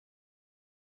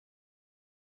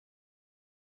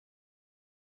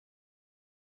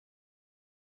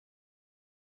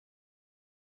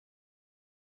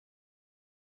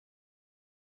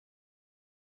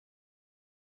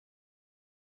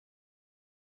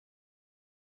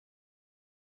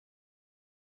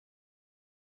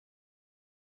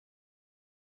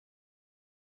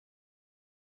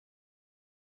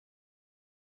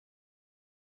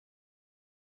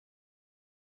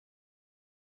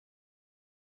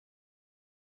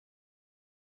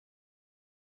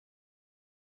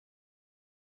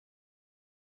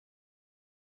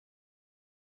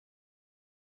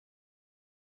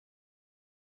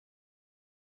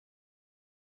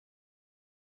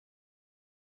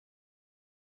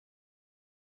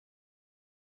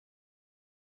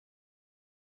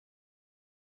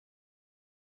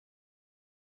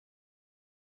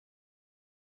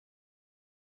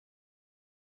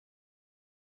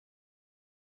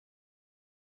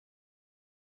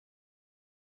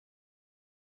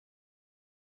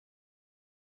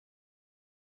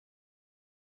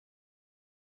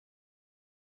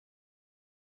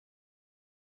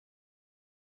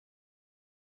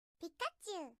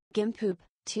Gimpoop,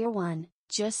 Tier 1,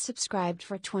 just subscribed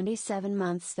for 27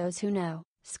 months. Those who know,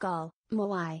 Skull,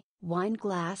 Moai, Wine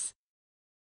Glass.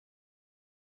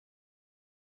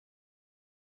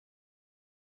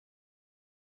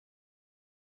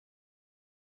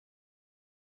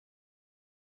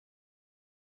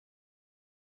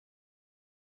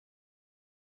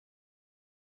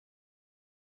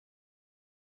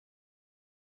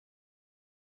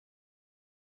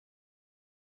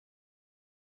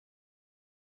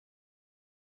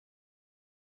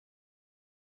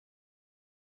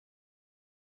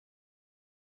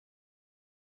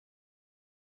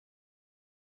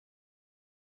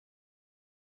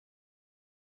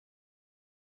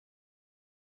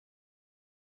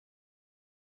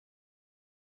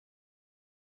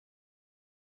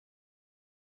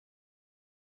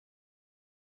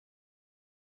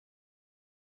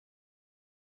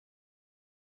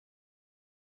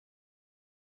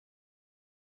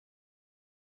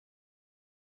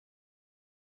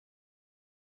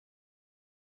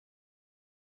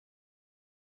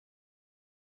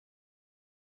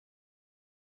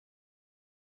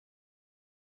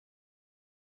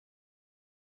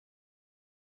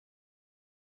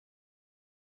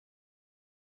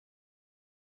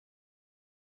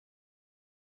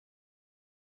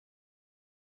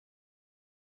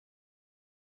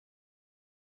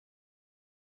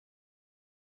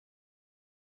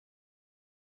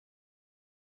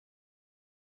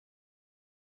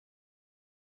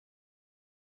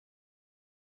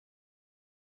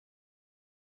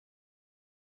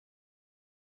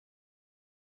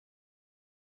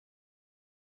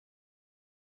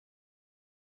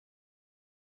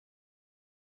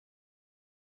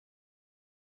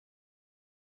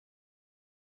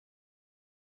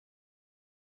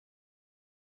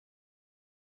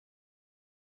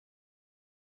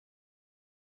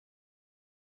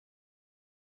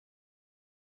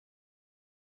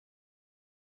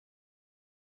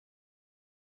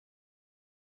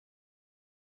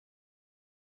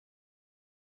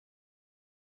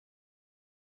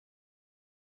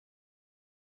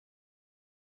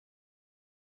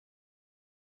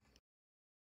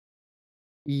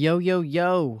 Yo, yo,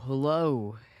 yo.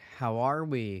 Hello. How are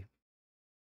we?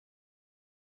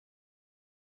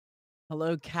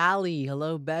 Hello, Callie.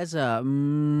 Hello, Beza.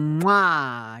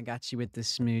 Mwah. I got you with the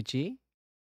smoochie.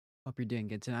 Hope you're doing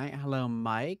good tonight. Hello,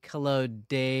 Mike. Hello,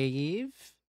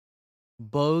 Dave.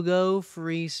 BOGO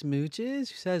free smooches?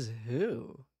 Who says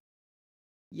who?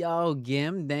 Yo,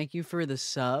 Gim, thank you for the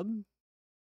sub.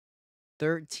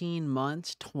 13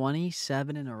 months,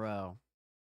 27 in a row.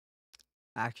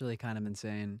 Actually, kind of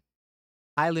insane.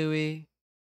 Hi, Louie.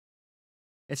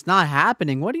 It's not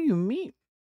happening. What do you mean?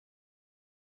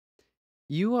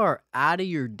 You are out of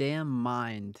your damn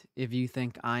mind if you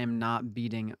think I am not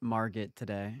beating Margit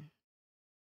today.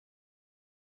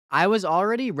 I was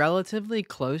already relatively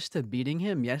close to beating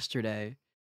him yesterday.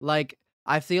 Like,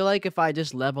 I feel like if I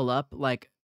just level up, like,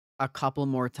 a couple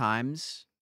more times,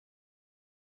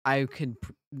 I could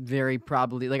very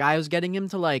probably... Like, I was getting him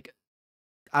to, like...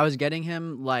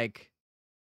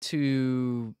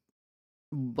 to,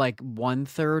 like,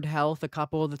 1/3 health a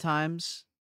couple of the times.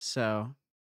 So...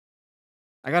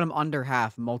 I got him under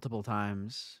half multiple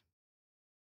times.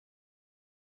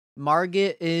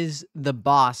 Margit is the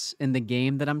boss in the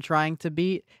game that I'm trying to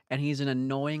beat, and he's an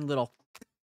annoying little...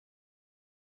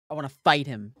 I want to fight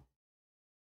him.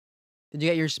 Did you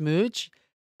get your smooch?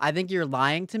 I think you're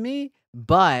lying to me,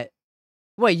 but...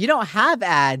 Wait, you don't have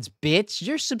ads, bitch.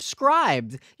 You're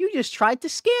subscribed. You just tried to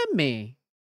scam me.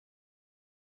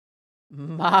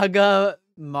 MAGA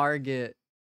Margit.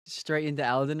 Straight into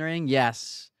Elden Ring?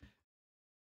 Yes.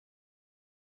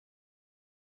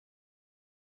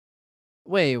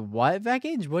 Wait, what,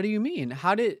 Vekage? What do you mean?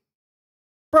 How did...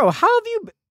 Bro, how have you...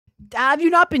 Have you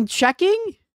not been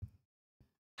checking?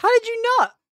 How did you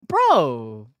not?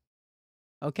 Bro.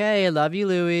 Okay, love you,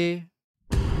 Louie.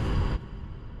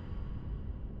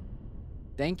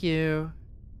 Thank you.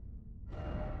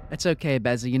 It's okay,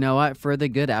 Bezza. You know what? For the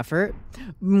good effort.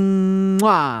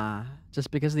 Mwah. Just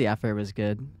because the effort was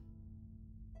good.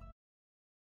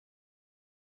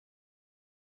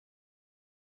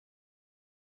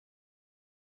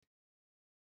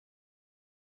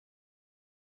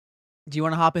 Do you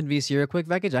want to hop in VC real quick,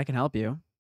 Vekage? I can help you.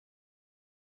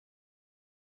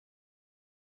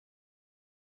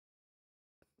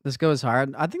 This goes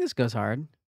hard. I think this goes hard.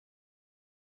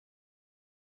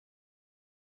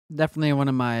 Definitely one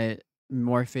of my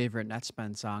more favorite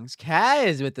Netspend songs.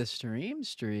 Kaz with the stream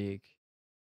streak.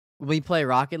 We play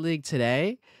Rocket League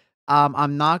today.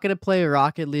 I'm not gonna play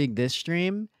Rocket League this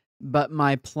stream, but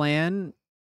my plan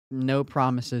no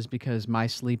promises because my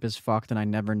sleep is fucked and I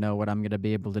never know what I'm gonna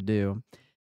be able to do.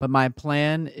 But my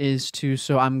plan is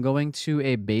so I'm going to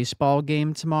a baseball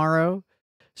game tomorrow.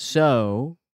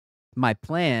 So my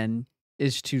plan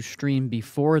is to stream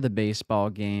before the baseball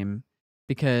game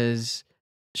because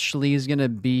Shlee's gonna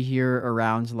be here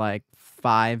around like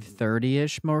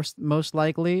 5:30ish most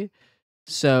likely.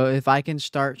 So if I can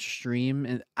start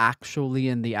stream actually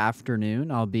in the afternoon,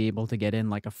 I'll be able to get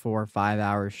in like a 4 or 5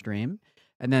 hour stream.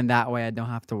 And then that way I don't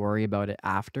have to worry about it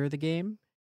after the game.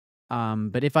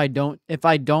 But if I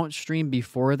don't stream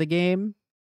before the game,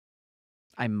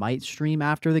 I might stream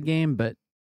after the game, but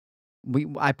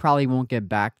I probably won't get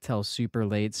back till super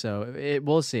late. So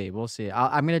we'll see. We'll see.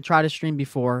 I'm gonna try to stream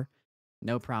before.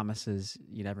 No promises.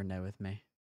 You never know with me.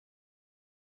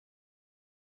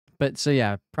 But so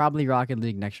yeah, probably Rocket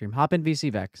League next stream. Hop in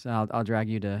VC Vex. I'll drag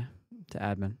you to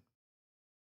admin.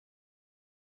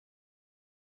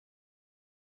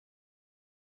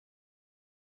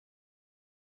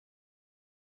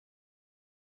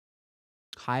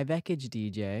 High Vecage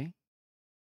DJ.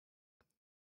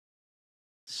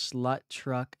 Slut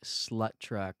truck. Slut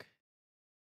truck.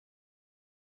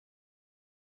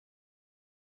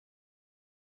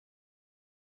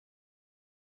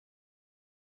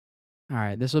 All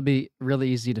right, this will be really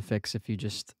easy to fix if you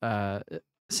just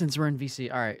since we're in VC.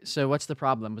 All right, so what's the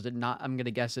problem? Was it not? I'm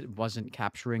gonna guess it wasn't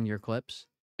capturing your clips.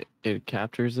 It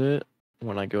captures it.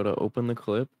 When I go to open the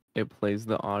clip, it plays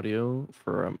the audio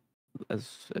for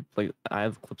I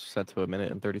have clips set to 1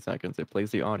 minute and 30 seconds. It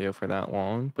plays the audio for that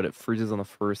long, but it freezes on the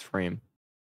first frame.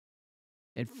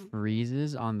 It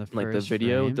freezes on the Like the first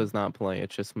video frame? does not play.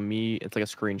 It's just me. It's like a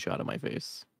screenshot of my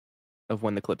face of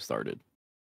when the clip started.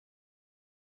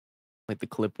 Like the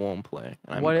clip won't play.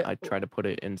 And I try to put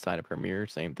it inside of Premiere,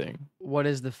 same thing. What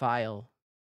is the file?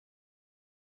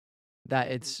 That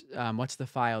it's what's the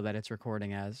file that it's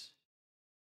recording as?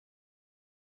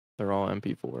 They're all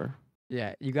MP4.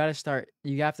 Yeah, you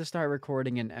have to start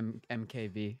recording in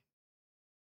MKV.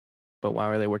 But why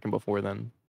were they working before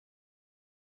then?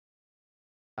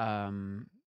 I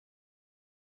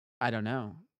don't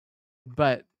know.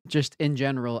 But just in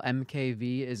general,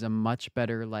 MKV is a much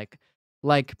better like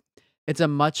it's a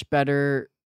much better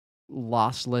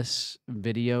lossless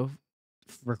video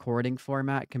recording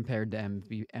format compared to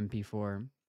MP4.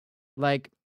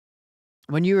 Like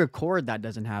when you record, that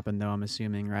doesn't happen though, I'm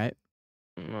assuming, right?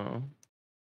 No.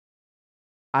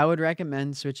 I would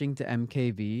recommend switching to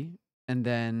MKV and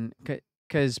then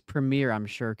because Premiere, I'm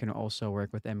sure, can also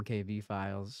work with MKV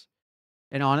files.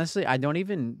 And honestly, I don't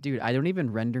even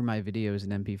render my videos in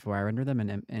MP4. I render them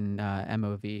in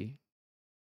MOV.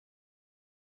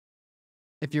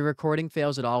 If your recording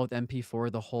fails at all with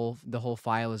MP4, the whole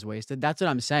file is wasted. That's what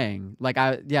I'm saying. Like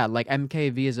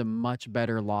MKV is a much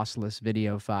better lossless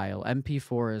video file.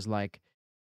 MP4 is like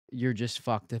you're just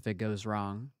fucked if it goes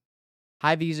wrong.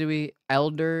 Hi Vizui,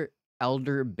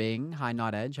 Elder Bing, hi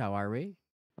Not Edge, how are we?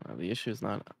 The issue is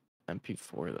not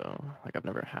MP4 though. Like I've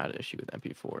never had an issue with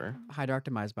MP4. Hi Dark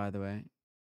Demise, by the way.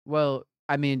 Well,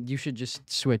 I mean, you should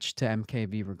just switch to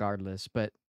MKV regardless.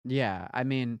 But yeah, I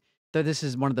mean, this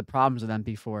is one of the problems with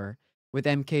MP4. With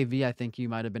MKV, I think you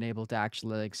might have been able to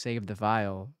actually like save the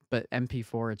file, but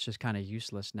MP4, it's just kind of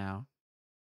useless now.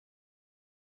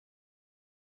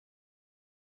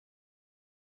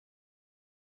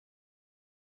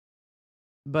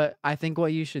 But I think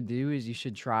what you should do is you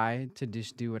should try to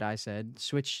just do what I said.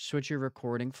 Switch your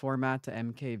recording format to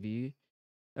MKV.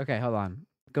 Okay, hold on.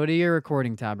 Go to your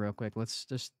recording tab real quick. Let's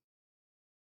just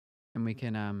and we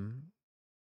can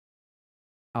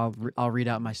I'll read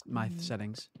out my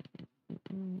settings.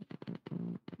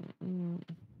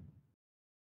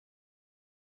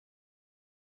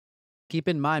 Keep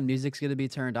in mind, music's gonna be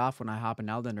turned off when I hop in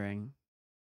Elden Ring.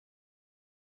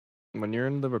 When you're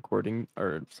in the recording,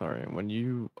 when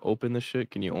you open the shit,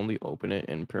 can you only open it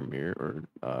in Premiere or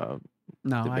No,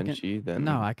 DaVinci?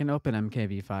 I can open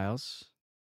MKV files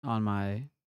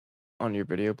on your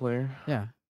video player. Yeah.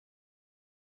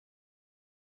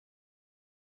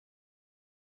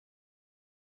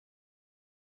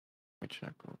 Let me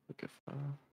check real quick if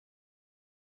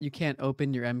You can't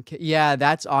open your MK. Yeah,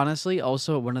 that's honestly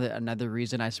also another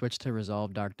reason I switched to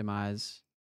Resolve Dark Demise.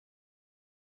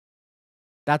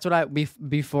 That's what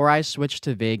before I switched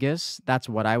to Vegas, that's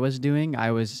what I was doing.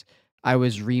 I was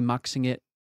remuxing it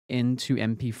into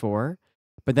MP4,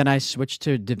 but then I switched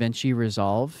to DaVinci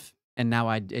Resolve, and now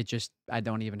I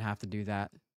don't even have to do that.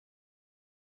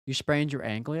 You sprained your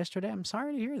ankle yesterday? I'm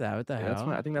sorry to hear that. What the hell?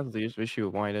 I think that's the issue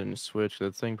of why I didn't switch.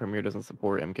 That's saying Premiere doesn't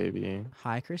support MKV.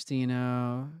 Hi,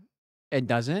 Christino. It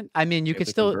doesn't? I mean, you have could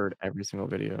to still convert every single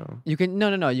video. You can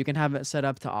no. You can have it set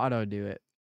up to auto do it.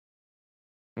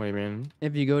 What do you mean?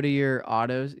 If you go to your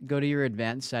autos, go to your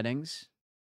advanced settings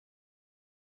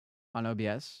on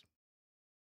OBS.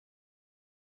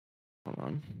 Hold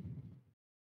on.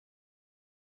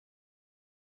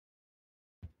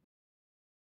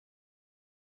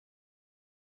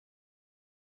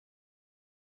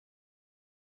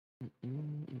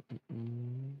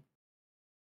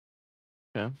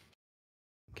 Okay.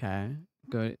 Okay.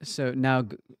 Good. So now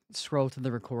scroll to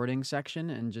the recording section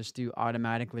and just do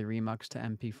automatically remux to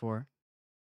MP4.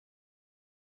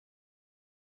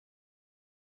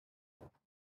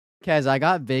 Kaz, I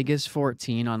got Vegas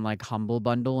 14 on like Humble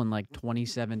Bundle in like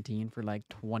 2017 for like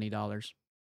 $20.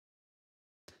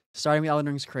 Starting with Elden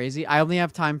Ring's crazy. I only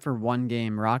have time for one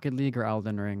game, Rocket League or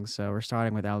Elden Ring, so we're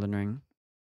starting with Elden Ring.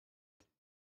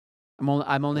 I'm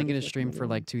only gonna stream for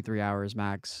like 2-3 hours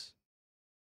max.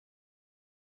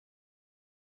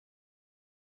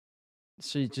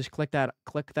 So you just click that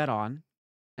on,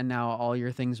 and now all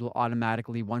your things will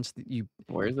automatically once you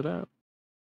Where is it at?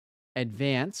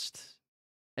 advanced,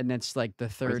 and that's like the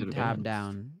Where's it third tab advanced?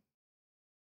 down.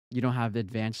 You don't have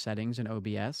advanced settings in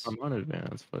OBS. I'm on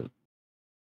advanced, but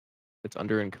it's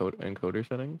under encoder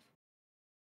settings.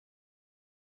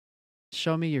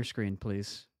 Show me your screen,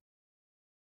 please.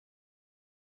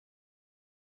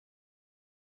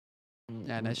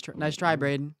 Yeah, nice try,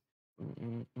 Braden.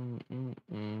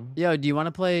 Yo, do you want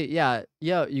to play? Yeah,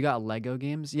 yo, you got Lego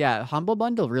games? Yeah, Humble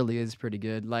Bundle really is pretty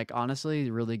good. Like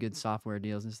honestly, really good software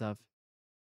deals and stuff.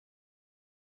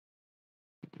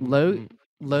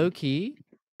 Low key.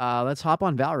 Let's hop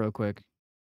on Val real quick.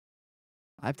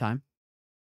 I have time.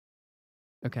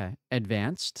 Okay,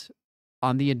 advanced.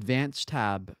 On the advanced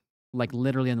tab, like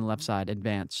literally on the left side,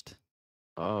 advanced.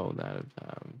 Oh, that is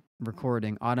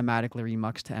Recording automatically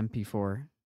remux to MP4.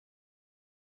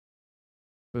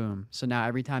 Boom. So now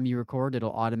every time you record,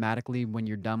 it'll automatically, when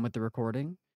you're done with the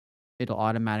recording, it'll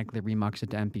automatically remux it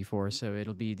to MP4. So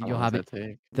it'll be how you'll long does have that it.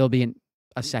 take? There'll be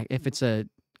a sec. If it's a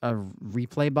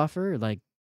replay buffer, like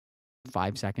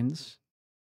 5 seconds,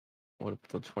 What if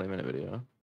it's a 20-minute video?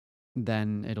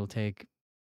 then it'll take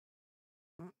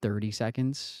 30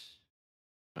 seconds.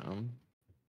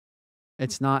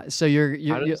 It's not. So How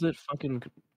you're does it fucking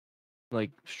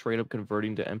like straight up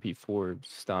converting to MP4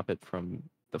 stop it from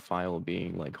the file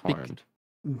being like harmed?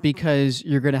 because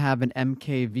you're gonna have an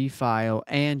MKV file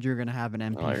and you're gonna have an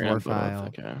Oh, you're gonna MP4 have both. file.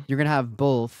 Okay. You're gonna have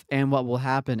both, and what will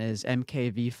happen is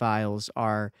MKV files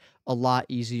are a lot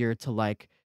easier to like.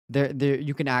 There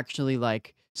you can actually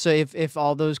like. So if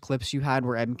all those clips you had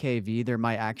were MKV, there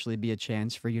might actually be a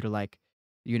chance for you to like,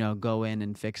 go in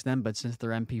and fix them. But since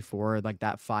they're MP4, like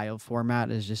that file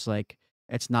format is just like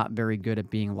it's not very good at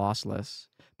being lossless.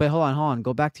 But hold on,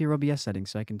 go back to your OBS settings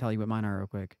so I can tell you what mine are real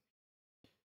quick.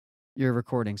 Your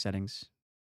recording settings.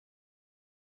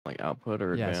 Like output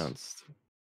or Yes. advanced?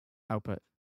 Output.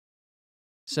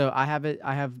 So I have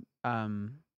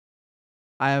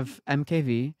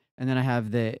MKV, and then I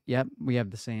have we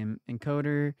have the same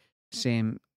encoder,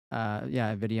 same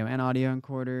video and audio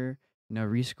encoder, no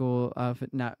rescale of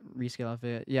it, not rescale of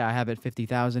it. Yeah, I have it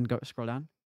 50,000. Go scroll down.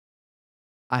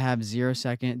 I have 0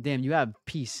 second. Damn, you have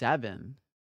P7.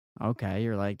 Okay,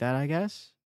 you're like that, I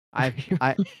guess. I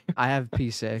have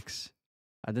P6.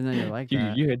 I didn't know you're like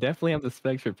that. You definitely have the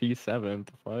specs for P7. What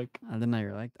the fuck? I didn't know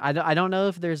you're like. I don't know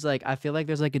if there's like. I feel like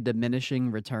there's like a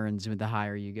diminishing returns with the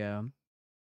higher you go.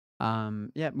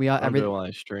 Yeah, we all I don't do it while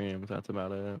I stream. That's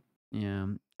about it. Yeah,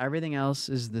 everything else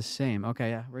is the same. Okay,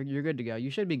 yeah, you're good to go. You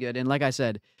should be good. And like I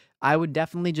said, I would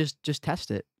definitely just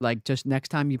test it. Like just next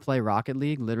time you play Rocket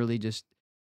League, literally just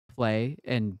play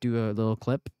and do a little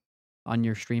clip on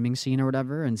your streaming scene or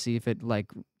whatever, and see if it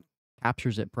like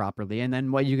captures it properly. And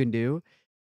then what you can do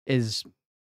is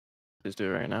Just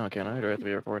do it right now, can I? Or do I have to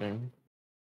be recording?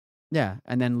 yeah,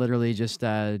 and then literally just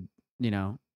and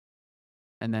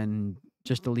then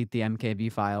just delete the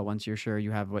MKV file once you're sure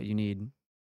you have what you need.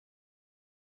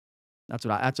 That's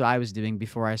what I was doing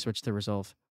before I switched to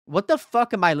Resolve. What the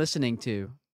fuck am I listening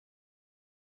to?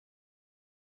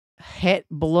 Hit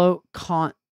below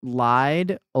Kant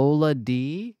lied Ola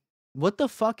D. What the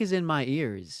fuck is in my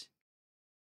ears?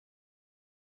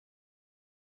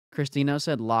 Christino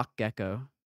said lock gecko.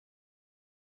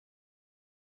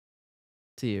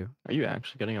 To you. Are you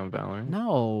actually getting on Valorant?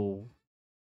 No.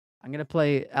 I'm gonna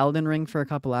play Elden Ring for a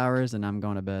couple hours and I'm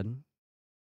going to bed.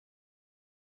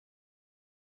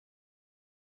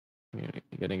 You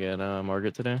gonna get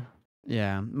Margit today?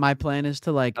 Yeah, my plan is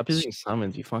to like. Stop using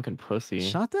summons, you fucking pussy.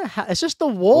 Shut the hell! It's just the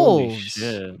Holy wolves.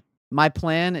 shit. My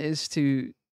plan is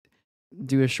to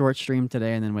do a short stream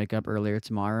today and then wake up earlier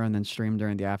tomorrow and then stream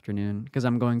during the afternoon because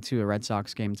I'm going to a Red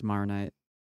Sox game tomorrow night.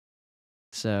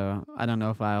 So I don't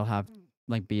know if I'll have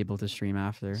like be able to stream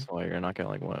after. So you're not gonna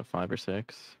like what 5 or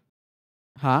 6?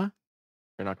 Huh?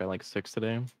 You're not gonna like 6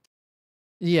 today.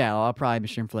 Yeah, I'll probably be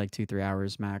streaming for like 2-3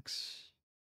 hours max,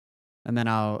 and then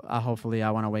I'll hopefully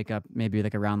I want to wake up maybe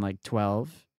like around like 12,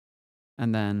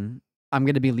 and then I'm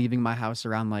gonna be leaving my house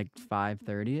around like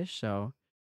 5:30 ish. So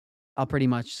I'll pretty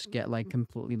much get like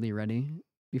completely ready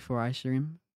before I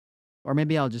stream, or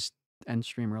maybe I'll just end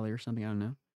stream early or something. I don't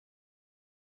know.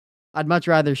 I'd much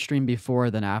rather stream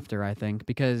before than after, I think,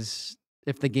 because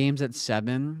if the game's at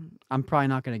 7, I'm probably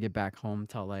not gonna get back home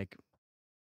till like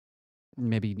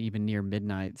maybe even near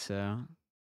midnight. So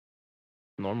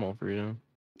Normal for you.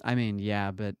 I mean,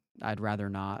 yeah, but I'd rather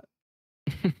not.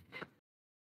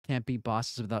 Can't beat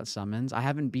bosses without summons. I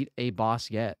haven't beat a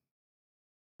boss yet.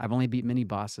 I've only beat mini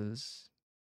bosses.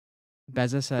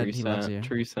 Beza said he loves you.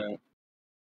 Tree set.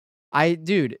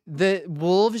 Dude, the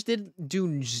wolves did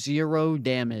do 0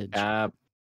 damage.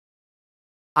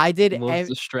 I did. Wolves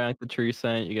distract the tree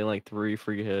set. You get like 3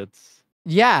 free hits.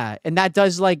 Yeah, and that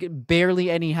does like barely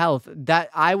any health. That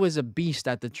I was a beast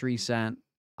at the tree scent.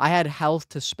 I had health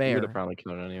to spare. You would have probably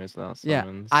killed it anyways without Yeah,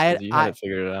 summons. I had it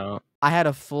figured it out. I had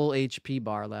a full HP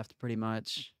bar left, pretty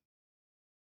much.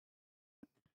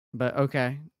 But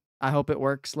okay, I hope it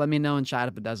works. Let me know in chat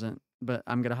if it doesn't. But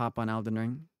I'm gonna hop on Elden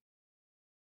Ring.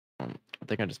 I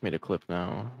think I just made a clip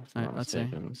now. All right, let's see.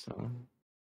 So.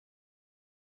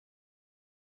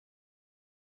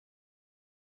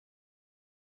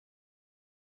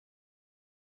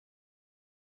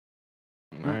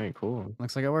 All right, cool.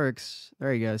 Looks like it works.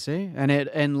 There you go. See,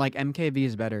 and like MKV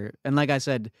is better. And like I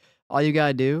said, all you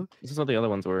gotta do. This is what the other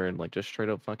ones were, like just straight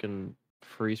up fucking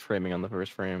freeze framing on the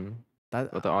first frame.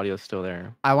 But the audio's still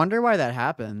there. I wonder why that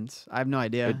happened. I have no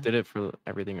idea. It did it for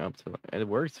everything up to. It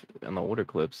worked on the older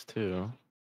clips too.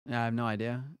 Yeah, I have no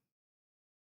idea.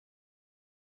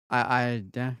 I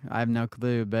have no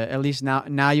clue. But at least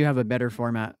now you have a better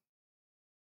format.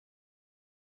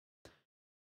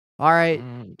 All right,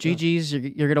 GG's.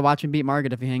 You're gonna watch me beat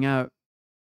Margit if you hang out.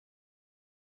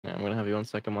 Yeah, I'm gonna have you on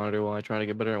second monitor while I try to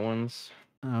get better at ones.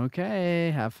 Okay,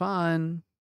 have fun.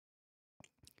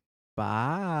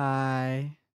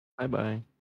 Bye. Bye.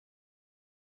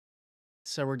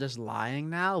 So we're just lying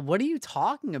now? What are you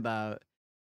talking about?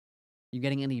 You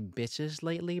getting any bitches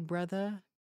lately, brother?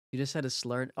 You just said a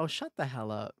slur. Oh, shut the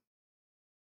hell up.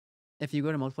 If you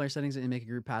go to multiplayer settings and you make a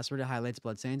group password, it highlights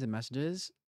bloodstains and messages.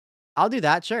 I'll do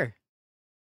that, sure.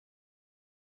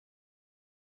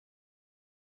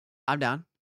 I'm down.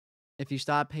 If you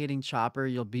stop hating Chopper,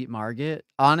 you'll beat Margit.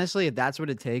 Honestly, if that's what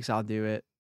it takes, I'll do it.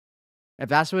 If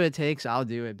that's what it takes, I'll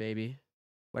do it, baby.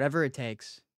 Whatever it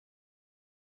takes.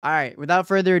 All right, without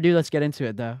further ado, let's get into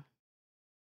it, though.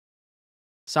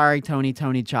 Sorry, Tony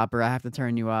Chopper, I have to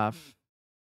turn you off.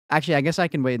 Actually, I guess I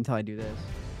can wait until I do this.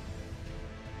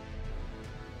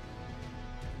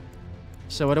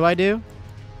 So what do I do?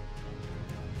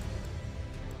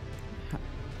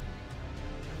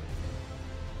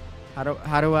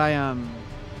 How do I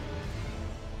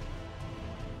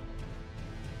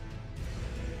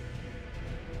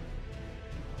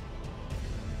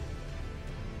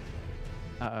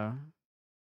Uh-oh.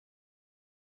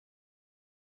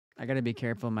 I gotta be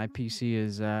careful. My PC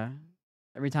is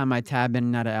every time I tab in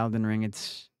and out of Elden Ring,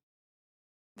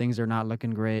 things are not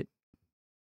looking great.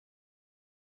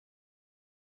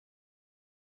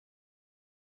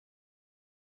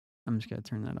 I'm just gonna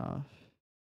turn that off.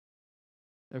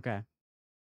 Okay.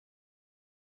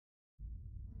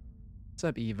 What's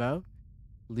up, Evo?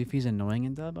 Luffy's annoying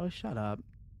and dub? Oh, shut up.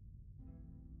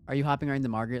 Are you hopping around the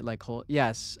Margit like whole?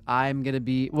 Yes, I'm gonna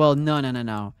be. Well,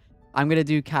 no. I'm gonna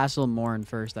do Castle Morn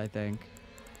first, I think.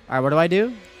 All right, what do I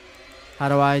do? How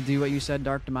do I do what you said,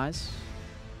 Dark Demise?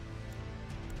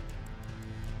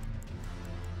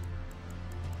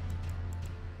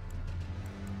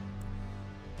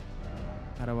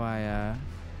 How do I?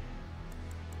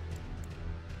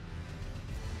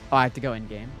 Oh, I have to go in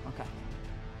game. Okay.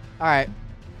 All right.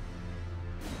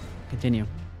 Continue.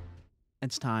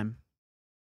 It's time.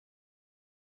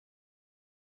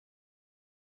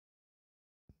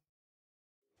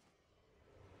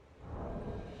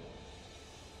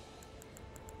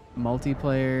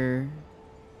 Multiplayer.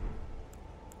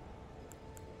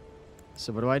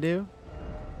 So what do I do?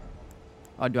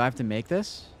 Oh, do I have to make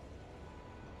this?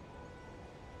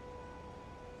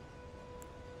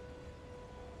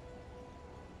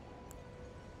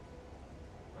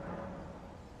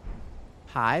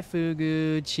 Hi,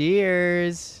 Fugu.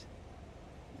 Cheers.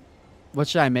 What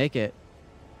should I make it?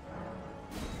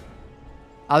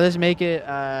 I'll just make it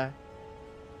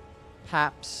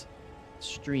Paps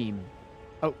stream.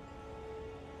 Oh.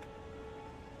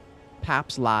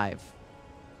 Paps live.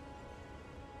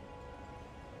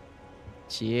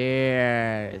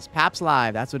 Cheers. Paps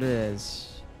Live. That's what it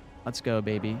is. Let's go,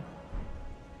 baby.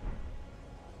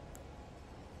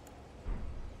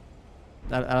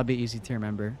 That'll be easy to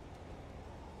remember.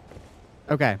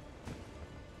 Okay.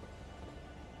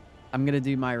 I'm gonna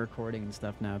do my recording and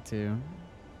stuff now, too.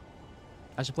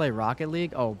 I should play Rocket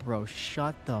League? Oh, bro,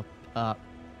 shut the up.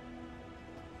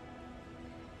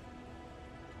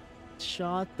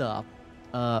 Shut the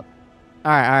up.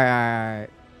 Alright.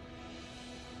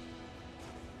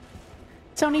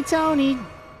 Tony.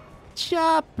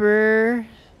 Chopper.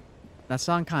 That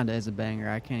song kinda is a banger,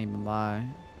 I can't even lie.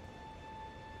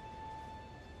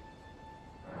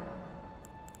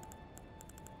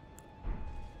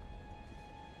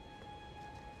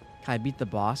 Can I beat the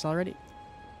boss already?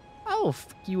 Oh,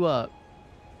 fuck you up.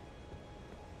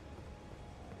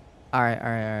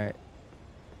 Alright.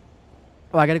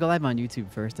 Oh, I gotta go live on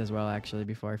YouTube first as well, actually,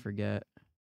 before I forget.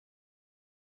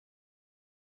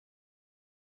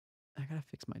 I gotta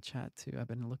fix my chat, too. I've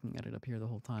been looking at it up here the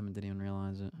whole time and didn't even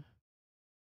realize it.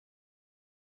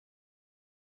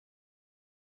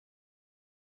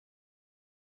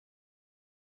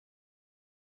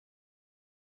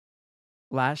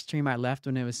 Last stream I left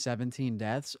when it was 17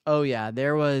 deaths. Oh, yeah,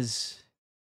 there was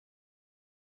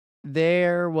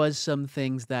some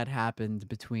things that happened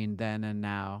between then and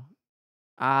now.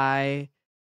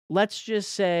 Let's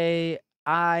just say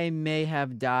I may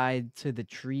have died to the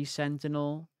tree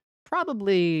sentinel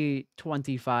probably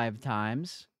 25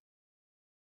 times.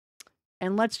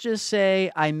 And let's just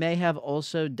say I may have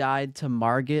also died to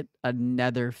Margit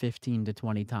another 15 to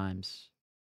 20 times.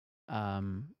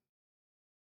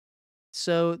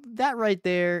 So that right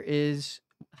there is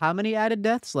how many added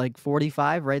deaths? Like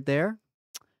 45 right there.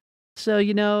 So,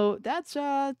 you know, that's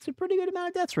it's a pretty good amount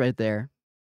of deaths right there.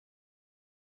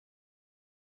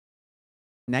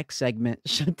 Next segment.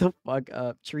 Shut the fuck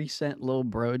up. Tree sent Lil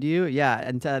Bro to you. Yeah,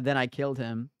 and then I killed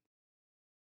him.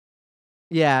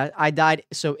 Yeah, I died.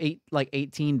 So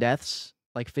 18 deaths,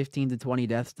 like 15 to 20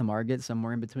 deaths to Margit,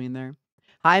 somewhere in between there.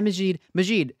 Hi, Majid.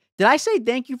 Majid, did I say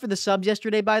thank you for the subs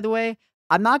yesterday, by the way?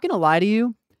 I'm not going to lie to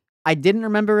you. I didn't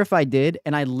remember if I did,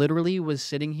 and I literally was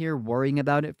sitting here worrying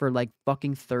about it for like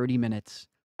fucking 30 minutes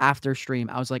after stream.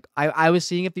 I was like, I was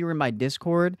seeing if you were in my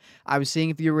Discord. I was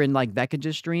seeing if you were in like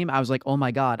Vekaja's stream. I was like, oh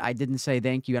my God, I didn't say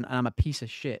thank you, and I'm a piece of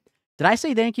shit. Did I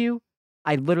say thank you?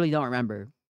 I literally don't remember.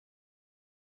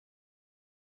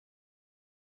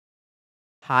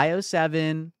 Hi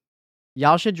 07.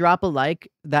 Y'all should drop a like.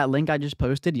 That link I just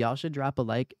posted, y'all should drop a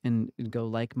like and go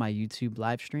like my YouTube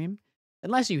live stream.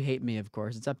 Unless you hate me, of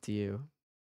course. It's up to you.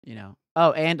 You know.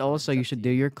 Oh, and also you should do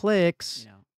your clicks.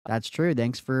 You know. That's true.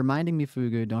 Thanks for reminding me,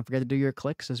 Fugu. Don't forget to do your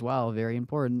clicks as well. Very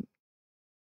important.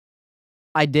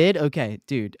 I did? Okay,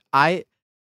 dude. I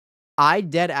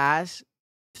dead ass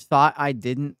thought I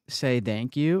didn't say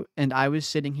thank you, and I was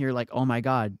sitting here like, oh my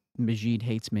God, Majid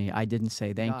hates me. I didn't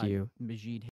say thank you.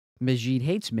 Majid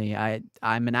hates me.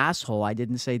 I'm an asshole. I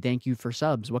didn't say thank you for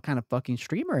subs. What kind of fucking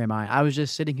streamer am I? I was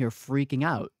just sitting here freaking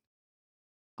out.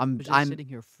 I'm sitting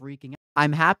here freaking out.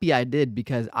 I'm happy I did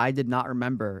because I did not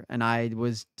remember and I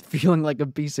was feeling like a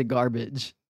piece of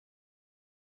garbage.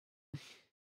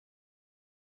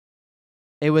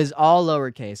 It was all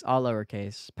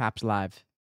lowercase, Paps Live.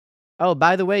 Oh,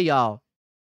 by the way, y'all,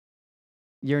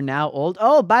 you're now old.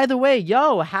 Oh, by the way,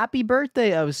 yo, happy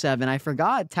birthday, 07. I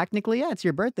forgot. Technically, yeah, it's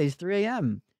your birthday. It's 3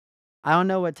 a.m. I don't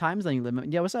know what time zone you live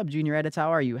in. Yeah, what's up, Junior Edits? How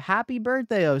are you? Happy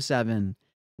birthday, 07.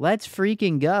 Let's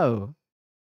freaking go.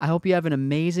 I hope you have an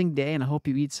amazing day, and I hope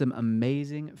you eat some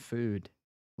amazing food.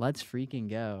 Let's freaking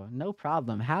go. No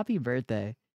problem. Happy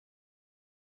birthday.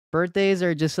 Birthdays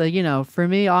are just like, you know, for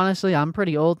me, honestly, I'm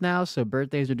pretty old now, so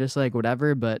birthdays are just like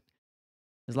whatever, but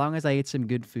as long as I ate some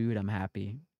good food, I'm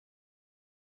happy.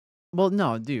 Well,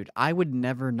 no, dude, I would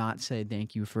never not say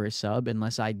thank you for a sub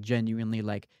unless I genuinely,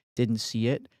 like, didn't see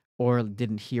it or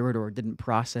didn't hear it or didn't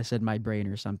process it in my brain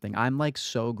or something. I'm, like,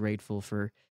 so grateful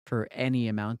for any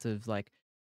amount of, like,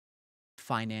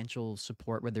 financial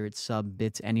support, whether it's sub,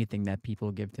 bits, anything that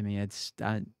people give to me. It's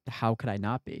how could I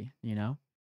not be, you know?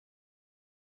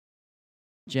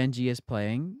 Genji is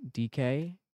playing.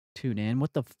 DK, tune in.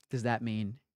 What the does that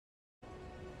mean?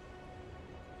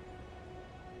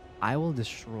 I will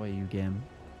destroy you, Gim.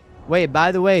 Wait,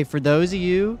 by the way, for those of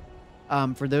you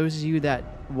that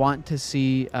want to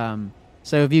see,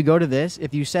 so if you go to this,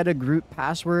 if you set a group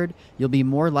password, you'll be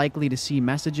more likely to see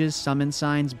messages, summon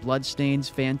signs, bloodstains,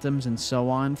 phantoms, and so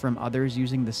on from others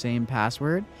using the same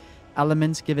password.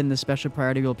 Elements given the special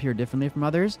priority will appear differently from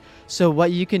others. So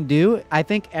what you can do, I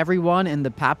think everyone in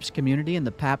the Paps community, in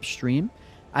the Paps stream,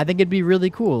 I think it'd be really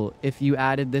cool if you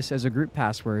added this as a group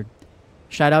password.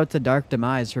 Shout out to Dark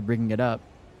Demise for bringing it up.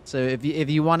 So if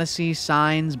you want to see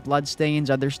signs, bloodstains,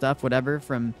 other stuff, whatever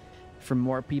from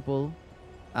more people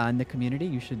in the community,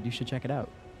 you should check it out.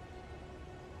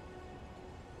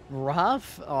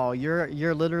 Rough? Oh,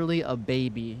 you're literally a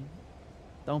baby.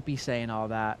 Don't be saying all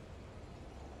that.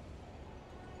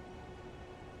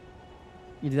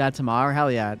 You do that tomorrow?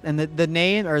 Hell yeah. And the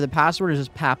name or the password is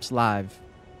just Paps Live.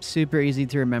 Super easy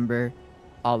to remember.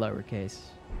 All lowercase.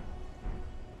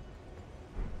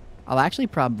 I'll actually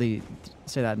probably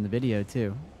say that in the video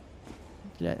too.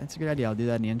 Yeah, that's a good idea. I'll do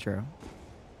that in the intro.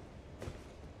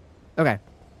 Okay.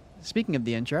 Speaking of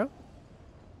the intro,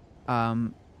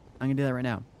 I'm gonna do that right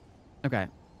now. Okay.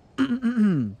 What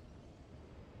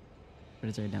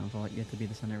is your downfall? You have to be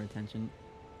the center of attention.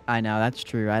 I know, that's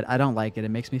true. I don't like it. It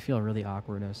makes me feel really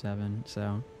awkward, 07.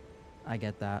 So, I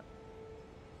get that.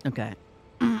 Okay.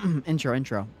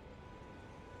 Intro.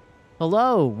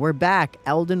 Hello, we're back.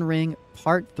 Elden Ring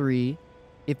Part 3.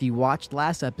 If you watched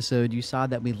last episode, you saw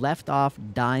that we left off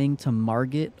dying to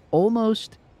Margit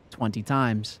almost 20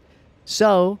 times.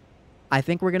 So, I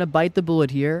think we're going to bite the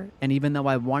bullet here. And even though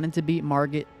I wanted to beat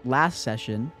Margit last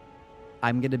session,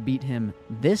 I'm going to beat him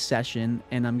this session.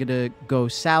 And I'm going to go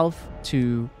south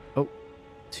to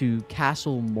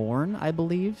Castle Morn, I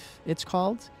believe it's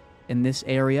called, in this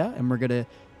area. And we're going to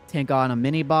take on a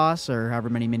mini-boss or however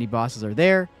many mini-bosses are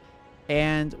there.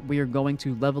 And we are going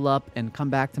to level up and come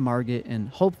back to Margit and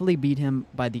hopefully beat him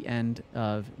by the end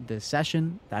of this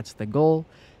session. That's the goal.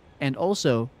 And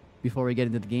also, before we get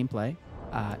into the gameplay,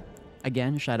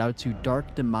 again, shout out to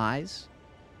Dark Demise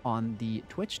on the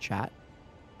Twitch chat.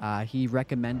 He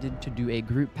recommended to do a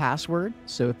group password.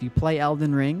 So if you play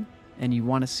Elden Ring and you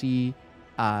want to see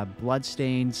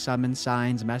bloodstains, summon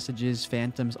signs, messages,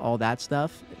 phantoms, all that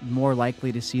stuff, more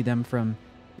likely to see them from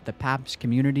the Paps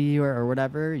community or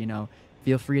whatever, you know,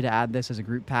 feel free to add this as a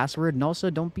group password. And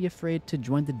also, don't be afraid to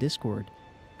join the Discord.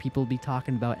 People be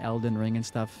talking about Elden Ring and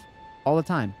stuff all the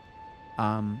time.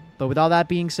 But with all that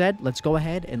being said, let's go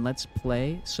ahead and let's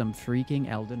play some freaking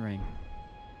Elden Ring.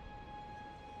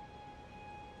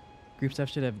 Group stuff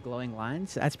should have glowing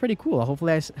lines. That's pretty cool.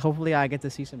 Hopefully I get to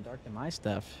see some Dark Demise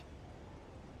stuff.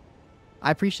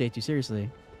 I appreciate you, seriously,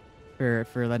 for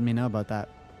letting me know about that.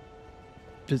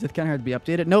 Does death counter have to be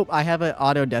updated? Nope, I have an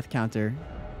auto death counter.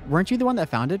 Weren't you the one that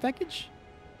found it, Vekage?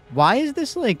 Why is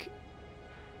this like...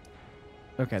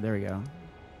 Okay, there we go.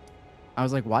 I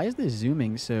was like, why is this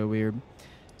zooming so weird?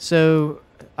 So,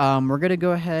 we're going to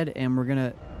go ahead and we're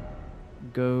going to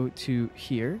go to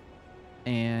here.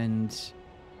 And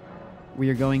we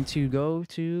are going to go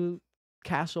to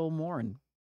Castle Morn.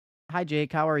 Hi,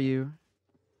 Jake. How are you?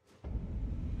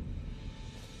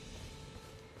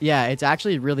 Yeah, it's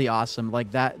actually really awesome.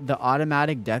 Like that, the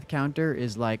automatic death counter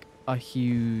is like a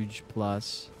huge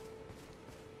plus.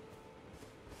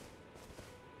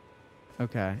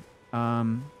 Okay.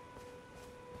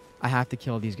 I have to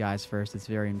kill these guys first. It's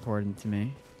very important to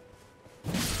me.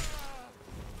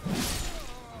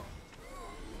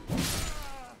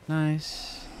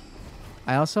 Nice.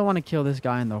 I also want to kill this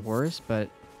guy on the horse, but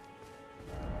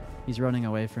he's running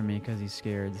away from me because he's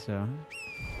scared, so...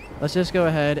 Let's just go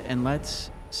ahead and let's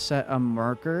set a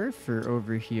marker for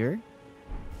over here.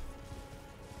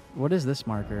 What is this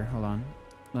marker? Hold on.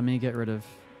 Let me get rid of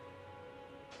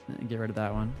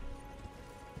that one.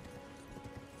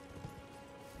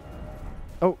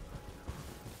 Oh.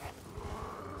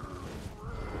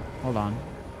 Hold on.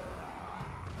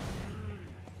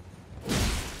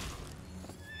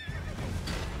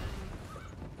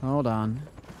 Hold on.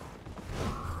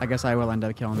 I guess I will end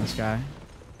up killing this guy.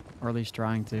 Or at least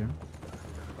trying to.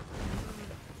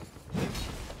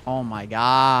 Oh my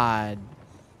god.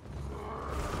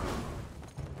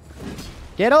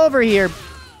 Get over here.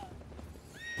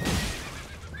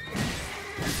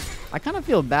 I kind of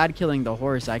feel bad killing the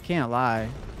horse, I can't lie.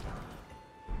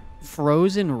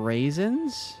 Frozen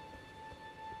raisins?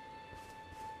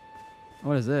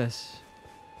 What is this?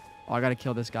 Oh, I gotta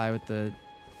kill this guy with the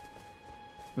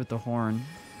horn.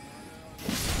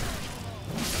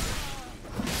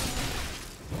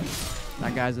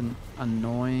 That guy's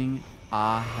annoying.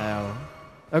 Ah, hell.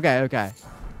 Okay.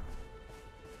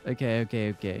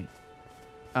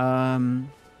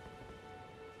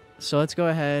 So let's go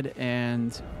ahead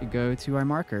and go to our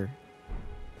marker.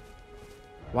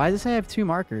 Why does it say I have 2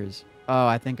 markers? Oh,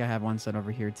 I think I have one set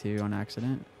over here too on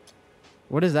accident.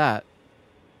 What is that?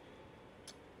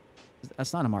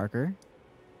 That's not a marker.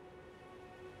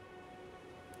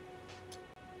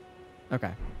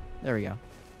 Okay, there we go.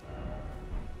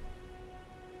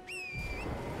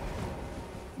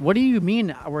 What do you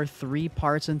mean we're 3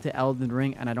 parts into Elden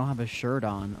Ring and I don't have a shirt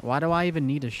on? Why do I even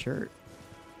need a shirt?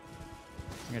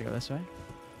 I gotta go this way.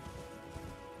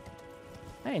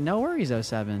 Hey, no worries,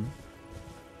 07.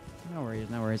 No worries,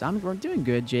 no worries. We're doing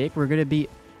good, Jake. We're gonna beat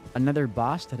another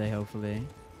boss today, hopefully.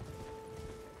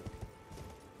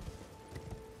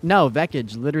 No,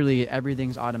 Vekage. Literally,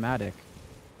 everything's automatic.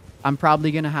 I'm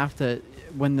probably gonna have to,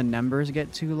 when the numbers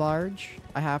get too large,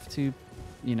 I have to,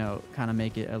 you know, kind of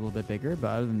make it a little bit bigger. But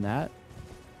other than that,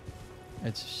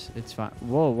 it's fine.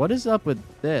 Whoa, what is up with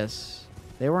this?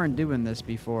 They weren't doing this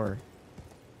before.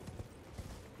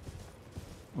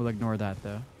 We'll ignore that,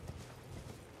 though.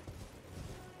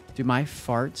 Do my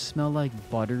farts smell like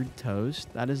buttered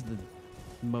toast? That is the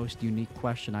most unique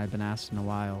question I've been asked in a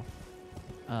while.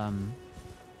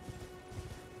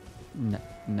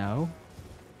 No.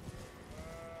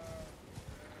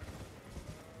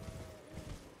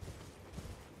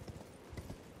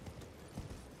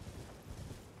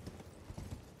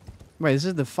 Wait, this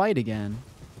is the fight again.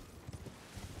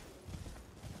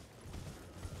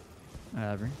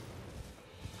 Whatever.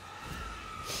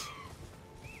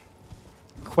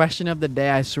 Question of the day,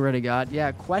 I swear to God.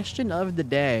 Yeah, question of the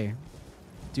day.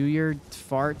 Do your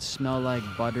farts smell like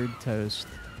buttered toast?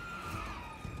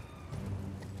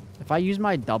 If I use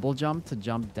my double jump to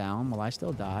jump down, will I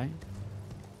still die?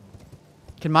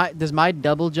 Does my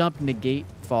double jump negate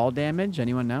fall damage?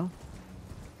 Anyone know?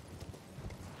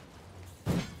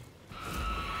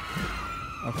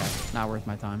 Okay, not worth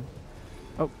my time.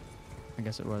 Oh, I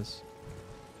guess it was.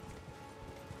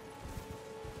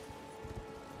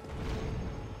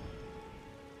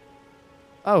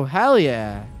 Oh, hell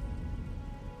yeah.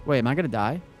 Wait, am I gonna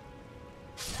die?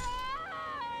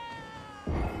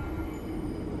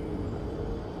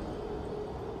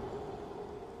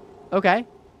 Okay.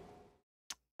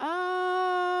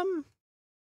 All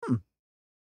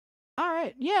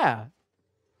right, yeah.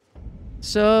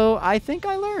 So, I think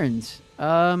I learned.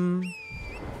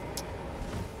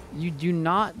 You do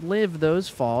not live those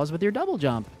falls with your double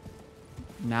jump.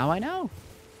 Now I know.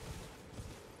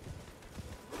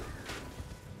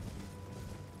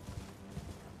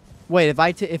 Wait,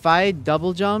 if I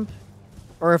double jump,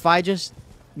 or if I just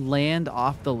land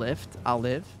off the lift, I'll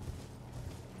live.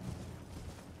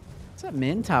 What's up,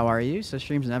 Mint? How are you? So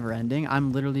stream's never ending.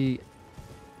 I'm literally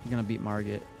gonna beat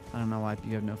Margit. I don't know why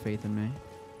you have no faith in me.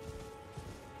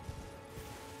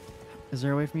 Is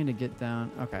there a way for me to get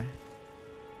down? Okay.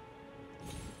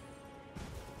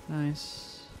 Nice.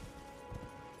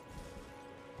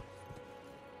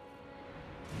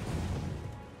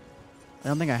 I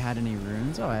don't think I had any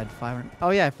runes. Oh, I had 500. Oh,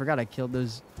 yeah, I forgot I killed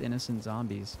those innocent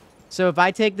zombies. So if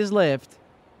I take this lift,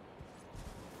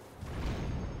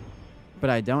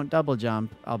 but I don't double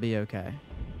jump, I'll be okay.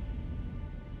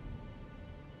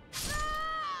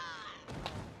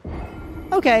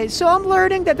 Okay, so I'm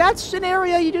learning that that's an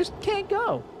area you just can't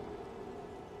go.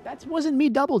 That wasn't me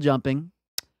double jumping.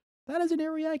 That is an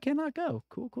area I cannot go.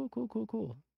 Cool, cool, cool, cool,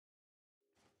 cool.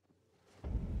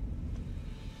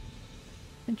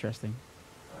 Interesting.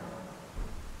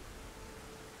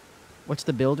 What's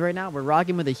the build right now? We're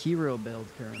rocking with a hero build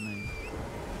currently.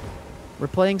 We're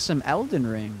playing some Elden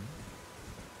Ring.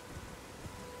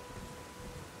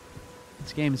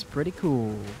 This game is pretty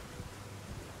cool.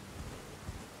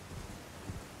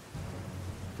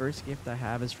 First gift I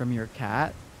have is from your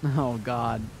cat. Oh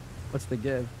God, what's the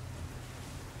gift?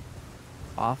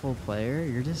 Awful player?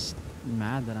 You're just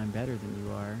mad that I'm better than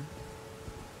you are.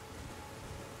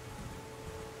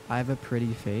 I have a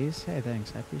pretty face. Hey,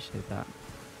 thanks. I appreciate that.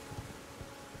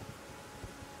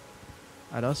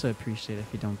 I'd also appreciate if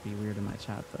you don't be weird in my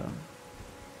chat, though.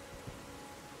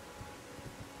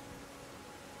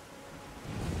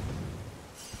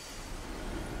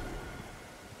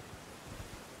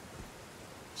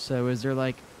 So is there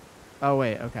like... Oh,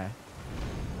 wait. Okay.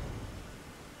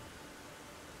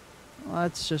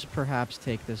 Let's just perhaps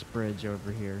take this bridge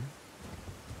over here.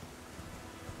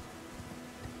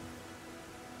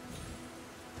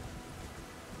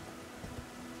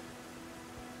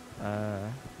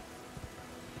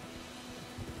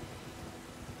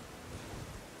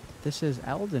 This is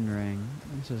Elden Ring.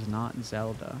 This is not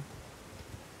Zelda.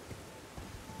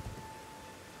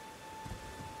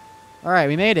 Alright,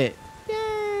 we made it.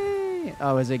 Yay!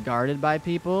 Oh, is it guarded by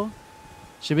people?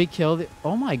 Should we kill the...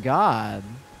 Oh my God.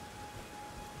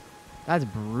 That's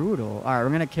brutal. Alright,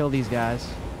 we're gonna kill these guys.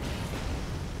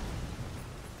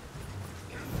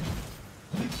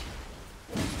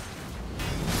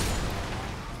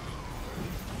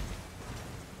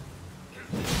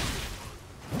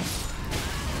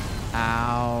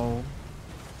 Ow.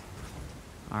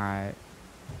 Alright.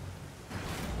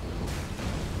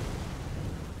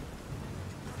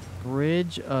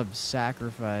 Bridge of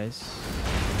Sacrifice.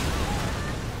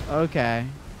 Okay.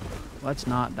 Let's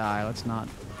not die. Let's not.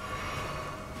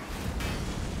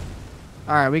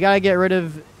 Alright, we gotta get rid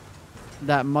of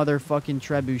that motherfucking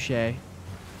trebuchet.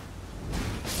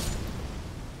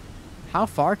 How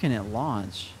far can it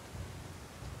launch?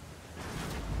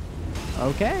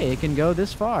 Okay, it can go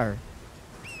this far.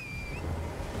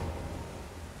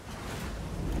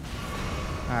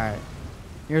 Alright.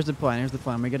 Here's the plan. Here's the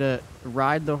plan. We're gonna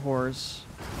ride the horse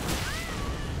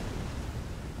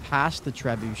past the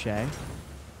trebuchet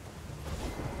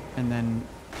and then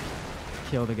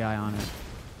kill the guy on it.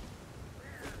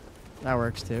 That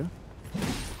works too.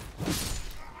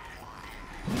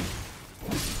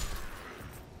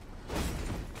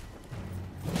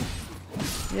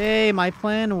 Yay, my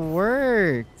plan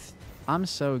worked. I'm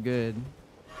so good.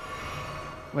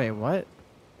 Wait, what?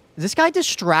 Is this guy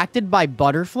distracted by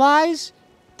butterflies?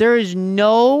 There is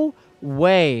no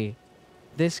way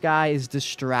this guy is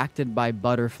distracted by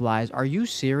butterflies. Are you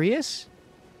serious?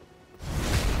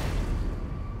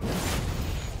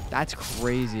 That's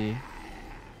crazy.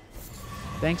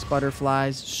 Thanks,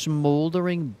 butterflies.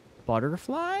 Smoldering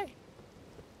butterfly?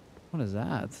 What is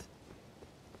that?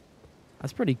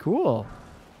 That's pretty cool.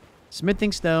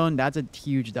 Smithing stone, that's a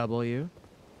huge W.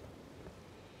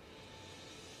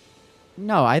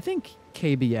 No, I think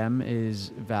KBM is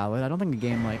valid. I don't think a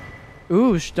game like...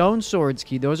 Ooh, stone swords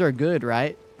key. Those are good,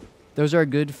 right? Those are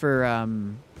good for,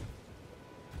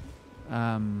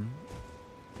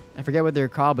 I forget what they're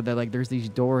called, but they're like, there's these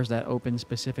doors that open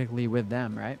specifically with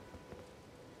them, right?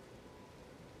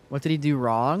 What did he do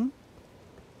wrong?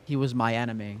 He was my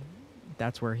enemy.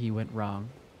 That's where he went wrong.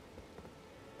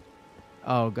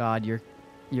 Oh, God, your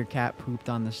cat pooped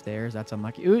on the stairs. That's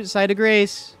unlucky. Ooh, site of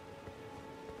grace.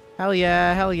 Hell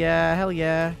yeah, hell yeah, hell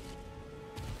yeah.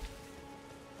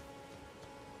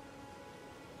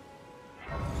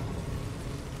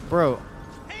 Bro.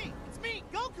 Hey, it's me,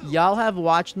 Goku. Y'all have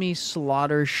watched me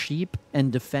slaughter sheep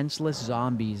and defenseless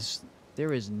zombies.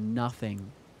 There is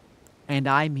nothing, and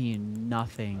I mean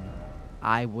nothing,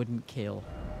 I wouldn't kill.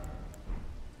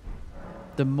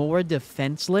 The more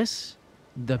defenseless,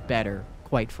 the better,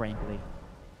 quite frankly.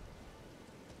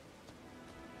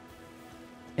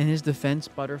 In his defense,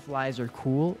 butterflies are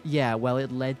cool. Yeah, well,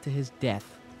 it led to his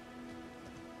death.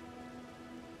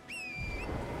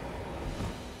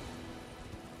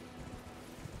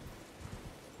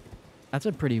 That's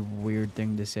a pretty weird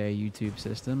thing to say, YouTube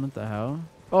system. What the hell?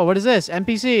 Oh, what is this?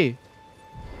 NPC.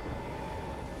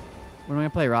 When am I gonna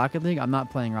play Rocket League? I'm not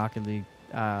playing Rocket League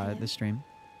this stream.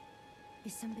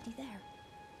 Is somebody there?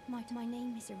 My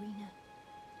name is Arena.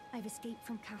 I've escaped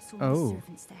from castle Oh. with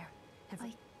servants there.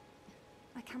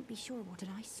 I can't be sure what did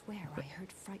I swear I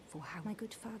heard frightful how my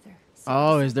good father.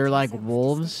 Oh, is there like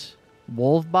wolves?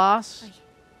 Wolf boss?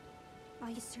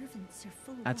 My servants are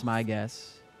full of That's wrath, my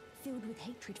guess. filled with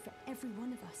hatred for every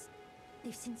one of us.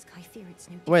 They've since I fear it's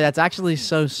no Wait, that's different. actually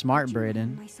so Please, smart, would you mind?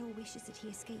 Brayden. My soul wishes that he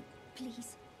escape.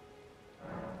 Please,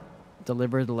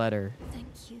 Deliver the letter.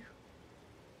 thank you,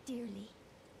 dearly.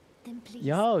 Then please.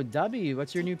 Yo, W,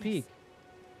 what's your new take this. peak?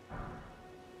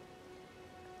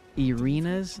 Deliver it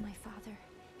Irina's? to my father,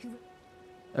 who,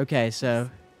 Okay, so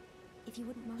if you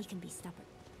wouldn't mind, he can be stubborn.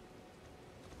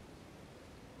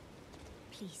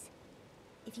 Please,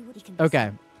 if you would, he can be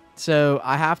okay. So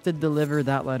I have to deliver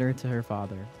that letter to her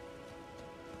father.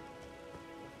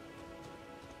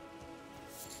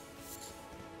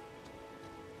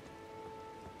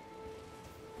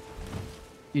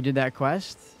 You did that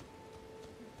quest?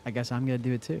 I guess I'm gonna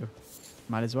do it too.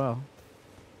 Might as well.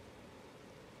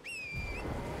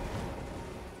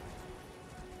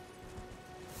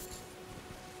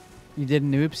 You did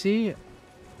an oopsie?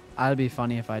 That'd be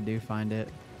funny if I do find it.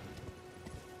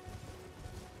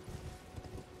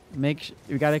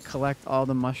 We gotta collect all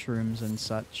the mushrooms and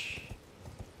such.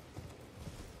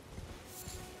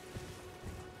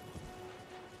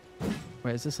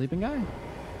 Wait, is this sleeping guy?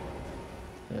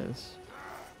 It is.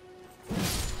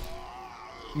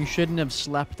 You shouldn't have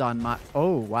slept on my...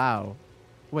 Oh, wow.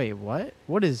 Wait, what?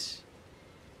 What is...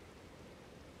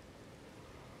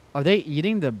 Are they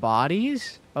eating the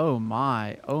bodies? Oh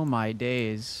my. Oh my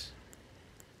days.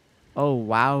 Oh,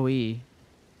 wowee.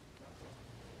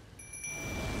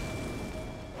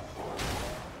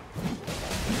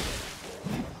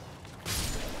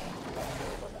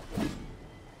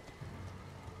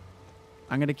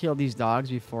 I'm gonna kill these dogs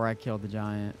before I kill the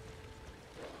giant.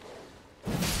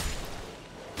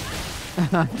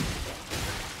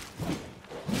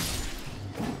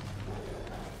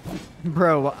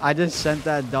 Bro, I just sent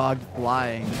that dog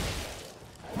flying.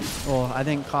 Well, I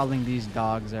think calling these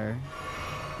dogs are...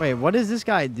 Wait, what is this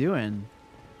guy doing?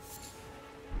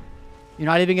 You're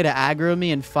not even gonna aggro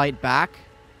me and fight back?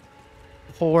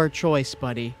 Poor choice,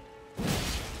 buddy.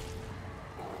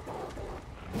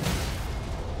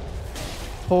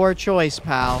 Poor choice,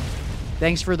 pal.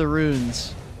 Thanks for the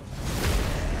runes.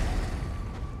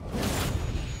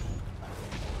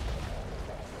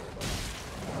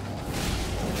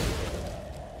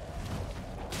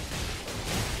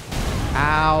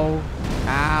 Ow.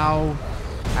 Ow.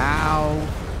 Ow.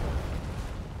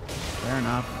 Fair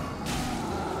enough.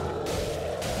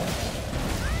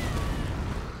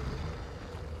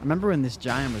 I remember when this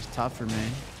giant was tough for me.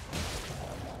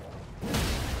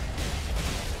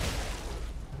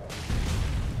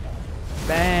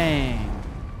 Bang!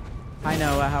 Hi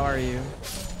Noah, how are you?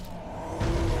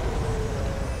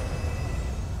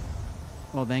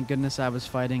 Well, thank goodness I was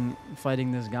fighting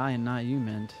this guy and not you,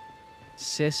 Mint.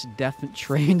 Cis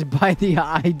trained by the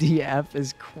IDF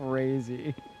is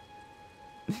crazy.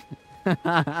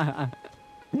 That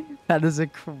is a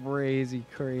crazy,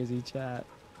 crazy chat.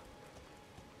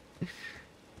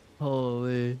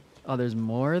 Holy. Oh, there's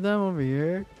more of them over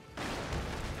here?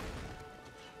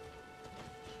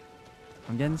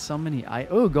 I'm getting so many.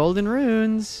 Oh, golden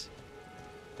runes.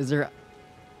 Is there...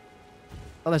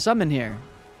 Oh, there's some in here.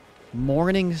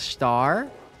 Morning Star.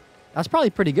 That's probably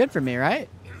pretty good for me, right?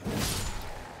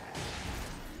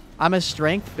 I'm a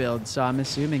strength build, so I'm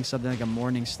assuming something like a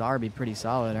Morning Star would be pretty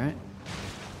solid, right?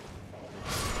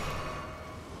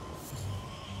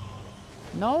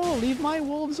 No, leave my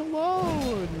wolves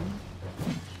alone.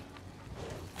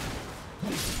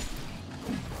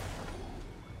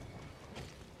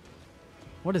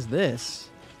 What is this?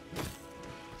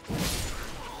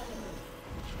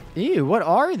 Ew, what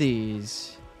are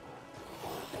these?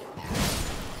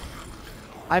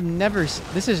 I've never...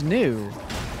 This is new.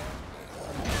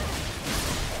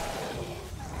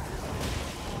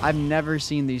 I've never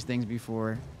seen these things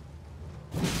before.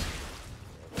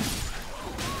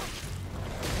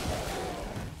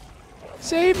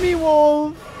 Save me,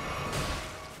 wolf!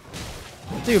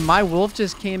 Dude, my wolf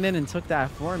just came in and took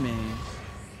that for me.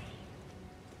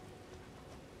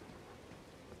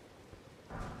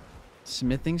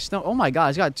 Smithing stone? Oh my god,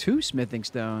 he's got 2 smithing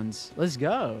stones. Let's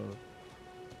go.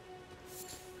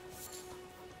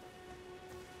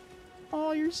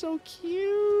 Oh, you're so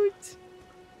cute.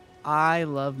 I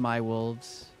love my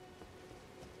wolves.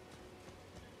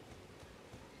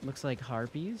 Looks like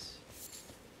harpies.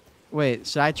 Wait,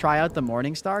 should I try out the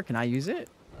Morning Star? Can I use it?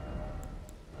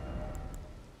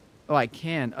 Oh, I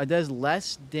can. It does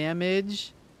less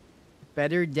damage,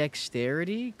 better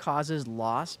dexterity, causes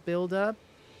loss buildup.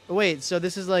 Wait, so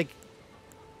this is like...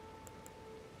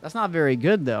 That's not very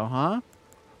good though, huh?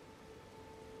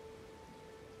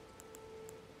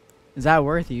 Is that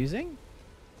worth using?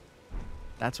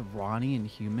 That's Ronnie in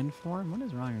human form? What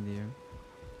is wrong with you?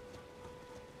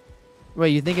 Wait,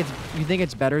 you think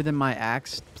it's better than my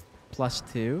axe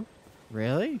 +2?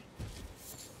 Really?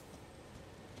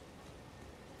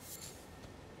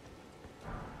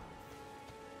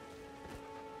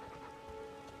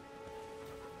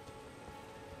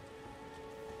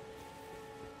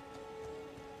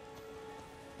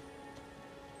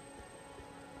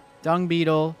 Dung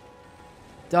beetle.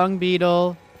 Dung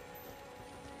beetle.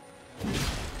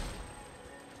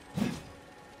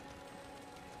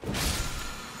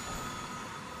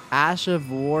 Ash of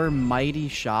War Mighty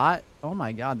Shot. Oh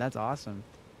my god, that's awesome.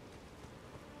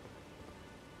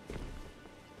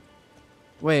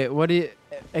 Wait, what do you...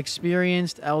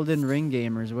 Experienced Elden Ring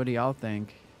gamers, what do y'all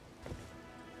think?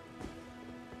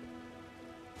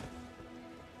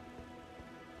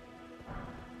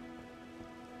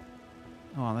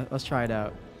 Hold on, let's try it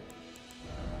out.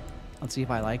 Let's see if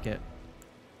I like it.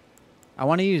 I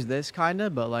want to use this kind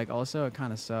of, but like also it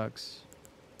kind of sucks,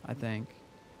 I think.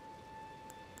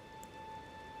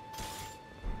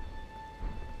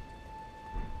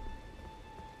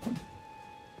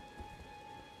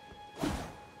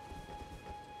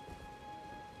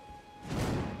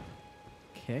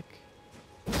 Kick.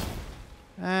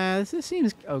 This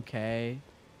seems okay.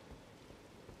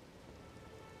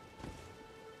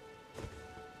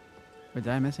 Wait,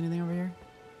 did I miss anything over here?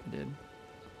 I did.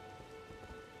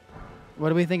 What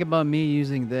do we think about me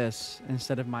using this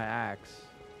instead of my axe?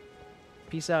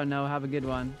 Peace out, no. Have a good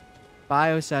one.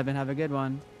 Bye, 07. Have a good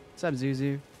one. What's up,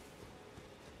 Zuzu?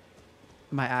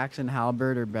 My axe and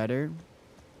halberd are better.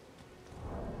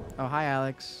 Oh, hi,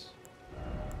 Alex.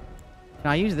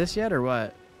 Can I use this yet or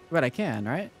what? Wait, I can,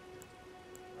 right?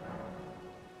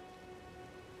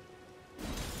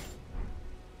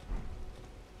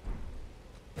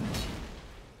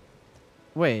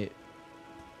 Wait.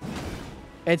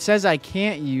 It says I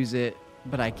can't use it,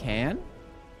 but I can?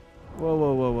 Whoa,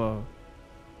 whoa, whoa, whoa.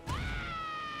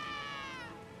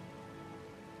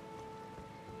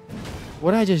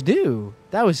 What did I just do?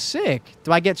 That was sick.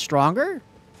 Do I get stronger?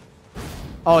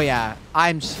 Oh yeah,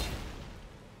 I'm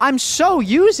so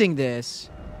using this.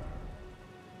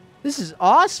 This is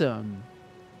awesome.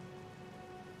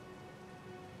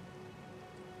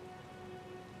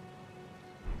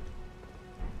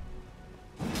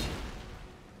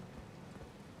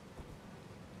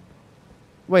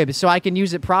 Wait, but so I can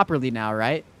use it properly now,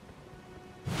 right?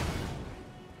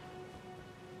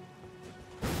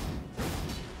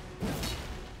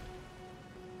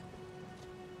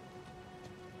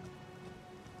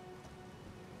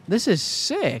 This is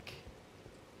sick.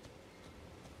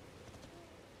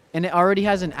 And it already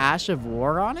has an Ash of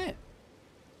War on it?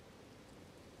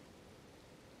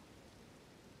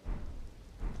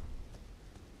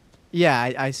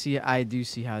 Yeah, I see. I do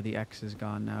see how the X is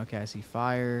gone now. Okay, I see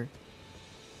fire.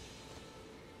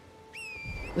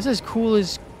 This is cool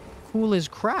as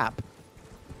crap.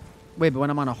 Wait, but when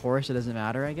I'm on a horse, it doesn't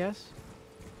matter, I guess?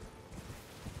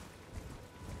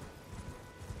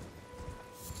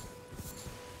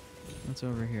 What's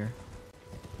over here?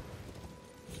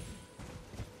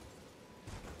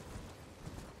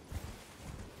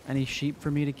 Any sheep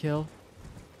for me to kill?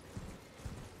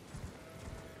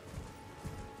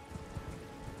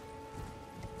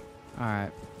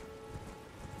 Alright.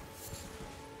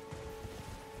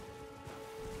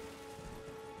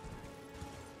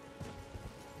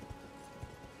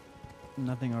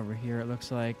 Nothing over here, it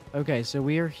looks like. Okay, so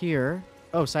we are here.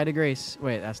 Oh, Site of Grace.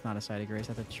 Wait, that's not a Site of Grace.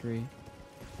 That's a tree.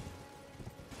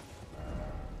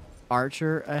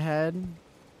 Archer ahead.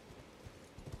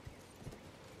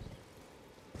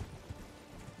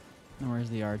 Where's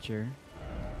the archer?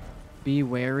 Be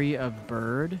wary of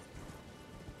bird.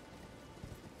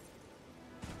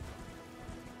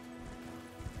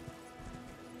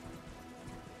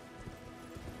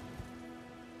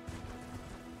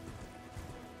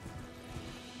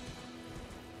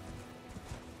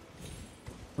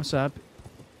 What's up?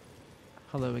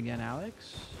 Hello again,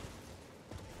 Alex.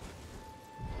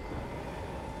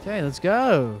 Okay, let's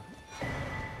go.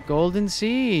 Golden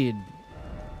seed.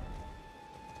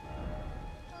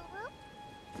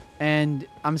 And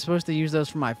I'm supposed to use those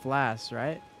for my flasks,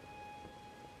 right?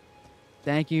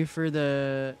 Thank you for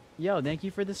the... Yo, thank you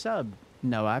for the sub.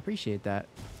 No, I appreciate that.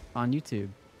 On YouTube.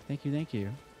 Thank you, thank you.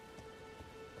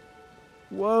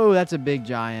 Whoa, that's a big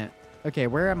giant. Okay,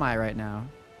 where am I right now?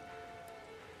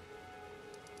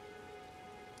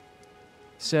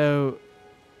 So...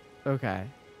 Okay.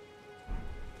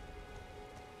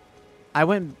 I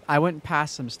went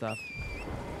past some stuff.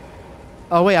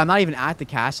 Oh, wait, I'm not even at the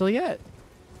castle yet?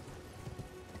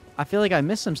 I feel like I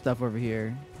missed some stuff over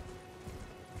here.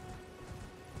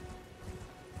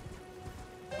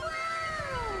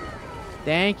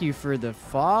 Thank you for the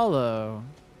follow.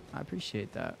 I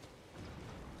appreciate that.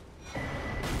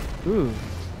 Ooh.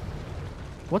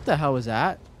 What the hell was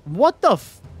that? What the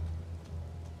f...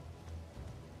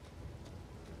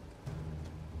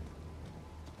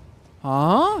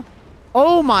 Huh?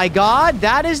 Oh my god,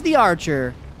 that is the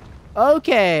archer.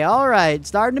 Okay, alright.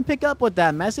 Starting to pick up what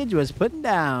that message was putting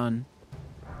down.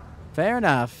 Fair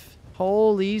enough.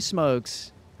 Holy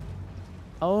smokes.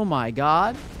 Oh my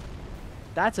god.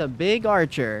 That's a big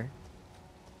archer.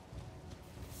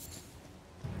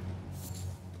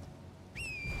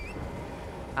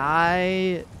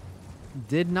 I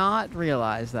did not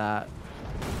realize that.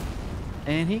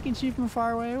 And he can shoot from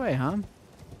far away, huh?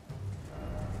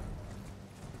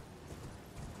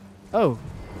 Oh.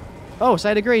 Oh,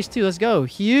 Site of Grace too. Let's go.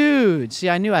 Huge. See,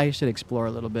 I knew I should explore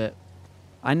a little bit.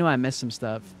 I knew I missed some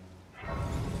stuff.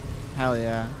 Hell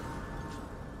yeah.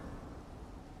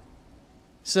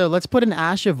 So let's put an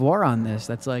Ash of War on this.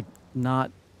 That's like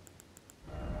not...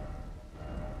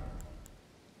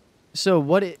 So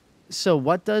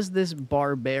what does this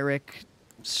barbaric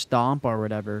stomp or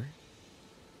whatever?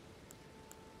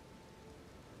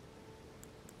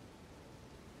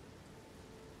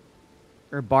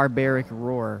 Or barbaric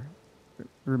roar.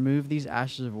 Remove these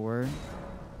Ashes of War.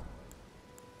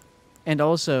 And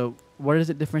also, what is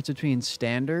the difference between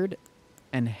standard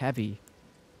and heavy?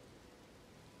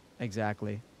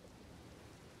 Exactly.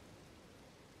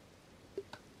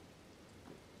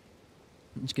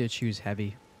 I'm just gonna choose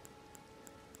heavy.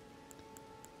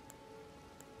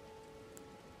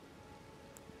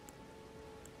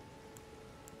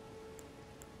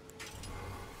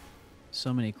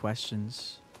 So many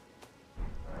questions.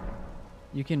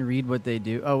 You can read what they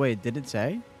do. Oh, wait. Did it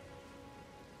say?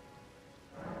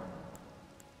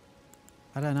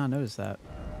 How did I not notice that?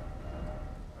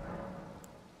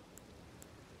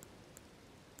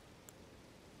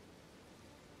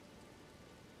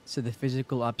 So the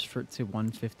physical ups for to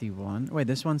 151. Wait,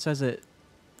 this one says it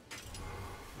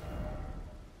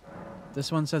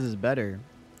This one says it's better.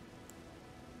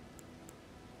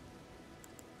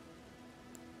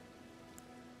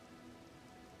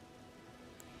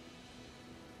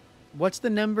 What's the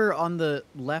number on the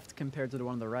left compared to the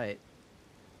one on the right?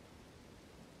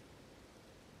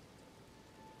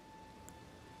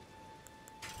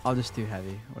 I'll just do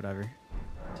heavy, whatever.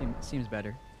 Seems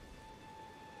better.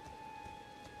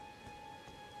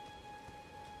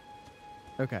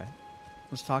 Okay.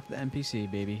 Let's talk to the NPC,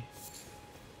 baby.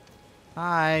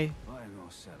 Hi.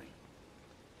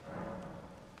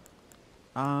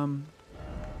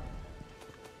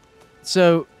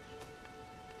 So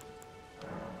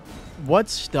what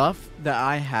stuff that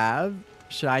I have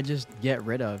should I just get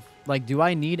rid of? Like, do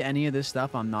I need any of this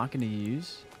stuff I'm not going to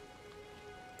use?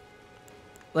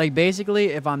 Like, basically,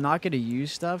 if I'm not going to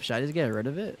use stuff, should I just get rid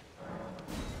of it?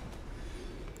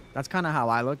 That's kind of how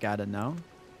I look at it, no?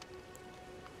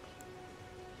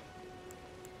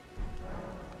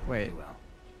 Wait.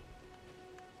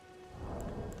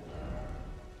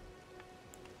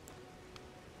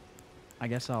 I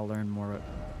guess I'll learn more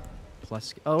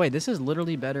plus. Oh, wait, this is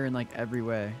literally better in, like, every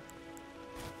way.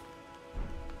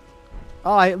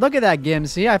 Oh, look at that, Gim.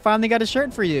 See, I finally got a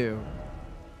shirt for you.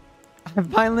 I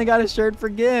finally got a shirt for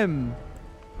Gim.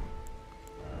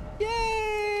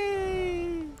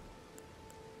 Yay!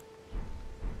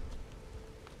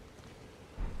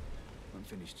 I'm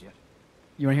finished yet.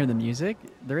 You want to hear the music?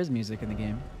 There is music in the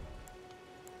game.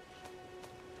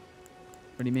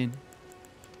 What do you mean?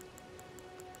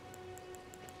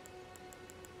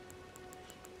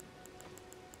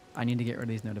 I need to get rid of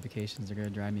these notifications. They're going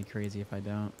to drive me crazy if I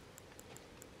don't.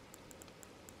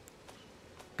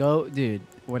 Go, dude.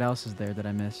 What else is there that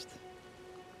I missed?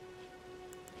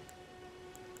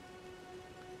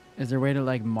 Is there a way to,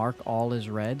 like, mark all as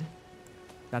red?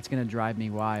 That's going to drive me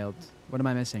wild. What am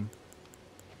I missing?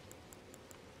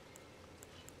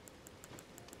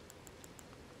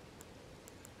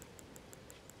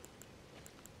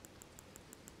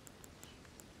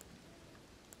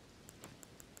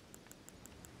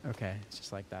 Okay, it's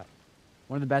just like that.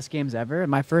 One of the best games ever.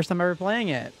 My first time ever playing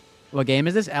it. What game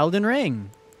is this? Elden Ring.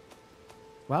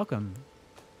 Welcome.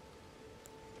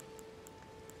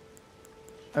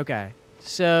 Okay,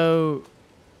 so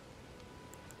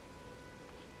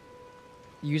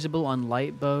usable on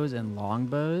light bows and long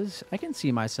bows. I can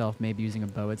see myself maybe using a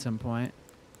bow at some point.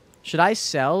 Should I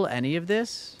sell any of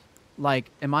this?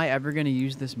 Like, am I ever going to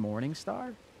use this Morning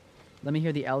Star? Let me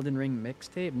hear the Elden Ring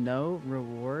mixtape. No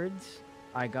rewards.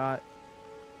 I got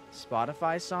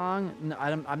Spotify song. No,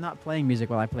 I'm not playing music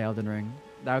while I play Elden Ring.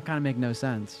 That would kind of make no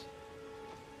sense.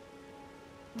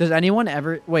 Does anyone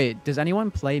ever... Wait, does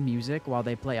anyone play music while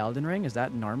they play Elden Ring? Is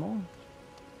that normal?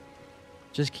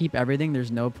 Just keep everything.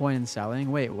 There's no point in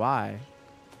selling. Wait, why?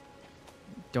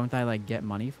 Don't I, like, get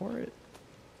money for it?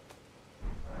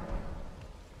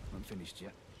 I'm finished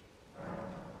yet.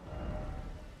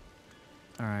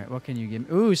 Alright, what can you give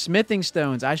me? Ooh, smithing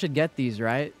stones. I should get these,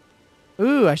 right?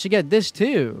 Ooh, I should get this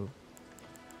too.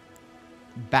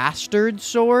 Bastard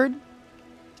sword?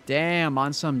 Damn,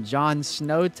 on some Jon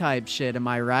Snow type shit, am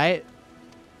I right?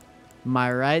 Am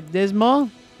I right, Dismal?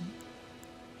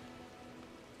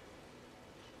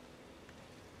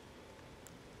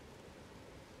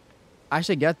 I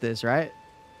should get this, right?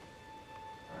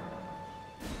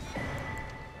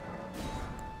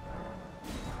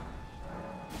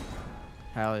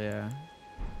 Hell yeah.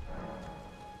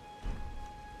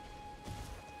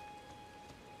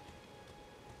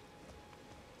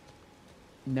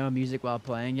 No music while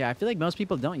playing. Yeah, I feel like most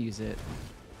people don't use it.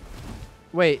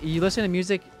 Wait, you listen to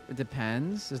music? It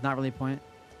depends. There's not really a point.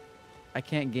 I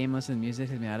can't game listen to music.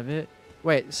 Take me out of it.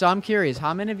 Wait, so I'm curious.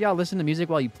 How many of y'all listen to music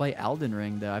while you play Elden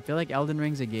Ring, though? I feel like Elden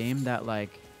Ring's a game that,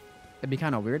 like, it'd be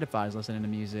kind of weird if I was listening to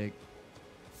music.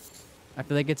 I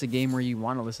feel like it's a game where you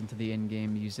want to listen to the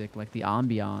in-game music, like the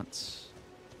ambiance.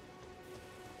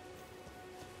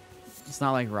 It's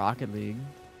not like Rocket League.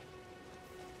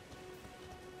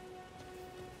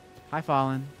 Hi,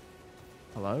 Fallen.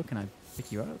 Hello, can I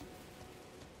pick you up?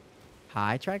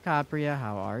 Hi, Tricopria.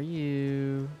 How are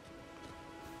you?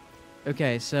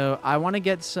 Okay, so I want to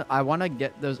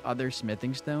get those other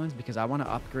smithing stones because I want to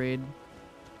upgrade.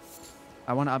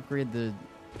 I want to upgrade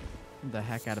the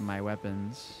heck out of my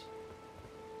weapons.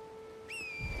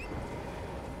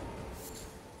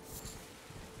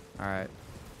 All right.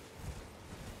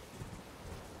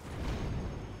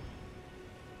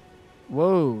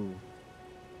 Whoa.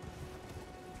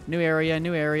 New area,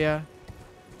 new area.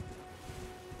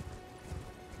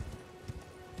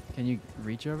 Can you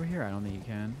reach over here? I don't think you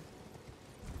can.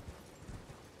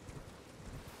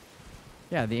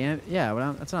 Yeah,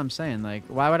 that's what I'm saying. Like,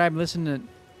 why would I listen to,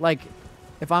 like,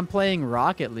 If I'm playing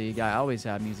Rocket League, I always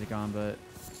have music on, but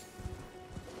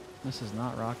this is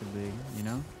not Rocket League, you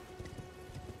know?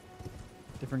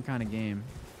 Different kind of game.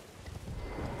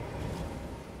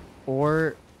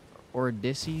 Or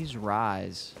Odysseus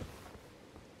Rise.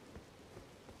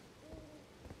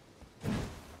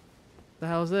 The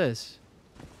hell is this?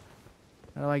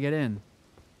 How do I get in?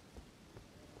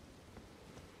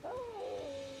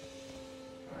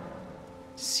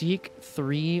 Seek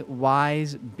 3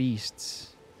 wise beasts.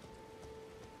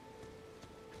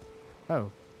 Oh.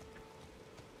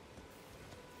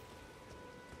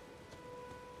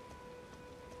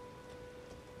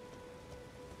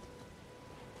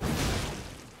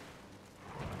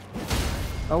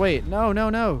 Oh wait, no.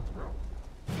 No!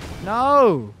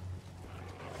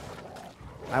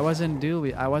 I wasn't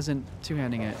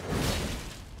two-handing it.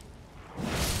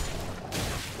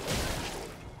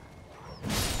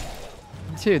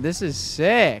 Dude, this is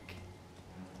sick.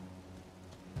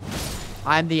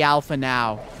 I'm the alpha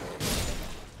now.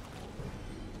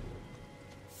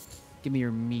 Give me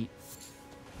your meat.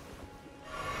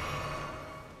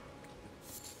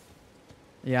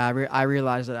 Yeah, I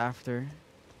realized it after.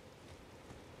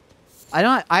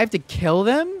 I have to kill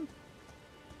them?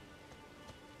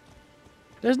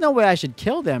 There's no way I should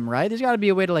kill them, right? There's got to be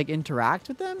a way to, like, interact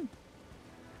with them?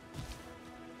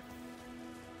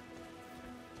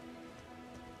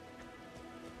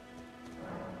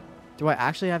 Do I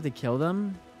actually have to kill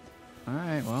them?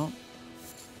 Alright, well.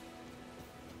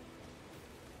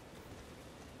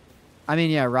 I mean,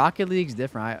 yeah, Rocket League's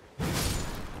different.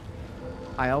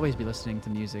 I always be listening to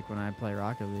music when I play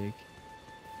Rocket League.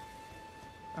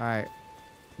 Alright.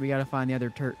 We gotta find the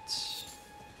other turts.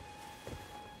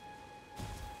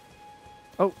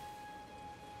 Oh!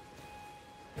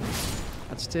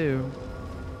 That's 2.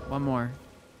 One more.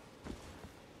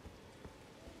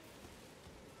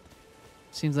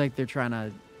 Seems like they're trying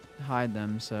to hide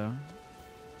them, so.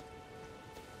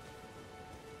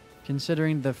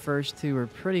 Considering the first 2 are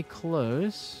pretty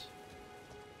close.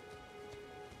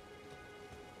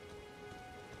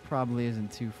 Probably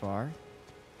isn't too far.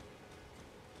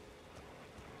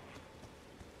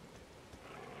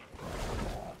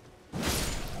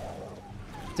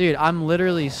 Dude, I'm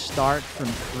literally start from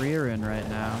Freerin right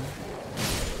now.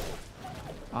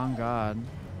 On God.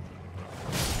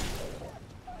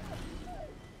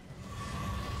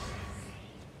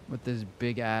 With this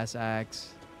big ass axe.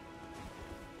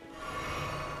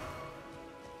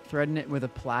 Threading it with a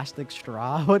plastic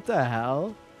straw? What the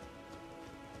hell?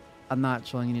 I'm not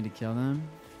showing you need to kill them.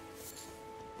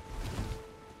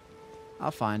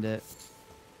 I'll find it.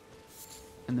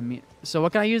 So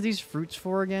what can I use these fruits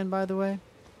for again, by the way?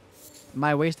 Am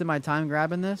I wasting my time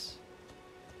grabbing this?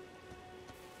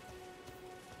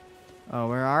 Oh,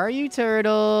 where are you,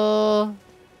 turtle?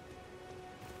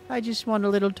 I just want a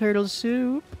little turtle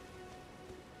soup.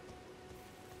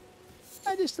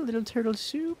 Just a little turtle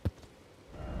soup.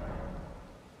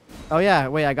 Oh yeah,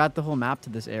 wait, I got the whole map to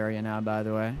this area now, by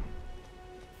the way.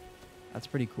 That's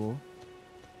pretty cool.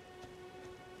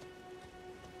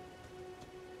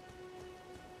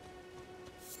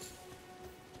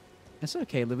 It's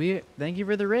okay, Louis. Thank you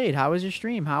for the raid. How was your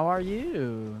stream? How are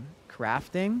you?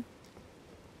 Crafting?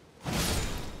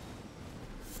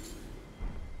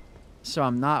 So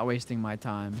I'm not wasting my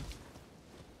time.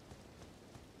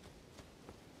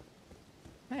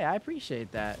 Hey, I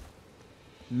appreciate that.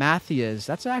 Matthias,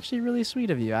 that's actually really sweet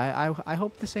of you. I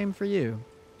hope the same for you.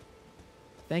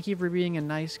 Thank you for being a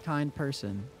nice, kind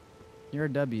person. You're a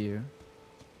W.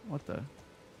 What the?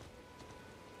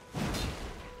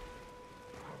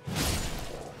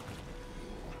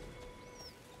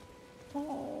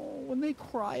 Oh, when they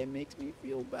cry, it makes me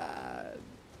feel bad.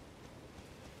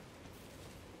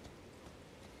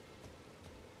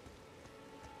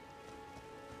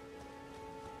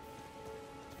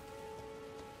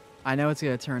 I know it's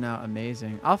going to turn out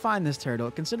amazing. I'll find this turtle.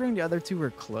 Considering the other 2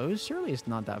 were close, surely it's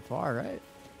not that far, right?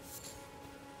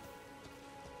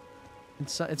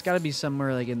 It's got to be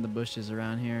somewhere like in the bushes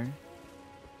around here.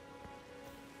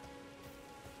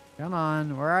 Come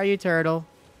on. Where are you, turtle?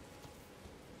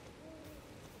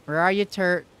 Where are you,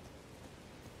 turt?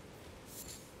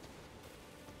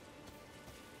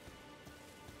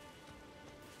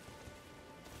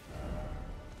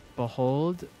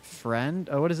 Behold, friend.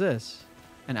 Oh, what is this?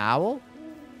 An owl?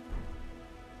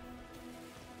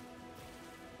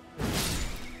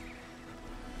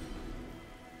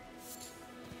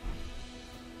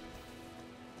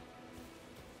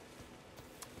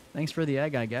 Thanks for the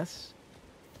egg, I guess.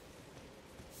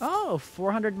 Oh,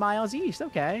 400 miles east.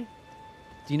 Okay.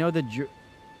 Do you know the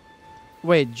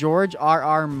Wait, George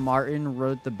R.R. Martin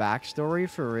wrote the backstory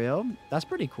for real? That's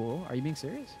pretty cool. Are you being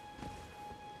serious?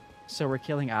 So we're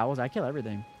killing owls? I kill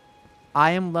everything.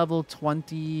 I am level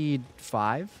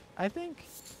 25, I think.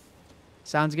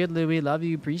 Sounds good, Louie. Love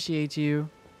you. Appreciate you.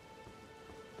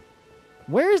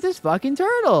 Where is this fucking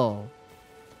turtle?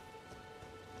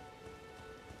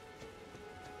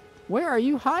 Where are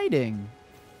you hiding?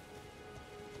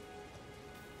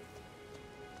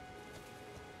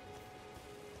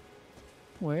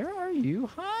 Where are you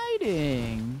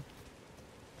hiding?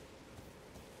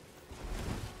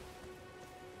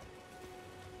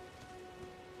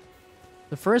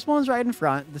 The first one's right in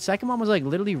front. The second one was like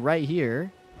literally right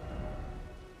here.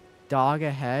 Dog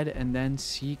ahead and then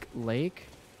seek lake.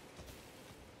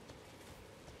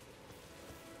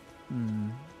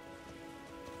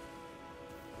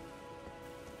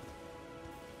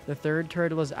 The third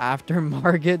turtle is after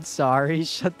Margit. Sorry.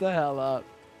 Shut the hell up.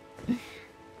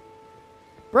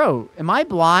 Bro, am I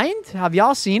blind? Have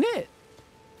y'all seen it?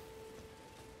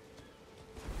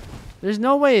 There's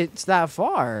no way it's that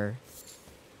far.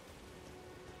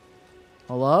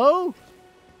 Hello?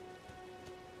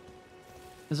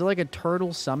 Is it like a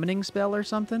turtle summoning spell or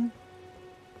something?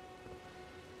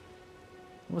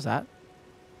 What was that?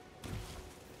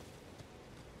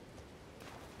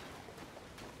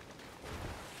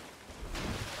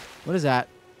 What is that?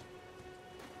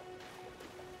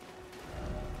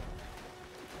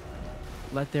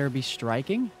 Let there be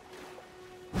striking.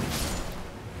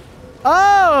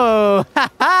 Oh!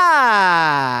 Ha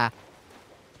ha!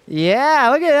 Yeah,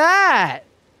 look at that!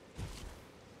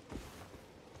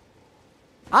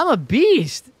 I'm a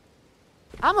beast.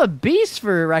 I'm a beast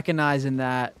for recognizing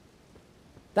that.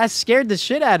 That scared the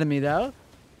shit out of me, though.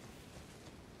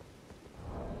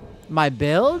 My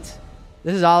build?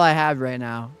 This is all I have right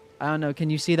now. I don't know. Can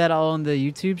you see that all on the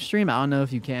YouTube stream? I don't know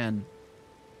if you can.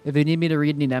 If you need me to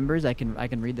read any numbers, I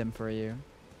can read them for you.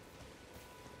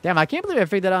 Damn, I can't believe I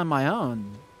figured that out on my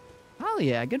own. Hell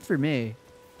yeah, good for me.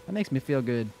 That makes me feel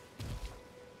good.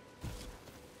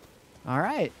 All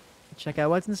right. Check out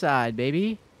what's inside,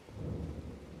 baby.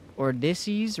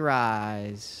 Odysseus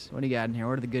Rise. What do you got in here?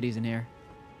 What are the goodies in here?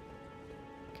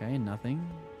 Okay, nothing.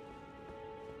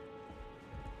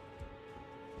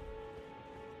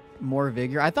 More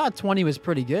vigor. I thought 20 was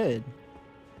pretty good.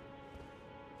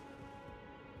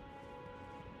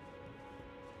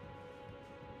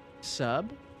 Sub?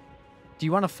 Do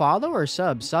you want to follow or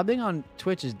sub? Subbing on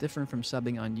Twitch is different from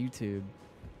subbing on YouTube.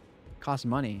 Costs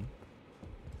money.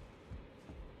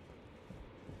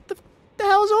 What the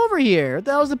hell's over here? What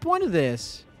the hell's the point of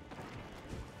this?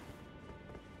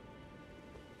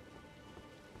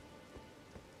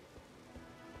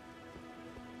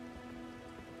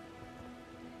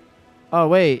 Oh,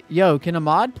 wait. Yo, can a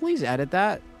mod please edit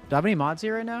that? Do I have any mods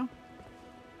here right now?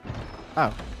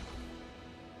 Oh.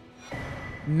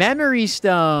 Memory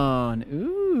Stone.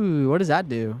 Ooh, what does that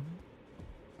do?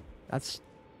 That's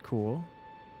cool.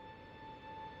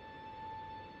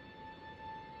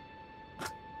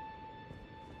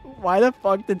 Why the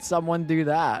fuck did someone do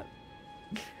that?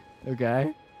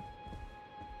 Okay.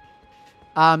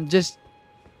 Just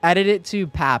edit it to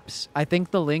Paps. I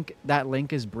think that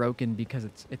link is broken because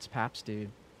it's Paps,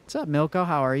 dude. What's up, Milko?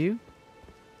 How are you?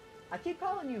 I keep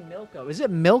calling you Milko. Is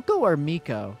it Milko or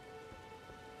Miko?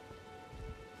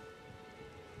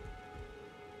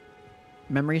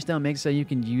 Memory Stone makes so you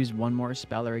can use one more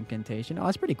spell or incantation. Oh,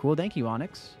 that's pretty cool. Thank you,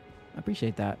 Onyx. I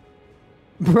appreciate that.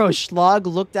 Bro, Schlog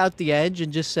looked out the edge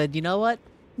and just said, you know what?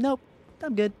 Nope,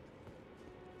 I'm good.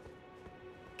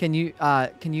 Can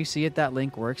you see if that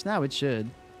link works now? It should.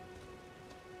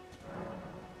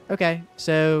 Okay,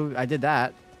 so I did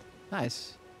that.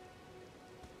 Nice.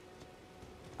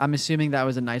 I'm assuming that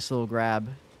was a nice little grab.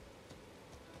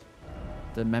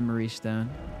 The Memory Stone.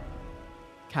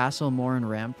 Castle Morin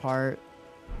Rampart.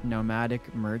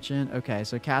 Nomadic Merchant. Okay,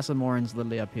 so Castle Morin's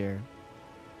literally up here.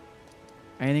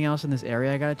 Anything else in this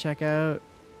area I gotta check out?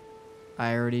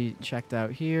 I already checked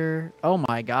out here. Oh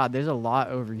my god, there's a lot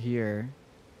over here.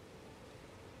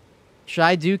 Should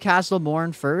I do Castle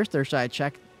Morin first, or should I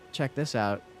check this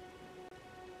out?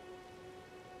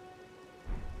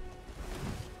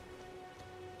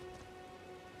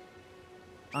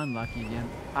 Unlucky again.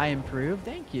 I improved?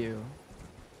 Thank you.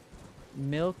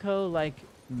 Milko like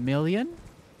million?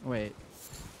 Wait.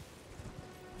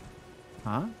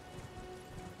 Huh?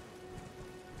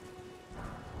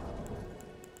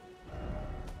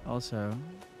 Also,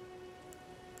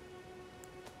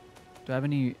 do I have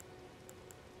any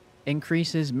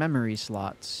increases memory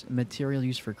slots? Material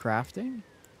used for crafting?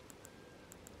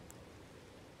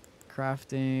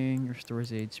 Crafting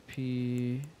restores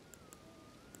HP.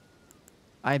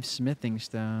 I have smithing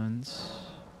stones.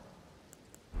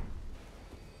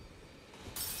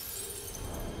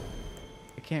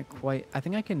 I can't quite... I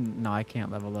think I can... No, I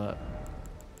can't level up.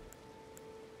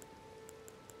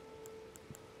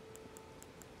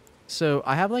 So,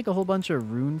 I have like a whole bunch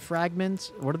of rune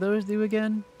fragments. What do those do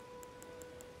again?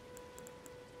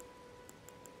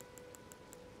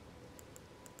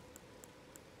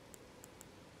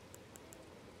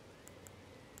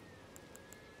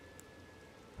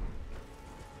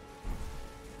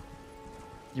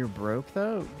 You're broke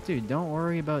though? Dude, don't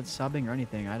worry about subbing or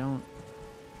anything.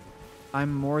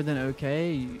 I'm more than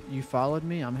okay. You followed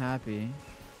me. I'm happy.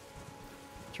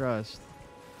 Trust.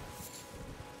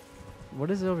 What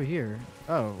is over here?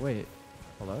 Oh, wait.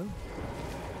 Hello?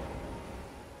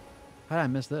 How did I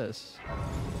miss this?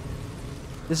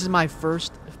 This is my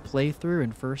first playthrough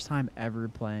and first time ever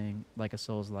playing like a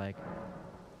Souls-like.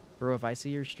 Bro, if I see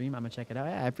your stream, I'm gonna check it out.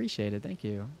 Yeah, I appreciate it. Thank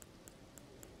you.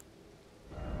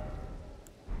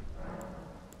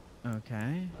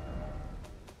 Okay.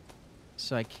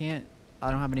 So I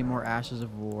don't have any more Ashes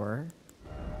of War.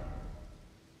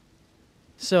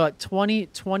 So at 20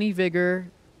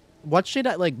 vigor, what should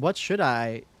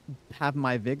I have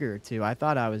my vigor to? I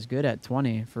thought I was good at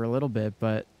 20 for a little bit,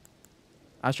 but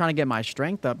I was trying to get my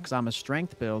strength up because I'm a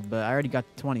strength build, but I already got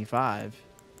to 25.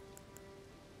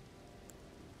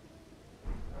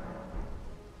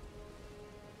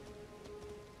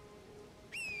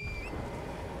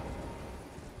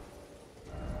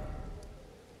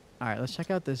 All right, let's check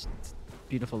out this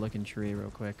beautiful looking tree real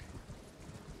quick.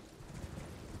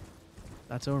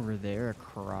 That's over there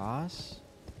across.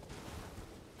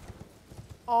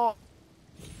 Oh,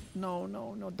 no,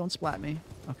 no, no, don't splat me.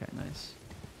 Okay, nice.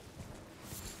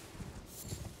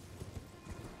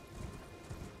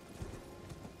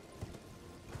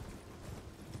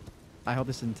 I hope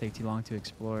this didn't take too long to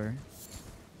explore.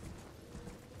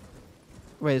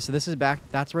 Wait, so this is back,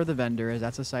 that's where the vendor is.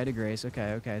 That's the site of grace.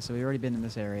 Okay, okay, so we've already been in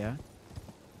this area.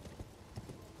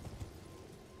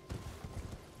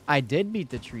 I did beat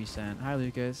the tree scent. Hi,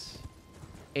 Lucas.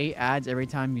 8 ads every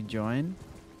time you join.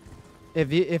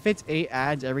 If it's 8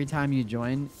 ads every time you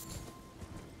join,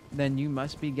 then you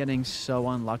must be getting so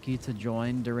unlucky to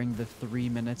join during the 3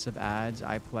 minutes of ads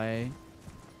I play,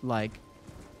 like,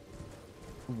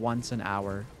 once an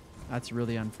hour. That's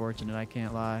really unfortunate, I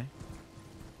can't lie.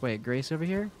 Wait, Grace over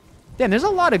here? Damn, there's a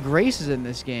lot of Graces in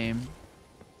this game.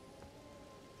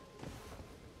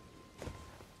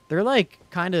 They're like,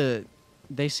 kind of...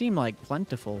 They seem like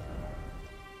plentiful.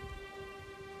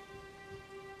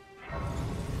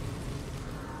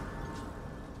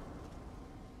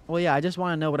 Well, yeah, I just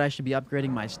want to know what I should be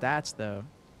upgrading my stats, though.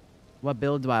 What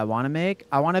build do I want to make?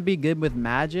 I want to be good with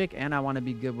magic, and I want to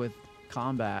be good with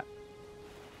combat.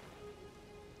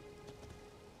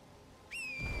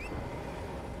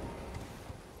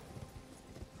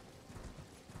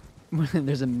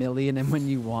 There's a million, and when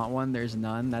you want one, there's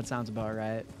none. That sounds about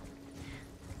right.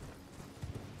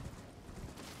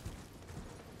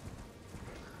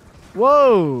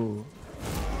 Whoa!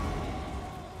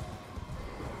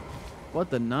 What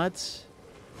the nuts?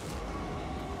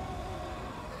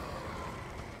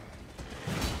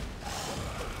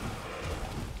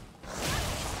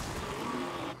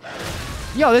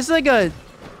 Yo, this is like a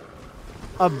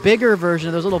bigger version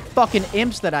of those little fucking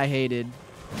imps that I hated.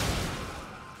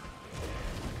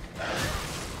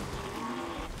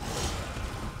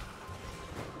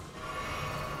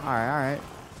 Alright, alright.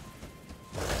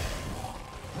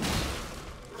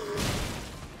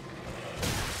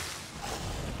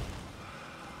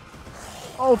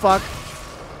 Oh, fuck.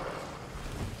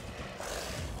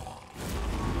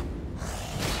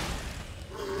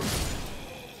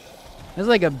 There's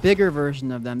like a bigger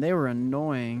version of them. They were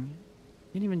annoying.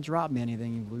 You didn't even drop me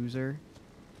anything, you loser.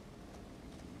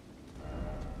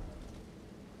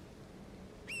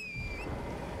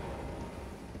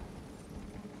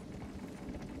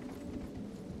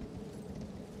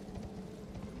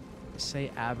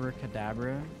 Say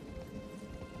abracadabra.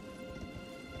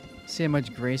 See how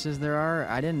much graces there are?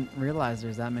 I didn't realize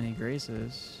there's that many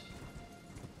graces.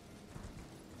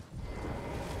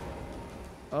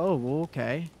 Oh,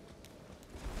 okay.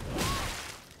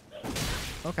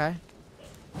 Okay.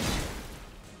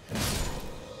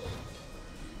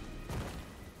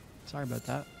 Sorry about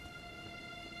that.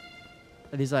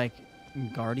 Are these like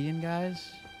guardian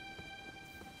guys?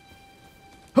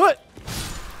 Hut!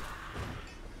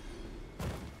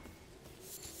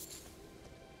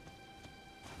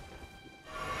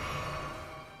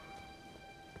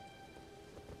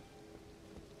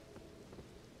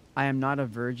 I am not a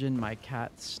virgin. My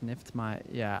cat sniffed my...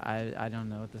 Yeah, I don't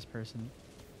know what this person...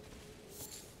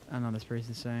 I don't know what this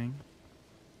person's saying.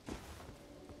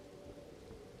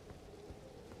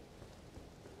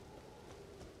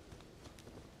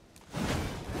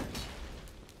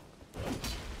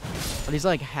 Are these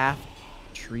like half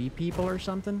tree people or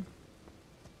something?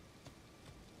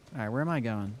 Alright, where am I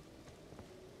going?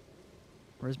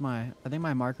 Where's my... I think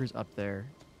my marker's up there.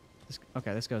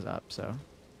 Okay, this goes up, so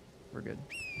we're good.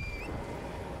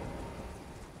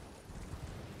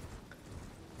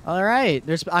 Alright,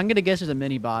 I'm gonna guess there's a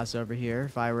mini-boss over here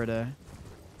if I were to...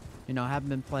 You know, I haven't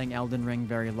been playing Elden Ring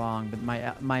very long, but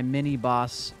my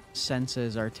mini-boss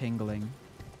senses are tingling.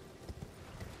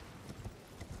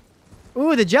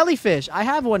 Ooh, the jellyfish! I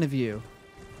have one of you.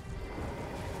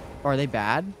 Or are they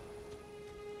bad?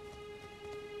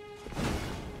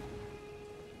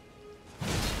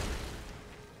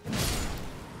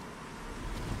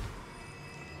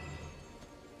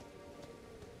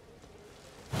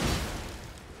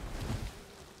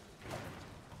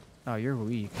 Oh, you're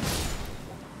weak.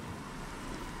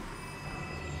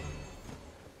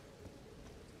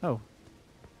 Oh.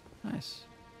 Nice.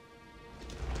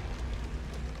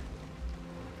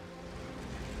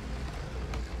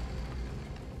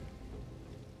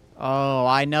 Oh,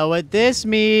 I know what this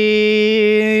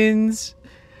means.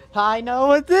 I know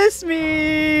what this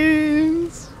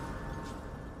means.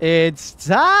 It's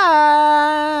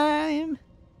time.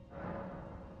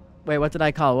 Wait, what did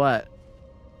I call what?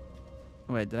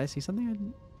 Wait, did I see something I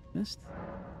missed?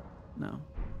 No.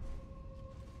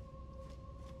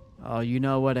 Oh,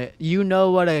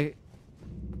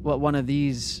 what one of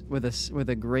these with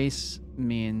a grace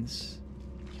means.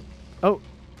 Oh.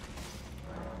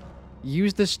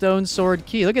 Use the stone sword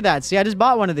key. Look at that. See, I just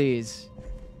bought one of these.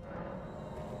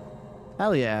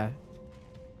 Hell yeah.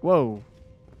 Whoa.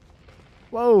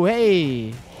 Whoa,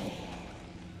 hey.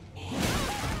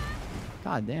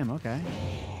 God damn, okay.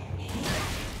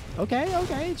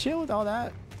 Okay, chill with all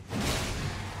that.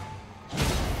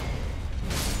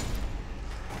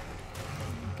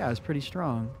 That was pretty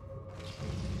strong.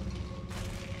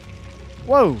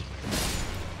 Whoa.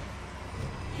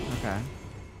 Okay.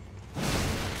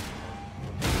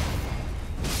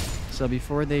 So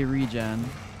before they regen...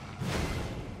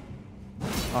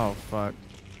 Oh, fuck.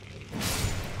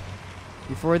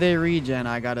 Before they regen,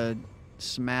 I gotta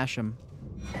smash them.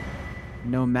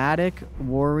 Nomadic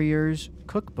Warriors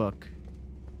Cookbook.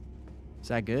 Is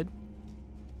that good?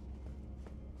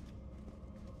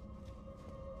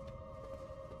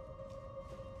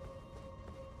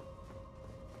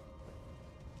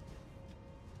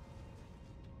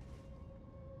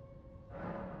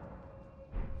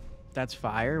 That's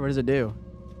fire. What does it do?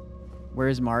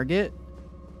 Where's Margit?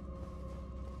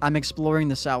 I'm exploring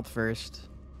the south first.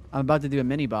 I'm about to do a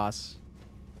mini boss.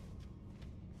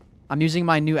 I'm using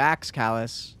my new axe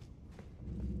callus.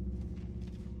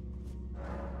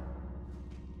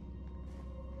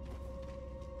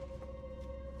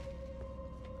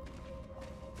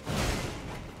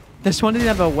 This one didn't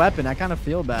have a weapon. I kind of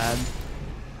feel bad.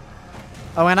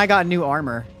 Oh, and I got new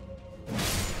armor.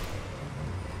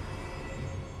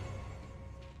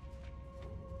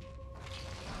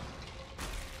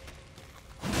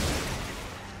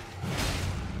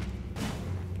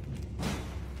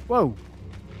 Whoa.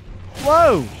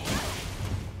 Whoa!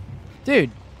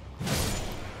 Dude.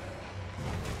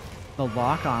 The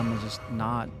lock-on was just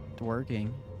not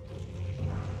working.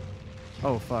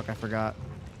 Oh, fuck. I forgot.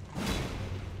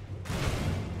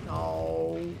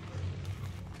 No.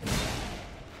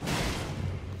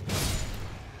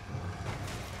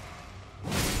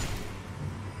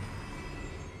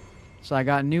 So I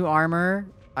got new armor.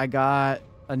 I got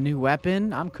a new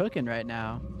weapon. I'm cooking right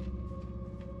now.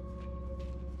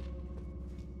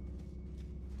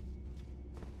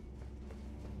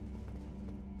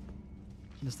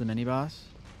 This is the mini boss.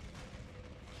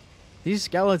 These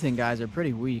skeleton guys are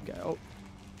pretty weak. Oh.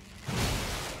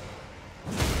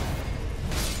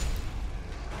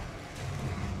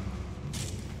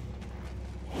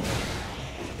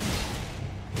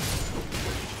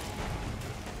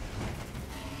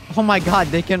 Oh my god,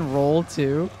 they can roll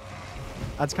too.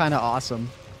 That's kind of awesome.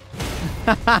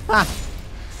 Oh,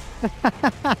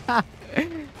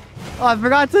 I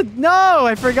forgot to... No,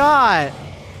 I forgot.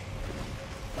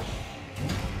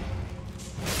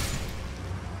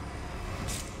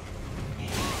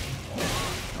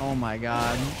 Oh my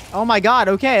god. Oh my god.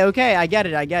 Okay, okay. I get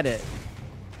it. I get it.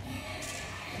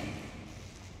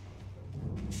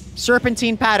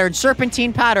 Serpentine pattern.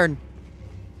 Serpentine pattern.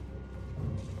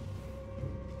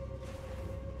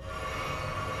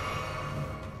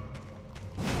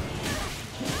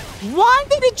 Why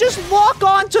did it just lock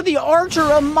on to the archer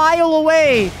a mile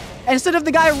away instead of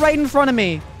the guy right in front of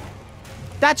me?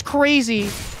 That's crazy.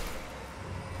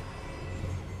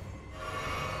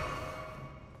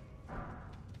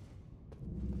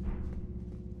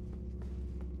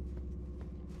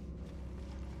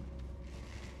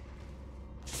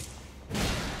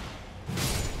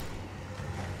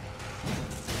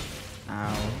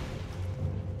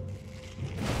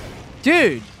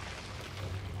 Dude!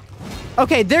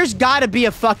 Okay, there's gotta be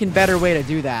a fucking better way to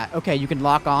do that. Okay, you can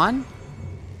lock on.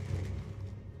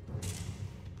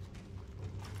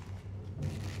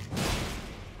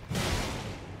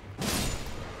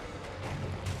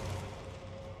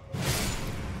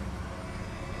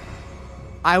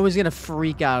 I was gonna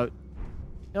freak out.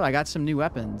 Oh, I got some new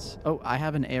weapons. Oh, I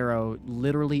have an arrow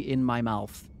literally in my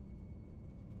mouth.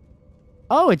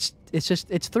 Oh, it's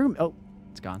through. Oh,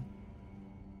 it's gone.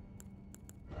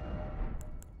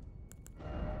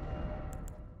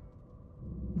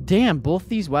 Damn, both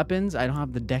these weapons, I don't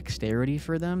have the dexterity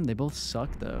for them. They both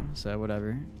suck though, so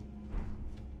whatever.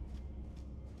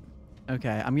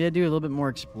 Okay, I'm gonna do a little bit more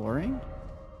exploring.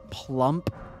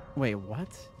 Plump. Wait, what?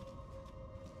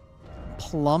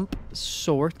 Plump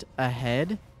sort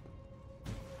ahead.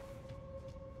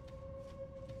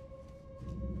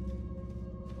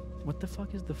 What the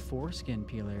fuck is the foreskin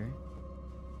peeler?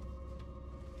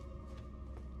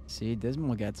 See,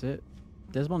 Dismal gets it.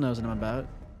 Dismal knows what I'm about.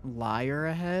 Liar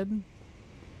ahead.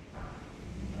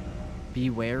 Be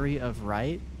wary of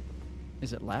right.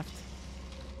 Is it left?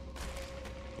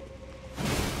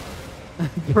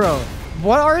 Bro,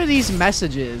 what are these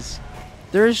messages?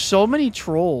 There's so many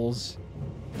trolls.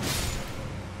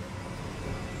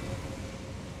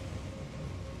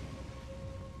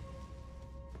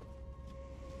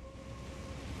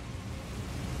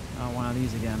 Oh, one of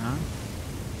these again, huh?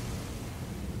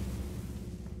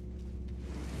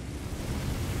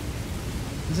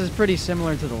 This is pretty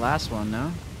similar to the last one,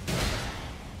 no?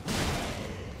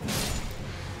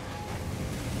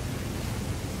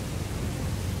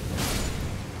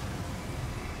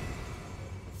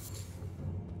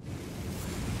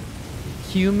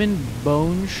 Human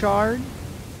bone shard?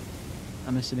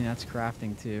 I'm assuming that's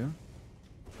crafting too.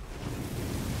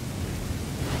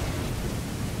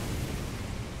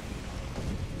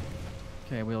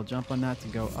 Okay, we'll jump on that to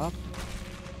go up.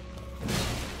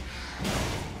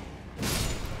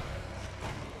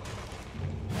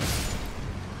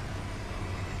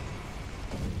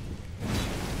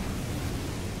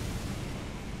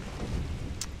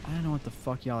 I don't know what the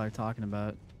fuck y'all are talking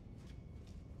about.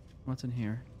 What's in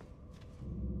here?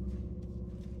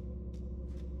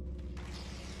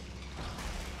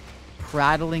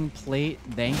 Prattling plate,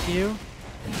 thank you.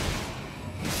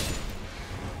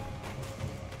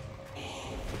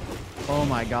 Oh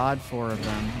my god, 4 of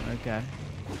them. Okay.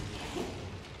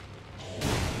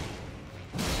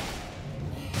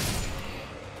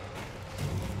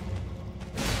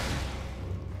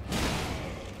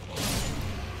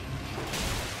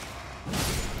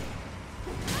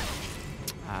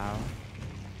 Ow.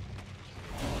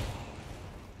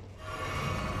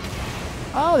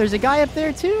 Oh, there's a guy up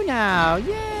there too now.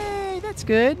 Yay, that's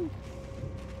good.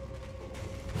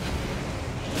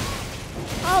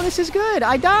 Oh, this is good.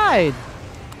 I died.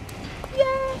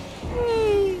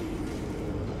 Yay!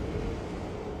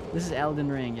 This is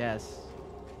Elden Ring, yes.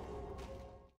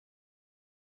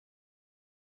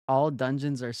 All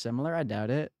dungeons are similar? I doubt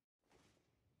it.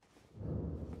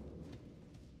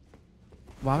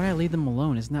 Why would I leave them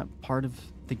alone? Isn't that part of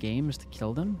the game, is to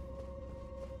kill them?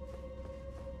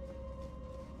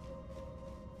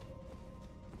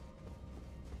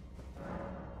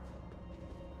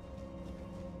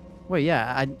 Wait,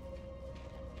 yeah,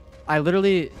 I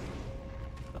literally...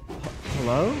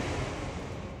 Hello?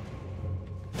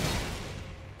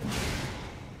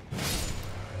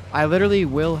 I literally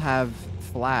will have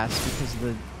flash because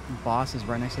the boss is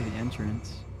right next to the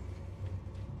entrance.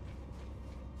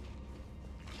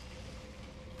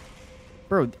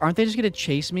 Bro, aren't they just gonna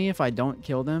chase me if I don't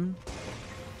kill them?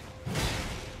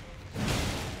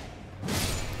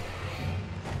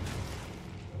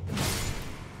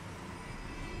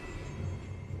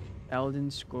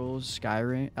 Elden Scrolls,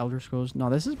 Skyrim, Elder Scrolls. No,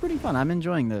 this is pretty fun. I'm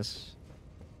enjoying this.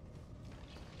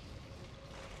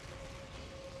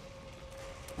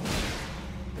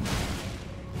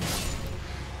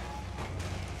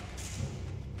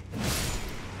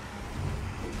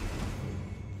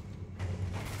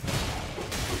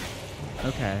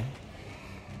 Okay.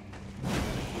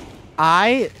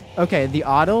 Okay, the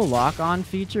auto lock-on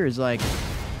feature is like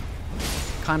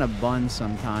kind of bun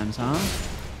sometimes, huh?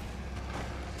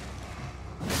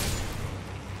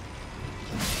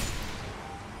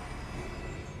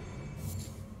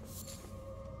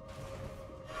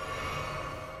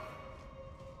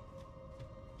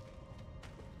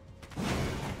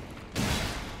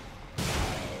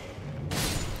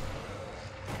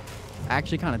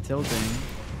 Actually kind of tilting.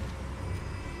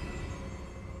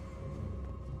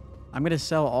 I'm gonna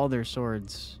sell all their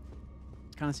swords.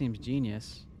 It kind of seems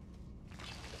genius.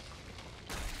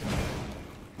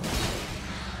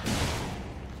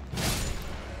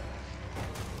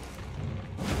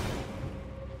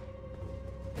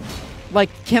 Like,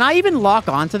 can I even lock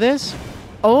onto this?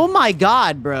 Oh my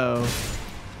god, bro.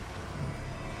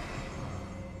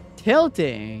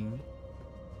 Tilting.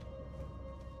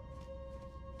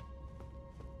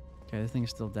 Okay, this thing's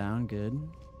still down. Good.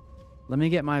 Let me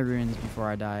get my runes before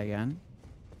I die again.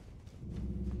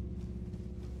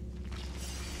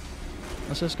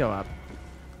 Let's just go up.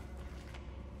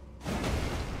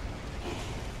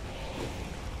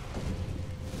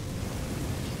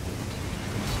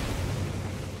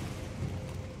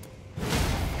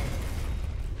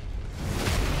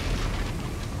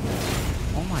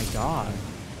 Oh my god.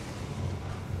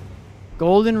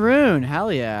 Golden rune.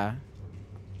 Hell yeah.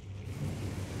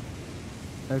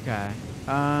 Okay.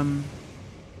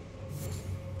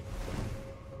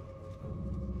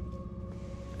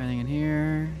 Anything in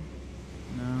here?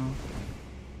 No.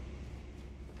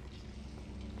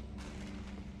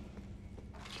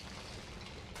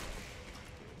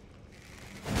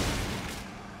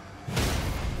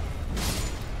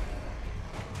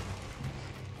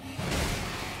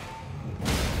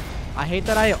 I hate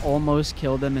that I almost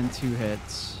killed him in 2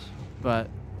 hits, but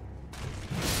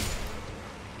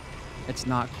it's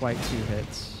not quite 2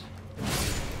 hits.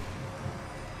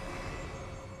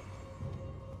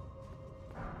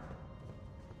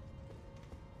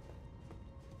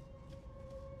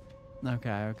 Okay,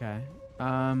 okay.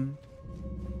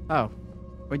 Oh,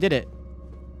 we did it.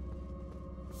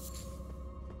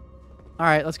 All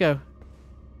right, let's go.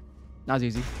 That was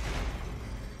easy.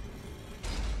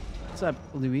 What's up,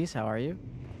 Luis? How are you?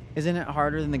 Isn't it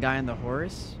harder than the guy on the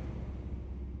horse?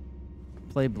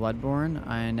 Play Bloodborne?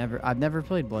 I've never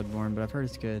played Bloodborne, but I've heard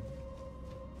it's good.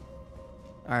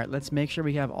 All right, let's make sure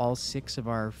we have all 6 of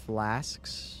our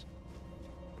flasks.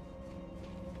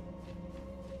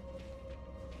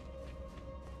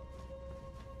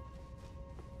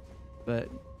 But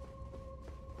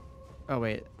oh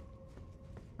wait,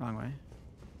 wrong way.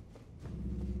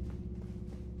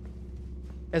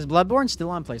 Is Bloodborne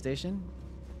still on PlayStation?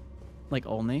 Like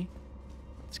only?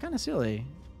 It's kind of silly.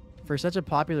 For such a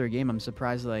popular game, I'm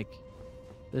surprised like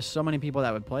there's so many people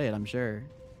that would play it, I'm sure.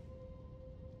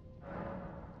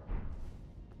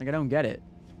 Like I don't get it.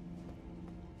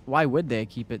 Why would they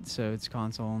keep it so it's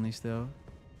console only still?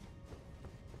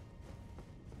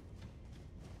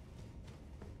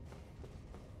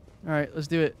 All right, let's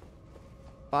do it.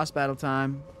 Boss battle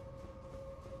time.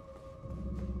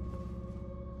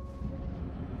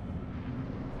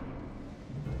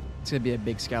 It's gonna be a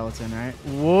big skeleton, right?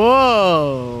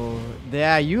 Whoa!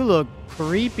 Yeah, you look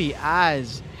creepy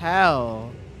as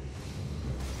hell.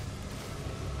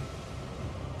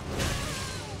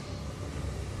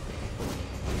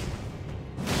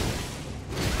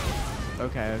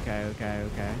 Okay, okay, okay,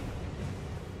 okay.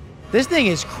 This thing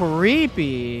is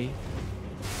creepy.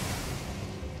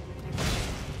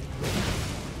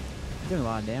 Doing a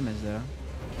lot of damage though.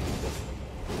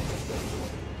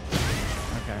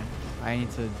 Okay, I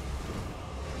need to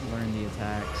learn the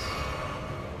attacks.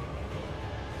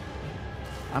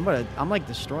 I'm like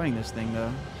destroying this thing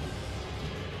though.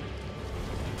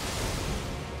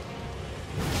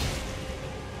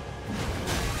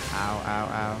 Ow, ow,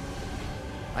 ow.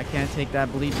 I can't take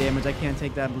that bleed damage. I can't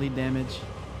take that bleed damage.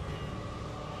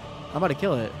 I'm about to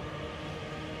kill it.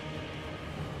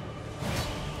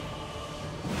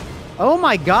 Oh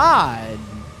my god!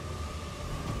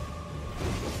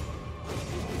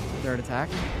 Third attack.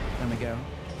 There we go.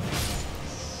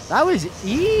 That was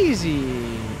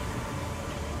easy!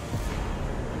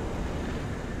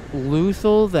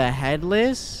 Luthal the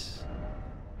Headless?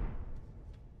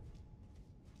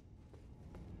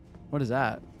 What is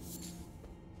that?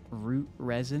 Root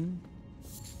resin?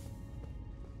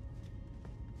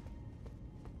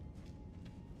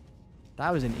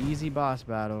 That was an easy boss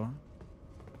battle.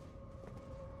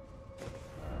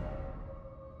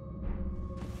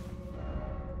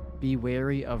 Be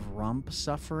wary of rump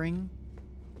suffering.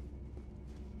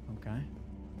 Okay.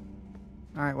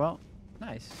 Alright, well,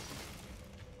 nice.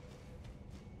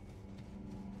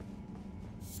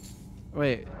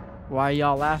 Wait, why are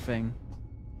y'all laughing?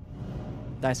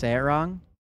 Did I say it wrong?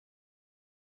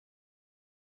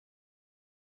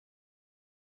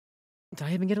 Did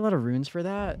I even get a lot of runes for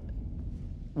that?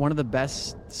 One of the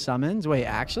best summons? Wait,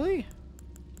 actually?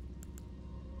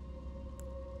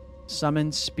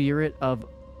 Summon Spirit of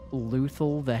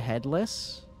Luthal the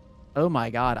Headless? Oh my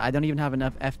god, I don't even have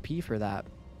enough FP for that.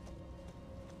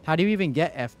 How do you even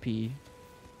get FP?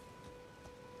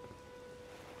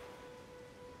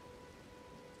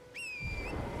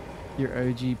 Your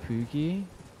OG Pookie?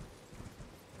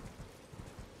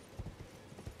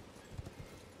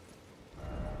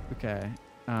 Okay.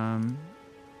 I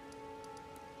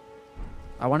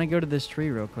want to go to this tree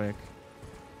real quick.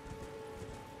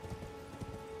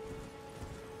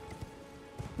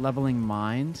 leveling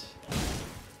mind.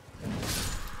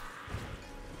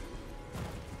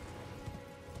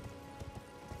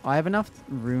 I have enough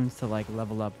runes to like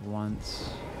level up once.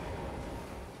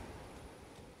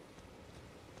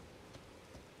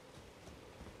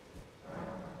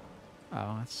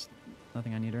 Oh, that's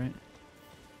nothing I need, right?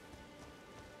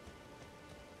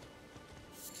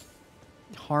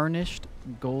 Harnished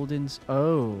golden...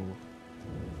 Oh.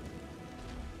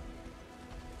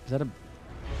 Is that a...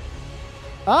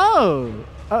 Oh!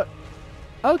 Oh!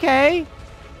 Okay!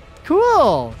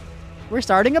 Cool! We're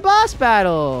starting a boss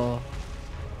battle!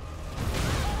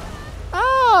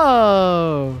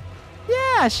 Oh!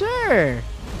 Yeah, sure!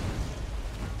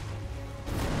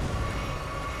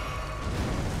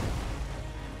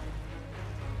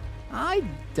 I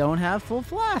don't have full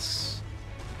flasks.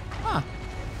 Huh.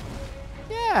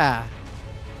 Yeah.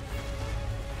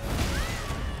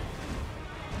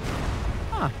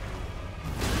 Huh.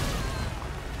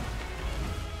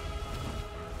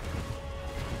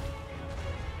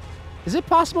 Is it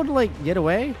possible to, like, get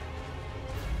away?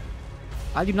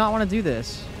 I do not want to do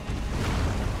this.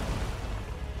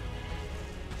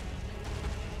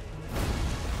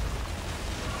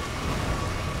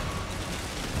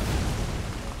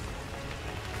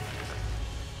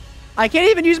 I can't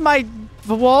even use my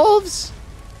wolves?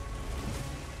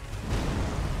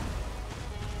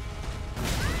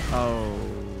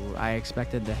 Oh, I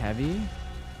expected the heavy.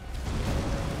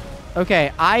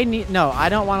 Okay, I need... No, I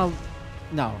don't want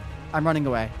to... No, I'm running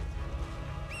away.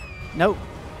 Nope.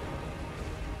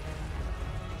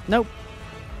 Nope.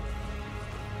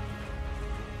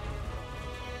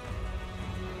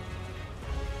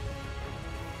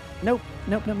 Nope.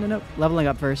 Nope, nope, nope, nope. Leveling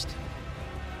up first.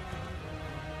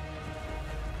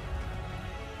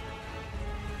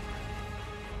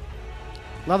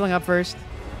 Leveling up first.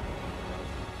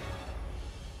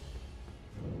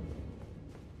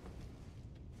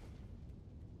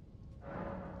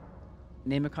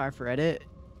 Name a car for edit.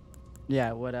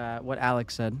 Yeah, what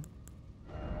Alex said.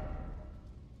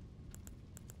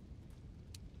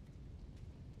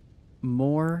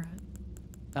 More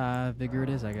vigor it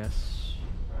is, I guess.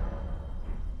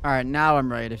 Alright, now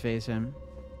I'm ready to face him.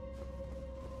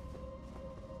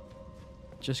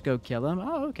 Just go kill him?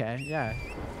 Oh, okay, yeah.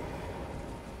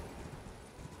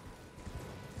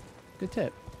 Good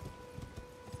tip.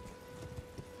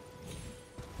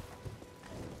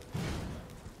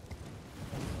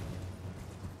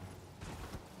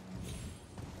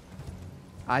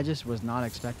 I just was not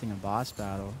expecting a boss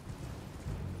battle.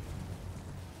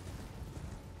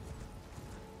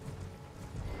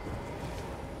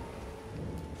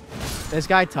 This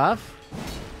guy tough?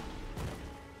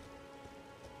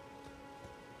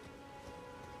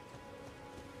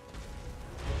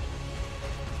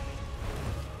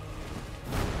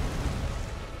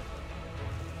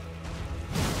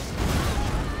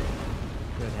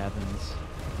 Good heavens.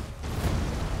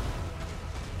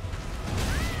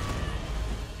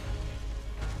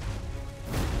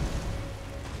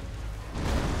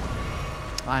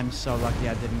 I'm so lucky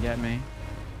that didn't get me.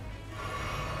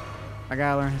 I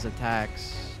gotta learn his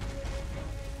attacks.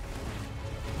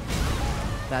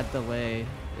 That delay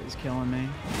is killing me.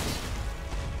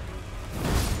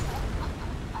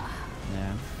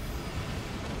 Yeah.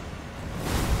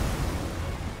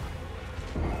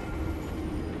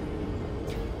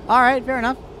 Alright, fair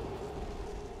enough.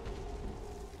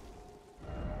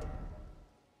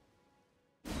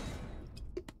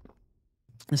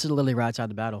 This is literally right outside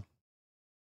the battle.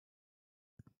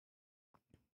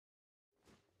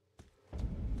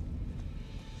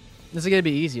 This is gonna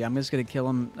be easy. I'm just gonna kill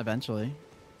him eventually.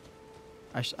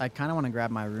 I kind of want to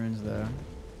grab my runes though.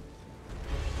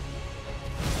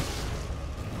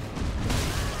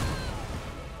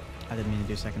 I didn't mean to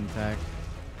do second attack.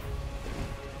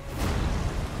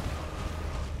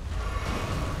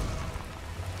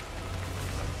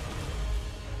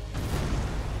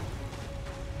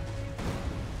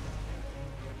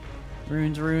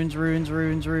 Runes, runes, runes,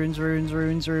 runes, runes, runes,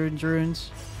 runes, runes,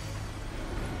 runes.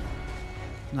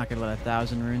 I'm not gonna let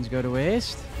 1,000 runes go to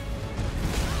waste.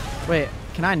 Wait,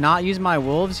 can I not use my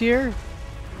wolves here?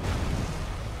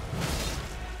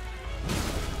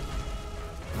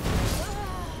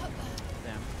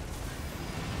 Damn.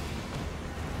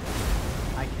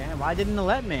 I can. Why didn't it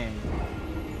let me?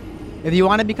 If you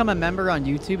want to become a member on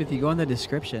YouTube, if you go in the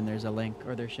description, there's a link,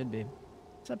 or there should be.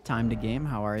 What's up, Time to Game?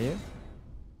 How are you?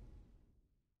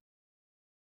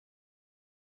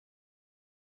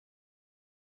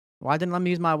 Why didn't it let me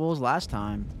use my wolves last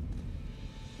time?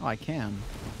 Oh, I can.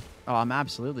 Oh, I'm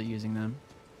absolutely using them.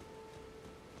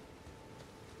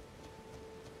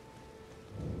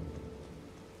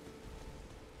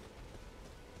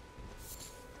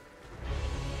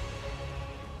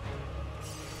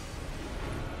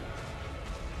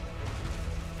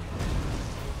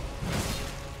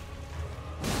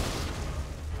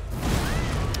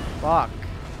 Fuck.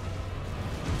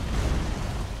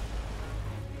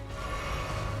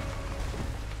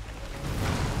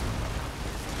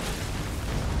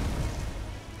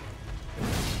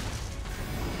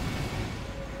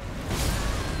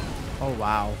 Oh,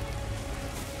 wow.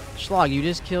 Schlog, you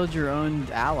just killed your own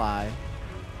ally.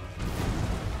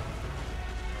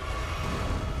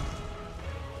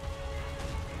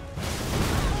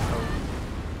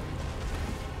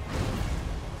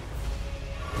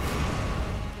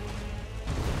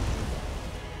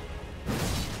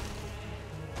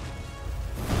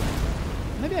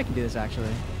 Maybe I can do this, actually.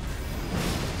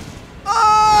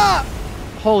 Ah!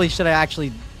 Holy shit, I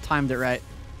actually timed it right.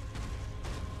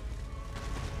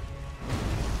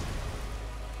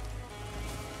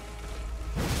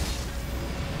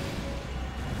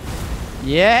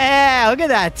 Yeah, look at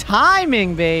that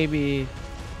timing, baby.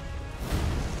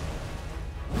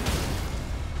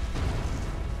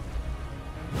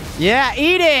 Yeah,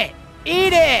 eat it.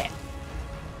 Eat it.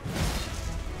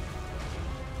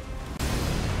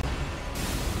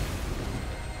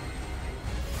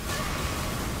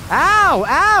 Ow,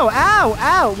 ow, ow,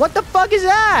 ow. What the fuck is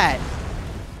that?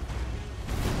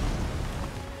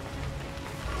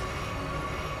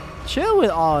 Chill with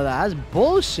all of that. That's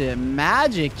bullshit.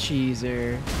 Magic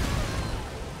cheeser.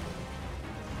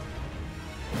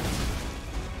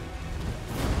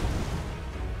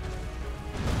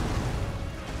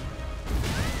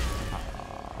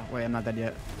 Wait, I'm not dead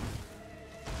yet.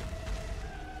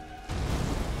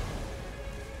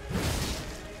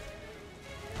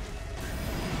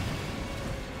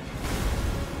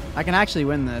 I can actually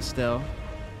win this still.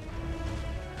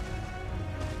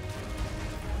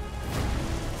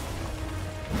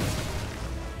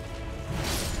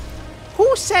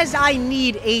 Who says I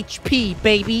need HP,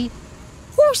 baby?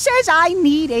 Who says I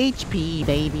need HP,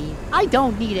 baby? I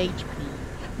don't need HP.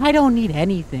 I don't need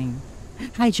anything.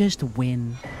 I just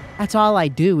win. That's all I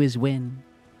do is win.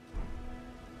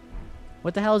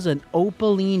 What the hell is an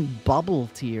opaline bubble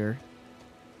tier?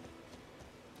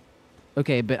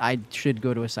 Okay, but I should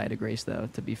go to a site of grace, though,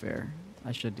 to be fair.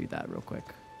 I should do that real quick.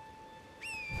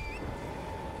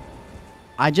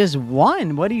 I just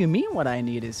won. What do you mean what I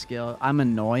need is skill? I'm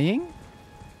annoying?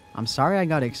 I'm sorry I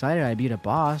got excited. I beat a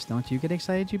boss. Don't you get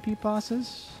excited you beat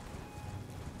bosses?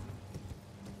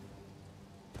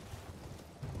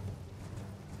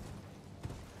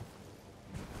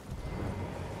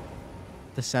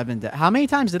 The 7 How many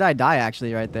times did I die,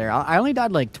 actually, right there? I only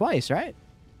died, like, twice, right?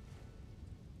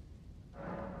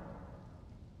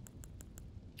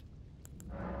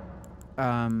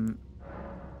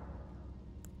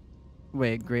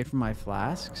 Wait, great for my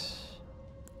flasks?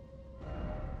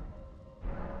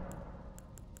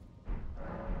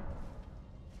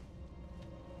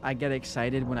 I get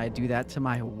excited when I do that to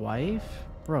my wife?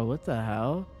 Bro, what the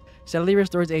hell? Steadily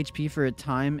restores HP for a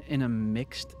time in a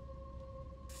mixed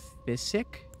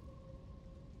physic?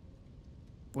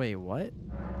 Wait, what?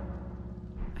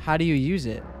 How do you use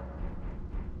it?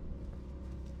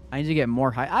 I need to get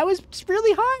more high. I was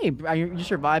really high. You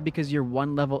survived because you're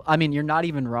one level. I mean, you're not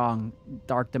even wrong,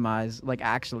 Dark Demise. Like,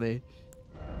 actually.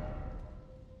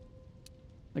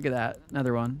 Look at that.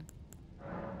 Another one.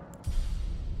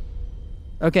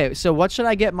 Okay, so what should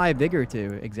I get my vigor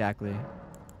to exactly?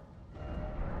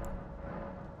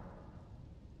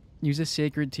 Use a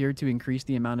sacred tier to increase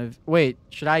the amount of... Wait,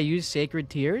 should I use sacred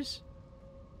tiers?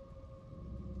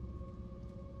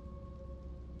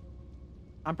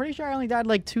 I'm pretty sure I only died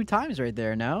like 2 times right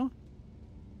there, no?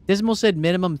 Dismal said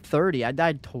minimum 30. I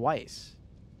died twice.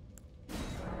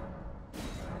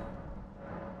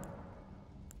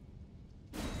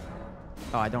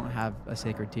 Oh, I don't have a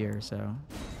sacred tier, so...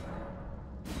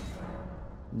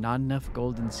 Not enough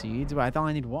golden seeds? But I thought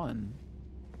I need 1.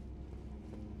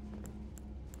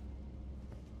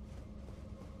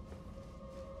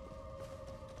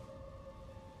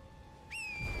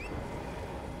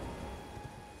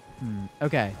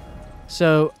 Okay.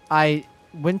 So I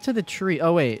went to the tree.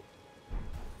 Oh, wait.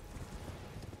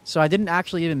 So I didn't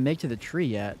actually even make to the tree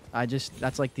yet.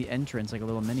 That's like the entrance, like a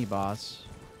little mini boss.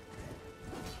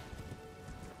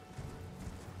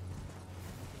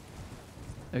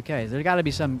 Okay, there's got to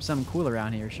be some cool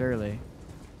around here, surely.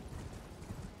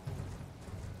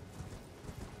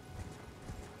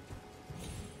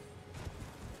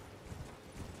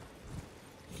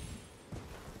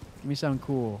 Give me something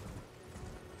cool.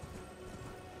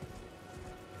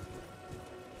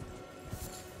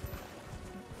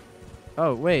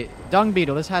 Oh, wait. Dung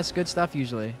beetle. This has good stuff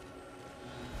usually.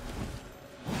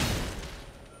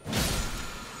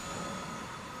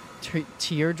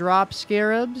 Teardrop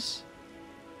scarabs?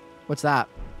 What's that?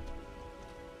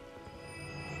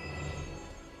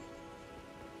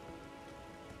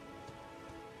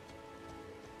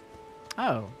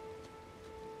 Oh.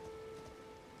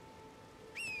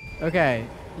 Okay.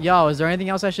 Yo, is there anything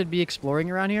else I should be exploring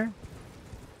around here?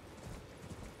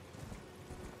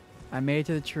 I made it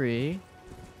to the tree.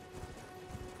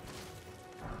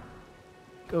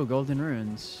 Go, golden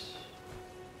runes.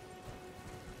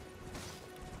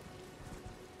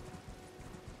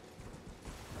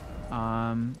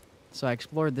 So I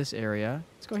explored this area.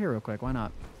 Let's go here real quick. Why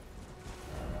not?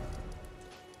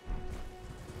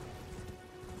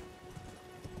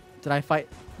 Did I fight?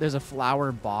 There's a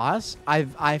flower boss.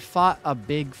 I fought a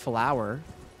big flower,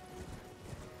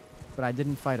 but I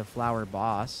didn't fight a flower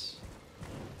boss.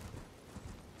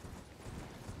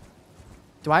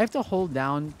 Do I have to hold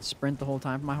down sprint the whole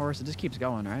time for my horse? It just keeps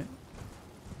going, right?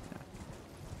 Yeah.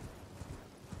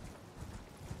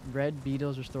 Red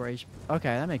beetles restore HP. Okay,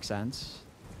 that makes sense.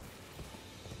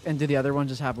 And do the other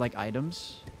ones just have like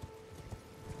items?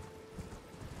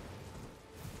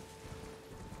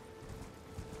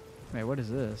 Wait, what is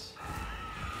this?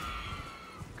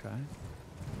 Okay.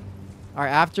 All right,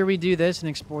 after we do this and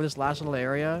explore this last little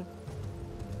area,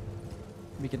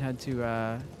 we can head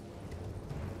to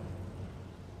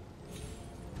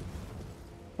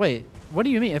Wait, what do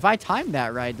you mean? If I timed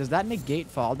that right, does that negate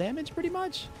fall damage pretty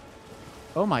much?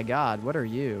 Oh my god, what are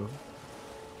you?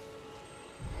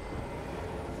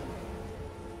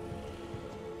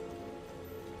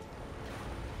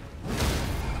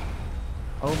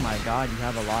 Oh my god, you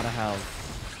have a lot of health.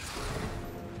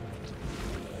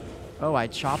 Oh, I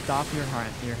chopped off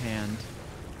your hand.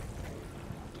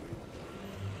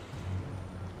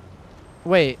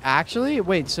 Wait, actually?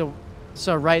 Wait, so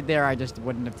right there I just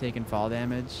wouldn't have taken fall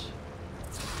damage?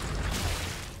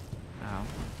 Ow.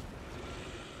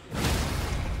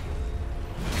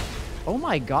 Oh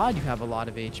my god, you have a lot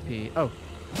of HP. Oh.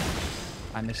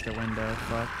 I missed the window,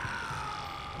 fuck.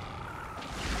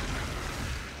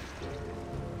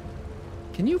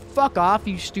 Can you fuck off,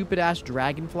 you stupid ass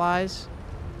dragonflies?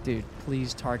 Dude,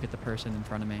 please target the person in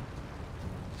front of me.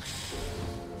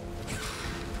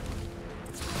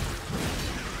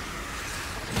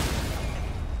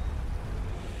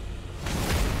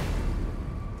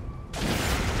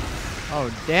 Oh,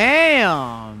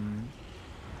 damn!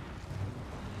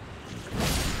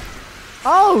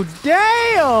 Oh,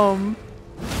 damn!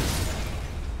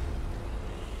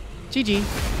 GG.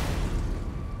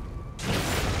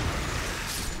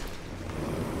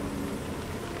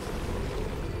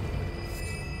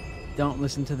 Don't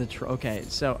listen to the okay,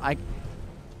 so I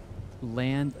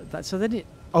land that so then it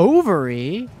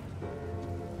ovary.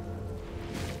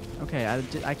 Okay,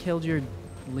 I killed your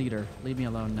leader. Leave me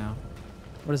alone now.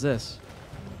 What is this?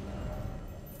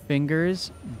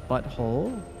 Fingers,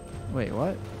 butthole. Wait,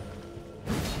 what?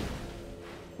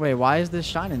 Wait, why is this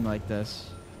shining like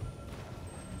this?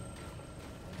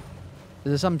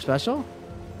 Is this something special?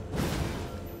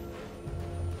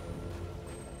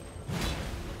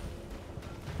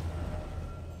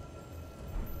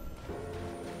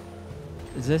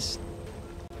 Is this...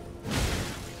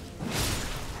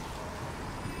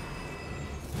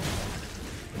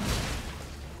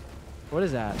 What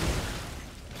is that?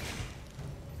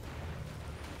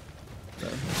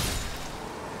 Okay.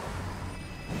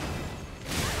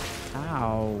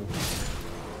 Ow.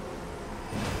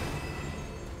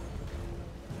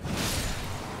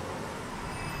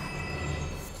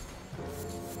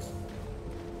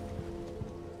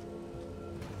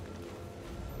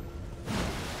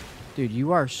 Dude,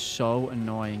 you are so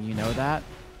annoying. You know that?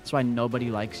 That's why nobody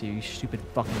likes you, you stupid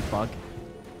fucking bug.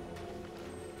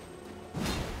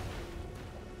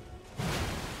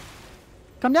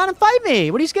 Come down and fight me!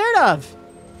 What are you scared of?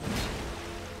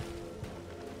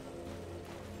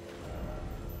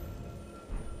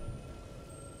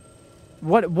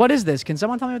 What is this? Can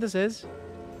someone tell me what this is?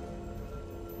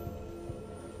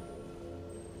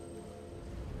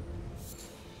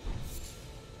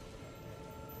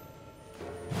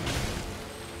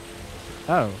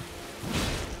 Oh.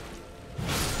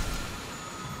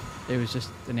 It was just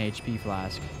an HP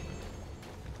flask.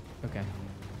 Okay.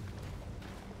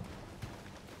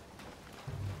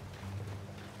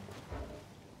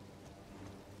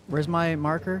 Where's my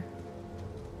marker?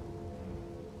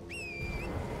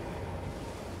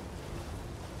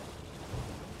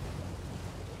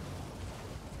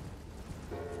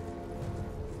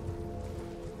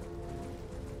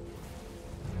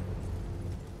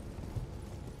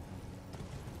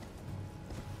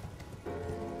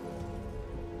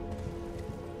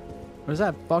 Where's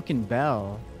that fucking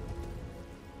bell?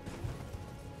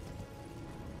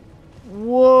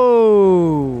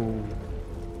 Whoa!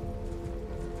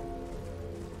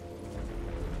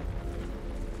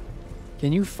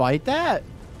 Can you fight that?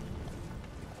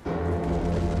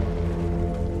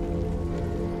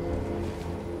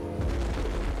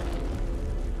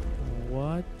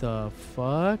 the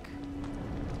fuck?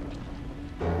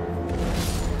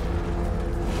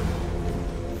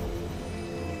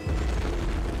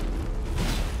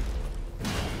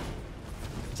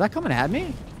 Is that coming at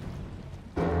me?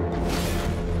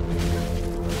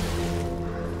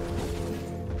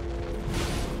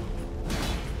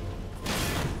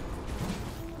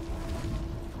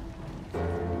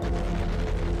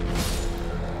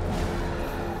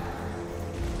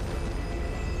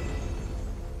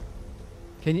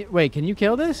 Can you wait, can you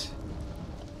kill this?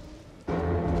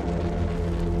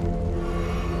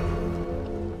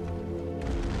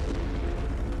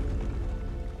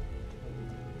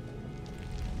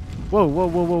 Whoa, whoa,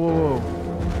 whoa, whoa, whoa,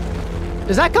 whoa.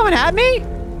 Is that coming at me?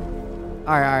 Alright,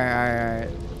 alright, alright.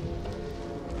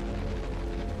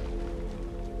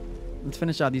 Let's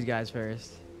finish out these guys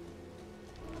first.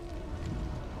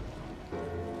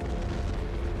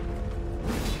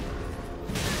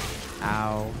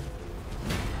 Ow.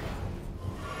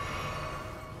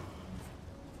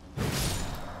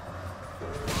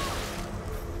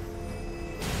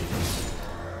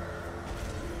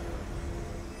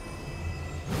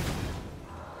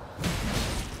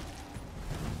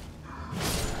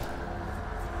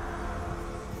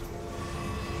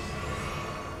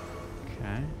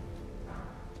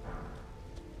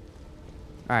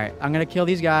 Alright, I'm gonna kill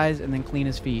these guys and then clean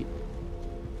his feet.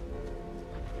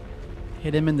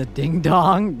 Hit him in the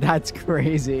ding-dong? That's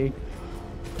crazy.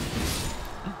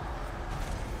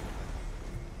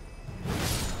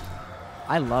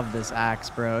 I love this axe,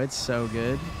 bro. It's so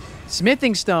good.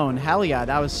 Smithing stone. Hell yeah,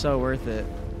 that was so worth it.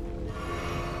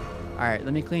 Alright,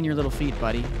 let me clean your little feet,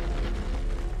 buddy.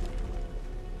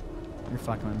 You're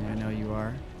fucking with me. I know you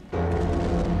are.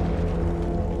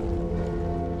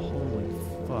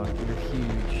 Fuck, you're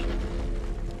huge.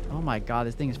 Oh my god,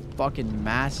 this thing is fucking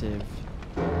massive.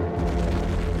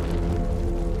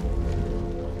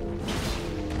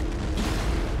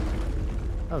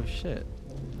 Oh shit.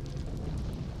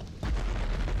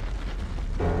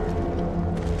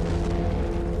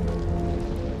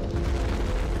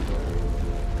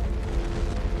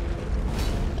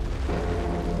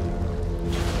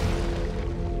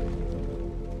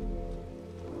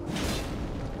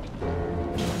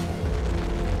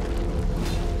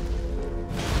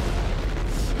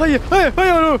 Hey, hey, hey,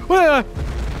 hey.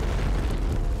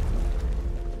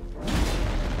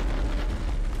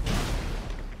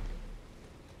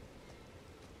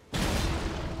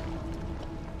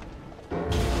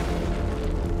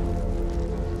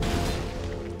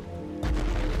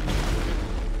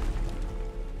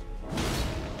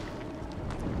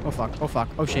 Oh fuck, oh fuck,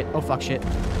 oh shit, oh fuck shit.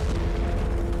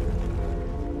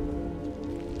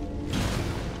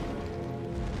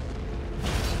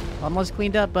 Almost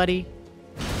cleaned up, buddy.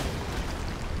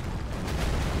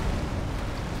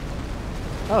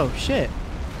 Oh, shit.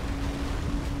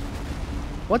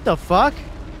 What the fuck?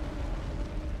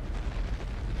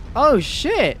 Oh,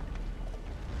 shit.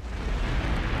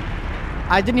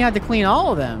 I didn't have to clean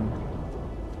all of them.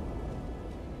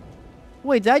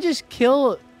 Wait, did I just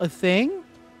kill a thing?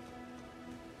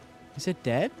 Is it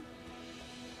dead?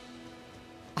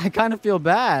 I kind of feel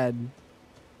bad.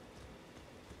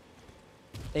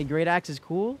 A great axe is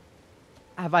cool.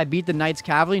 Have I beat the Knights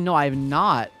Cavalry? No, I have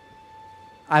not.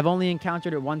 I've only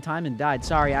encountered it one time and died.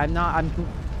 Sorry,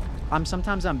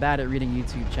 sometimes I'm bad at reading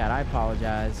YouTube chat. I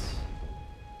apologize.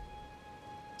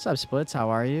 What's up, Splits? How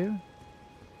are you?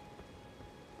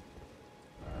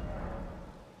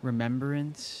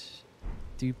 Remembrance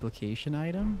duplication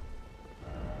item?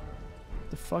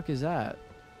 The fuck is that?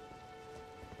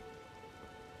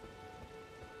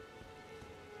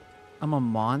 I'm a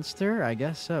monster? I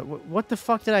guess so. What the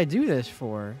fuck did I do this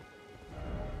for?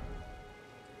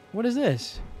 What is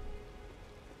this?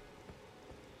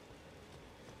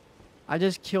 I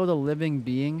just killed a living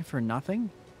being for nothing?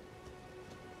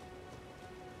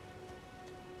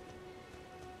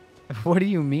 What do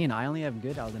you mean? I only have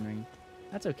good Elden Ring.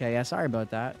 That's okay. Yeah, sorry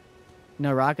about that.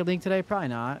 No Rocket League today? Probably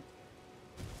not.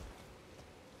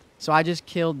 So I just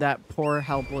killed that poor,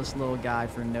 helpless little guy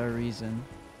for no reason.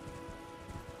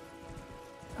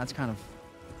 That's kind of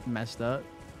messed up.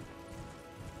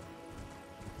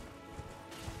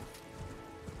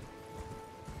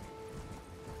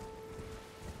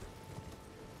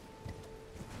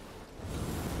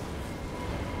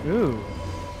 Ooh.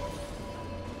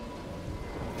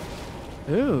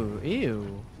 Ooh,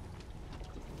 ew.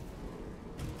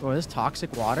 Oh, this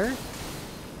toxic water?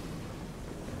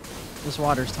 This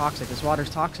water's toxic. This water's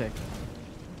toxic.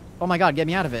 Oh my god, get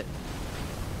me out of it.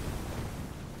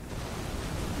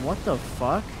 What the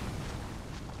fuck?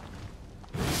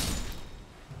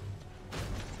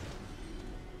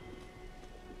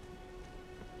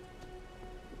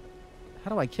 How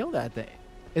do I kill that thing?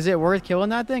 Is it worth killing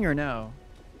that thing or no?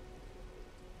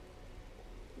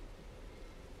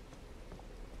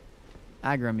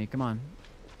 Aggro me, come on.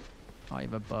 Oh, you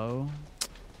have a bow?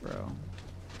 Bro.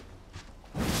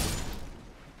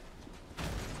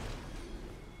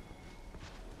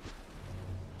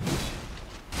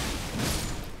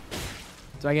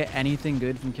 Do I get anything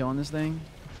good from killing this thing?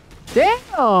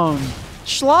 Damn!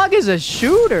 Schlag is a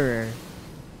shooter!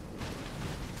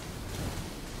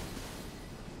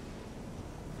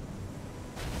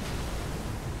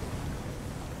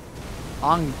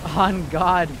 On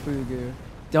God, Fugu.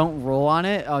 Don't roll on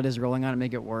it? Oh, does rolling on it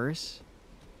make it worse?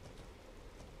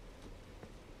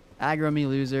 Aggro me,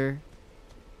 loser.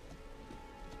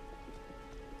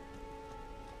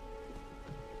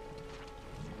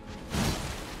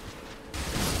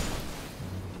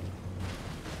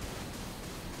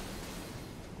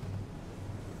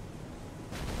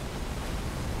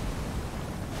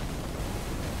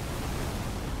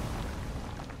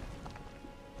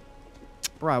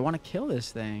 Bro, I want to kill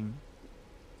this thing.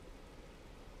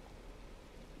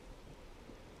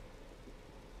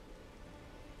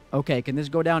 Okay, can this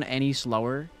go down any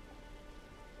slower?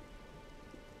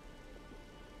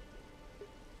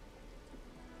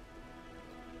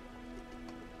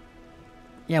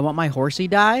 Yeah, want my horsey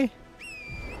die?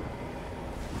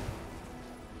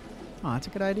 Oh, that's a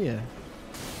good idea.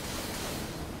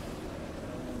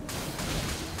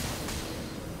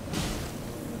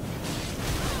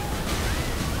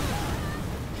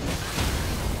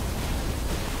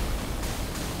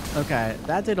 Okay,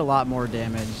 that did a lot more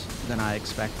damage than I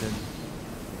expected.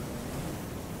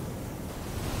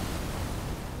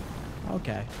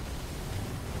 Okay.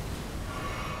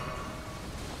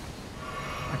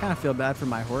 I kind of feel bad for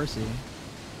my horsey.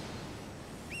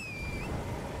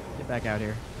 Get back out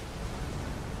here.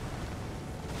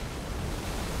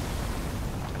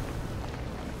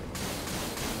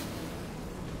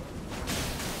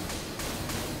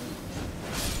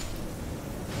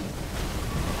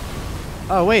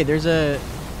 Oh, wait, there's a...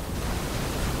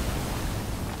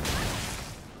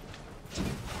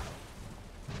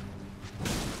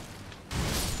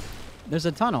 There's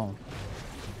a tunnel.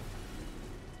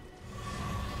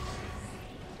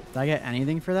 Did I get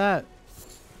anything for that?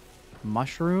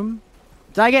 Mushroom?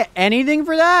 Did I get anything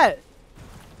for that?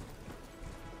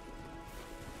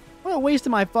 What a waste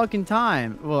of my fucking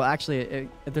time. Well, actually,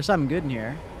 if there's something good in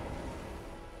here.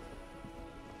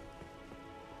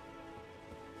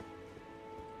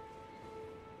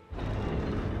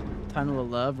 Tunnel of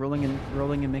Love. Rolling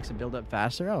and makes it build up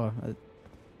faster. Oh.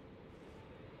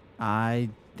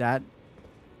 That...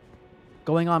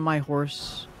 Going on my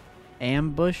horse...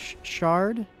 Ambush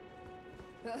shard?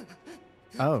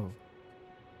 Oh. What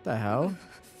the hell?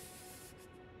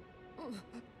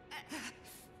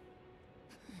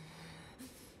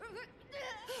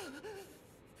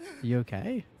 You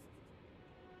okay?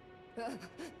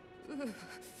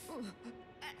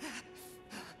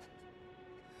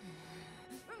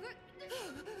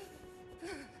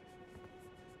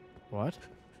 What?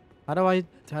 How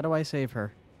do I save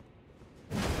her?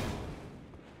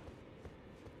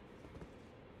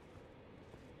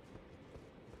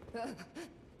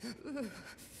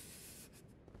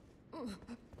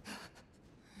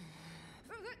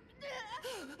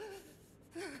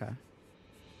 Okay.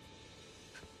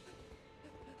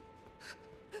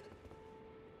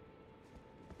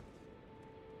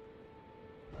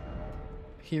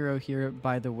 Hero,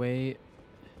 by the way.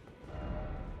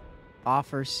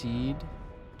 Offer seed.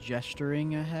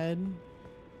 Gesturing ahead.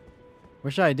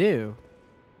 What should I do?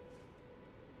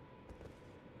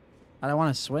 I don't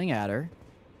want to swing at her.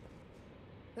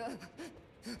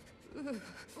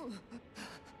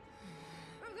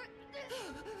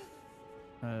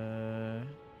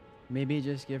 Maybe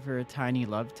just give her a tiny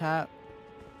love tap.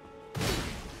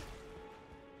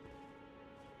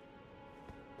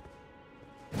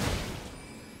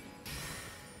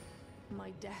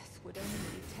 My death would only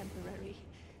be temporary.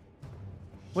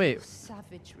 Wait. Your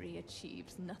savagery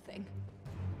achieves nothing.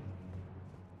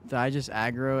 Did I just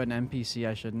aggro an NPC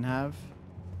I shouldn't have?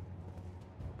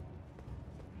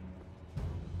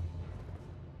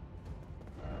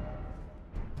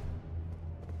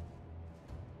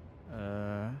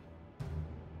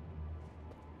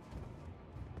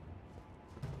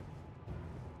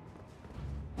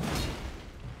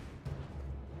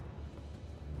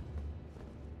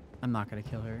 I'm not gonna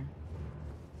kill her.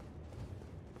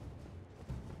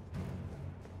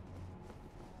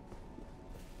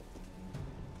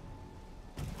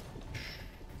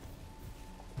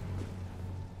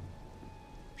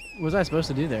 What was I supposed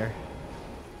to do there?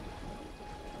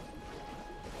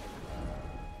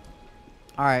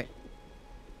 Alright.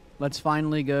 Let's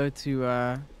finally go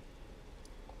to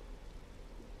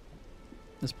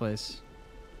this place.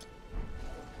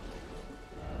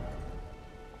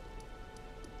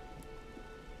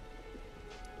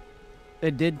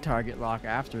 It did target lock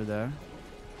after though.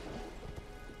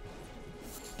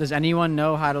 Does anyone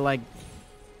know how to like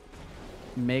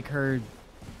make her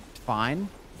fine?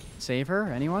 Save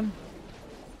her? Anyone?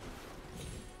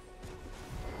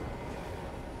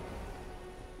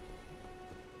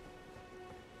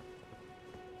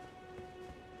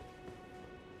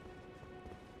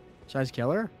 Should I just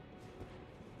kill her?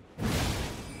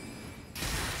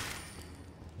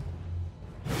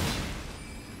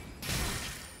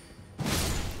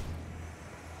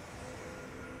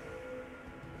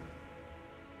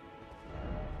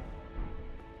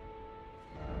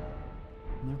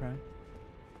 Okay.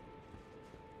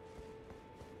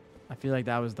 I feel like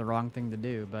that was the wrong thing to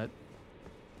do, but...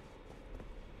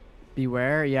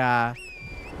 Beware? Yeah.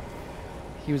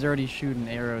 He was already shooting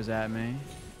arrows at me.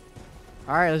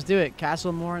 Alright, let's do it.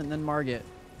 Castlemore and then Margit.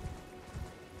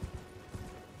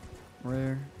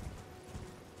 Where?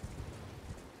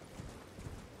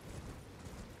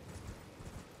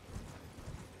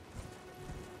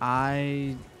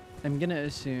 I am gonna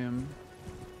assume...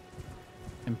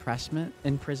 Imprisonment?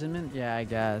 Yeah, I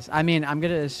guess. I mean, I'm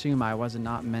gonna assume I was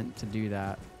not meant to do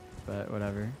that, but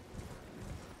whatever.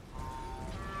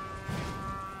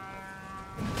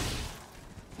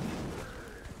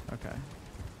 Okay.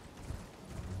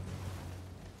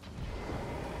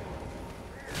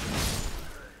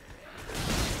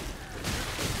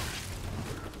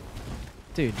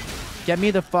 Dude, get me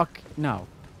the fuck... No.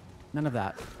 None of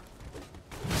that.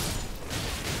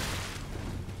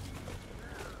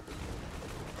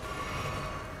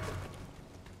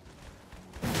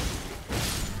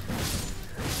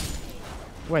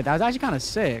 Wait, that was actually kind of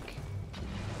sick.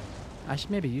 I should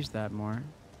maybe use that more.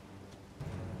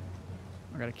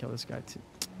 I gotta kill this guy too.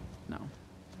 No.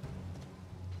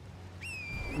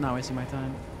 I'm not wasting my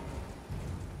time.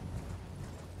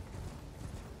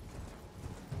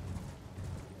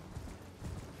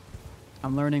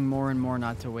 I'm learning more and more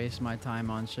not to waste my time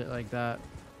on shit like that.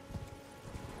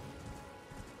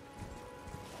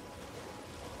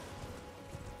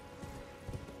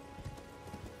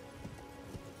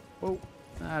 Whoa.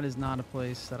 That is not a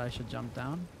place that I should jump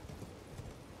down.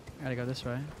 I gotta go this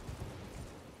way.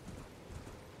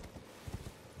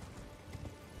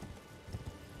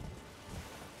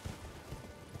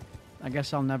 I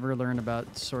guess I'll never learn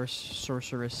about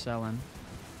sorceress Selene.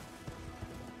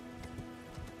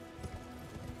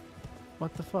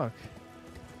 What the fuck?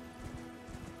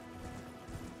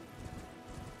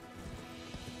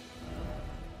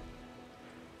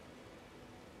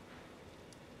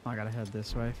 I gotta head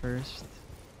this way first.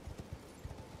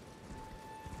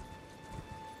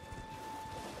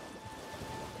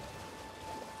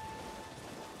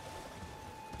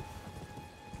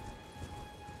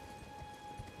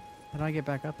 How do I get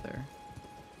back up there?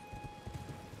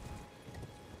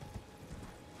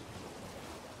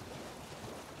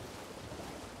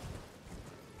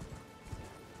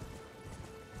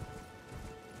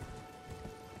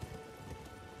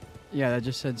 Yeah, that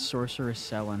just said Sorceress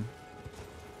Selene.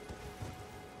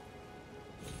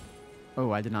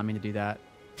 Oh, I did not mean to do that.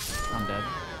 I'm dead.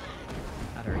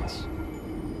 That hurts.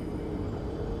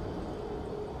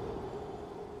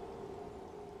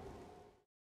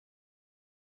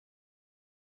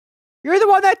 You're the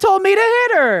one that told me to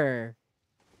hit her!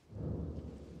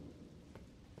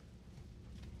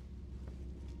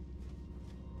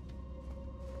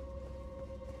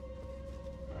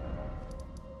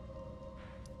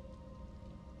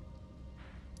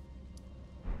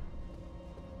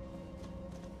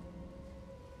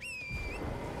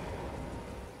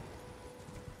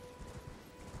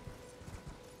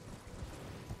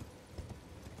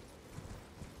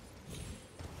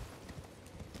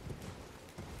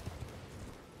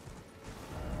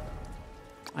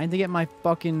 I need to get my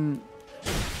fucking...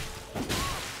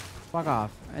 Fuck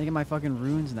off. I need to get my fucking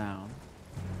runes now.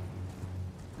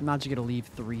 I'm not just gonna leave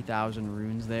 3,000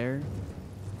 runes there.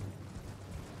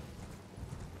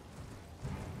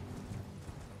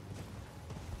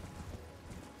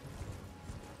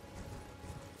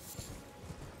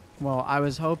 Well, I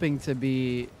was hoping to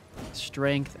be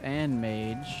strength and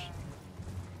mage.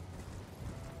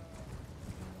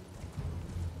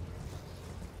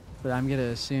 But I'm gonna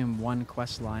assume one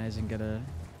quest line isn't gonna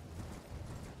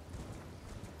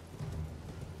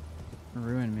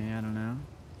ruin me, I don't know.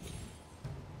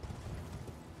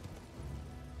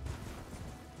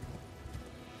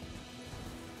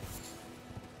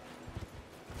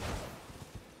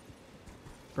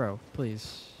 Bro,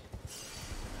 please.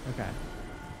 Okay.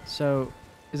 So,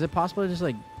 is it possible to just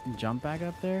like jump back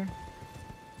up there?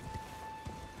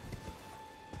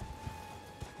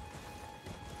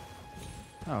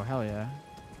 Oh, hell yeah.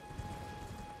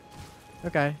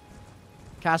 Okay.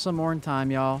 Castle Morn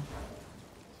time, y'all.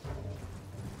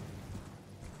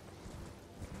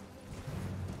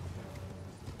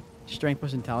 Strength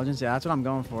plus intelligence. Yeah, that's what I'm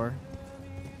going for.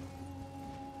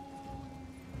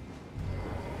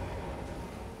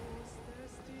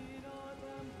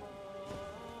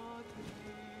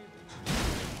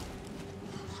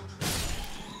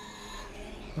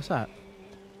 What's that?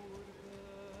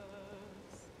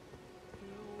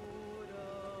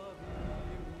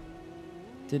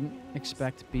 Didn't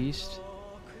expect beast.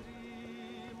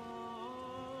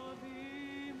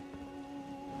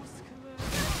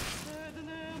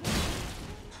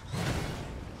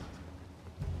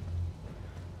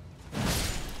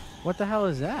 What the hell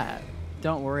is that?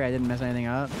 Don't worry, I didn't mess anything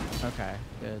up. Okay,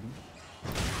 good.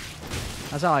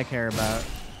 That's all I care about.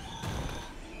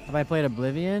 Have I played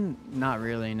Oblivion? Not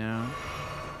really, no.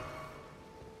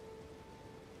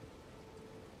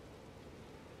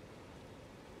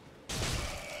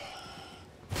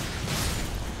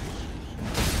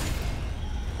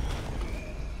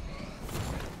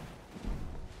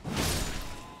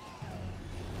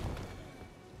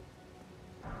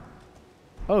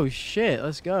 Oh shit,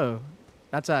 let's go.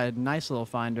 That's a nice little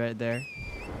find right there.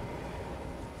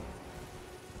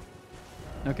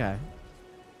 Okay.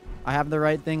 I have the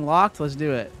right thing locked. Let's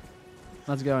do it.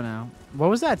 Let's go now.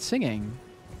 What was that singing?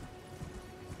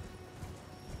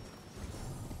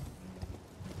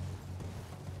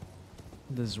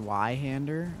 The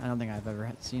Zweihander? I don't think I've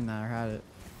ever seen that or had it.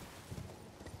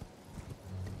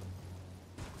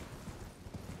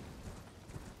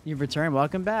 You've returned.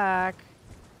 Welcome back.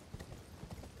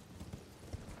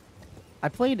 I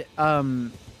played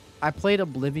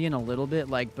Oblivion a little bit,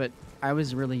 like, but I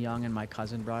was really young and my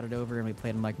cousin brought it over and we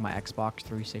played on like my Xbox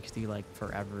 360 like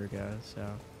forever ago, so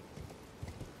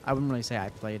I wouldn't really say I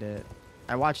played it.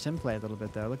 I watched him play a little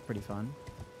bit though. It looked pretty fun.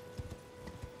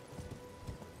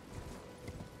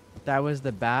 That was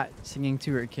the bat singing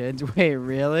to her kids. Wait,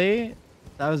 really?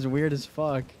 That was weird as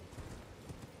fuck.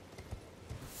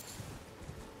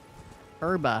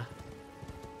 Herba.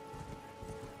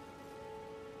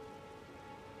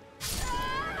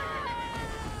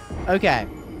 Okay.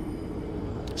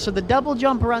 So the double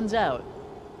jump runs out.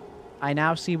 I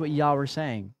now see what y'all were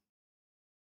saying.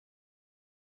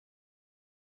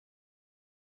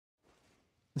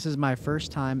 This is my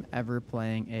first time ever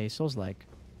playing a Souls-like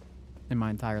in my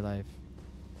entire life.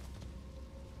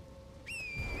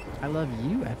 I love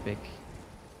you, Epic.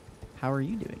 How are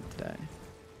you doing today?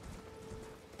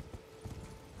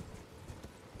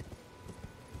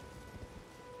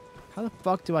 How the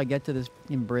fuck do I get to this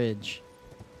fucking bridge?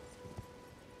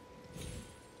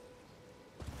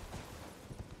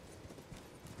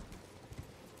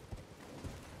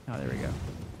 Oh, there we go.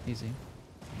 Easy.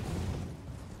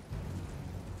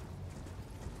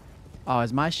 Oh,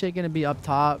 is my shit gonna be up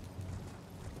top?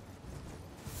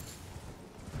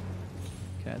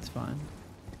 Okay, it's fine.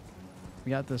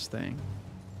 We got this thing.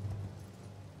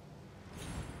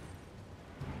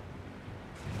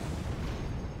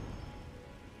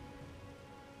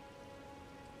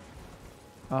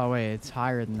 Oh, wait, it's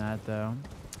higher than that, though.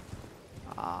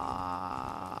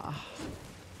 Ah.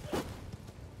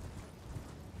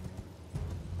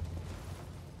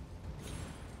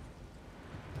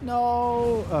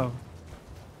 No. Oh.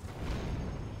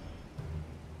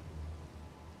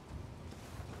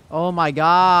 Oh my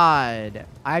god.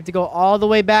 I have to go all the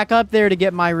way back up there to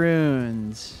get my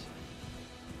runes.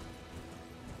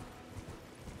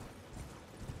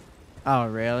 Oh,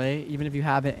 really? Even if you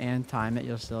have it and time it,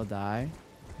 you'll still die?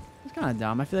 That's kind of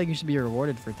dumb. I feel like you should be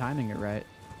rewarded for timing it right.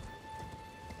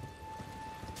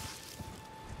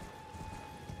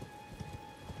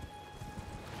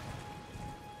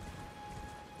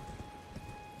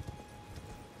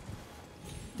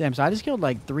 Damn, so I just killed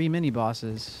like 3 mini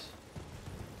bosses.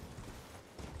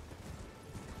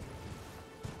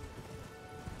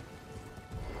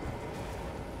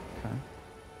 Okay.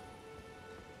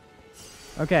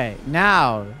 Okay,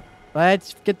 now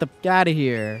let's get the f out of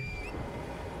here.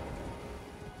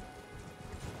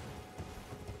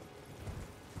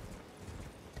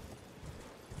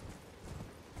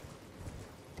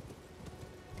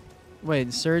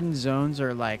 Wait, certain zones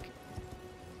are like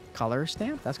color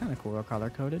stamped? That's kind of cool. Or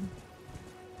color coded.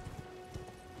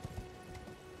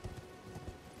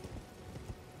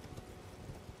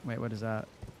 Wait, what is that?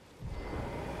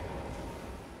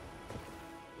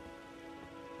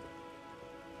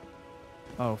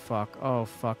 Oh, fuck. Oh,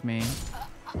 fuck me.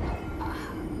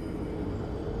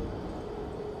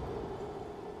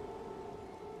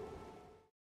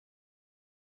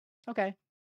 Okay.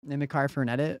 Name the car for an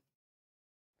edit.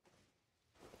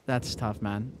 That's tough,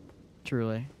 man.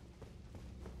 Truly.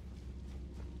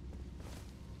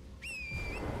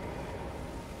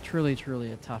 Truly,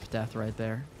 truly a tough death right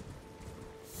there.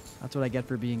 That's what I get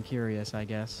for being curious, I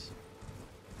guess.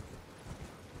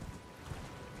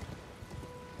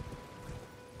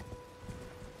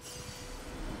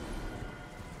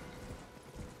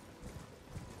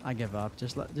 I give up.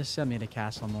 Just send me to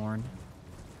Castle Morn.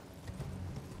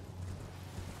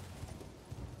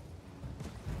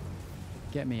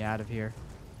 Get me out of here.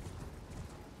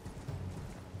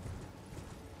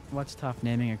 What's tough?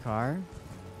 Naming a car?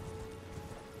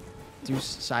 Do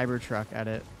Cybertruck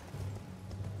edit.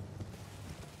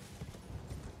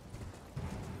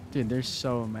 Dude, there's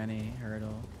so many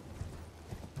hurdle.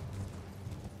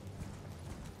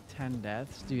 10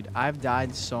 deaths? Dude, I've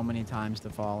died so many times to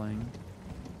falling.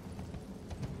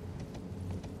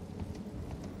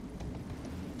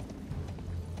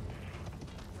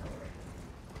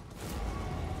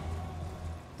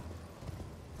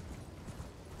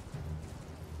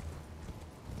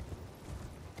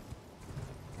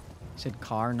 Said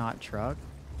car, not truck.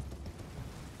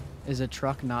 Is a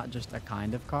truck not just a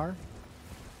kind of car?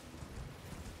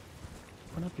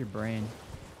 Open up your brain.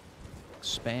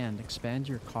 Expand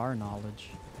your car knowledge.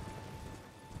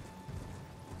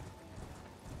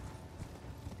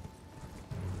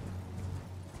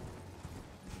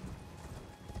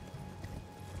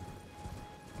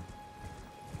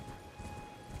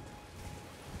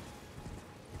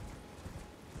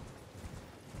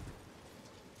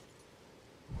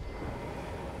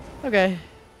 Okay.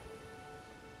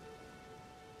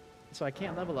 So I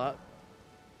can't level up.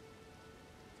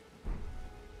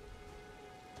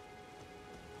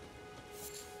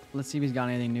 Let's see if he's got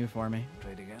anything new for me.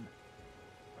 Trade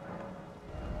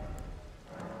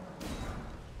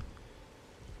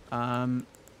again.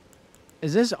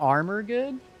 Is this armor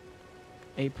good?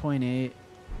 8.8.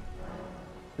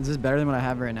 Is this better than what I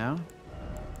have right now?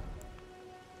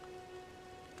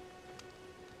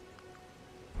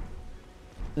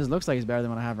 This looks like it's better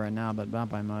than what I have right now, but not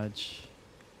by much.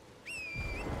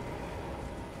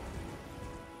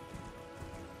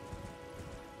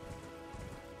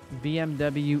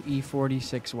 BMW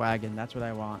E46 wagon. That's what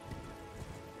I want.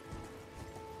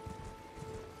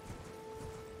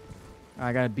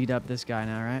 I gotta beat up this guy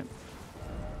now, right?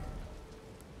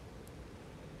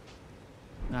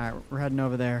 Alright, we're heading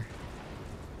over there.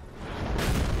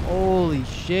 Holy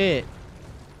shit.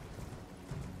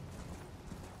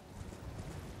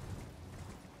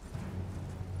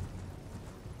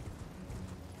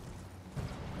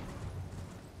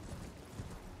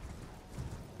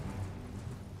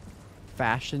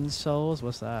 Fashion Souls?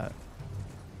 What's that?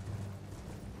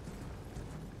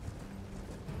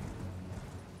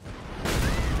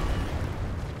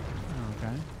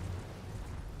 Okay.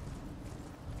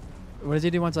 What does he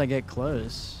do once I get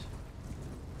close?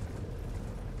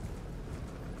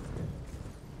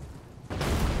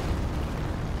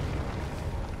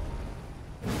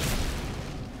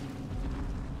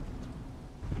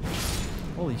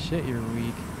 Holy shit, you're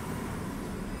weak.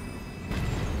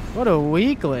 What a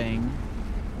weakling.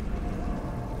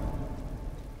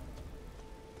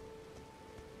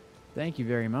 Thank you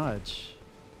very much.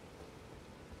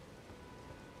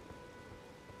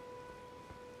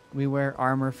 We wear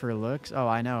armor for looks? Oh,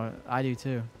 I know. I do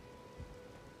too.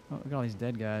 Oh, look at all these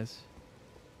dead guys.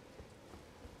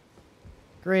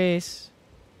 Grace.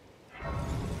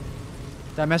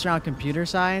 Did I mess around with computer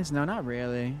science? No, not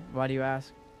really. Why do you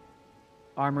ask?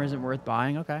 Armor isn't worth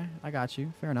buying? Okay, I got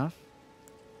you. Fair enough.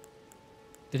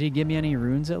 Did he give me any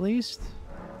runes at least?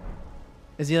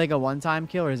 Is he like a one-time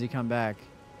kill or does he come back?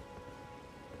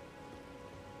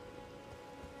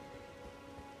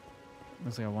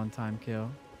 Looks like a one-time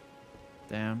kill.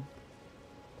 Damn.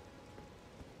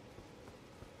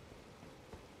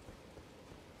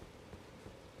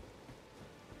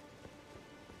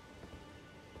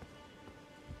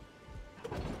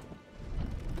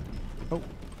 Oh.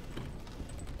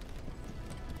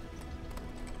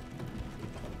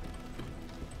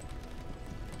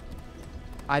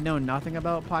 I know nothing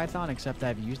about Python except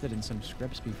I've used it in some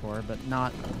scripts before, but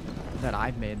not that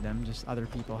I've made them, just other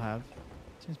people have.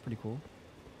 Seems pretty cool.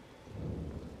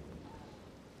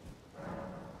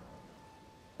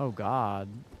 Oh god,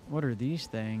 what are these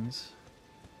things?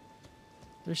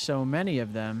 There's so many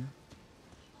of them.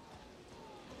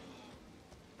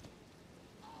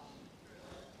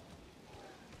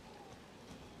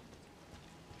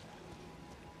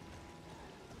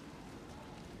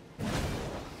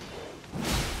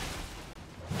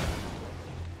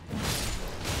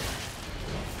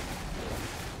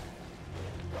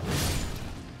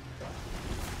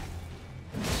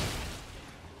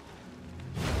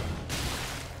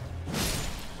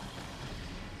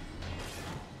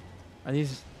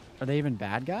 Are they even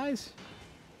bad guys?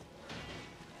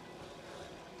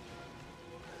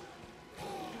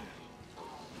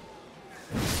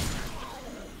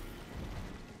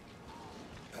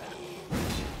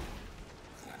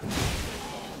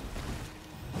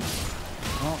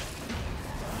 Well,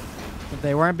 if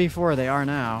they weren't before, they are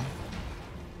now.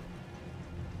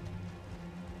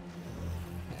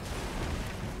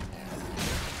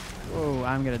 Whoa,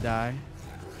 I'm gonna die.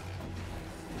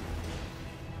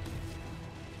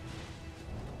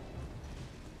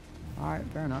 Alright,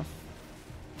 fair enough.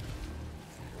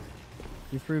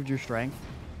 You've proved your strength.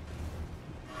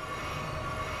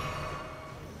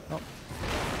 Oh.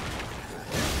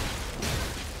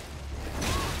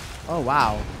 Oh,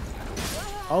 wow.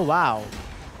 Oh, wow.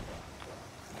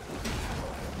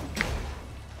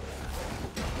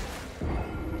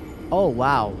 Oh,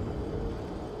 wow.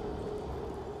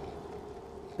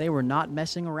 They were not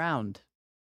messing around.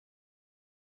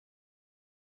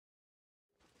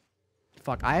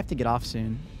 Fuck, I have to get off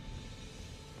soon.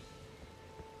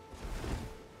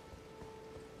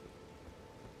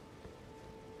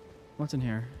 What's in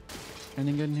here?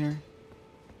 Anything good in here?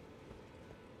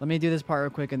 Let me do this part real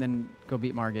quick and then go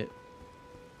beat Margit.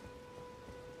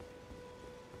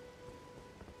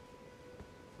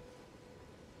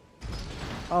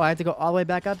 Oh, I have to go all the way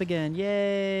back up again.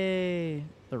 Yay!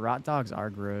 The rot dogs are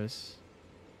gross.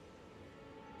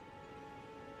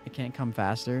 It can't come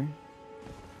faster.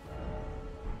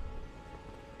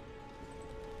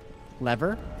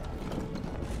 Lever.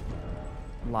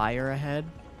 Liar ahead.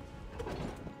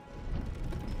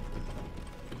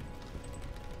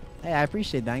 Hey, I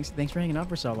appreciate that. Thanks for hanging out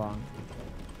for so long.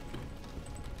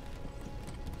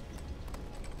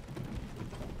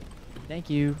 Thank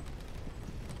you.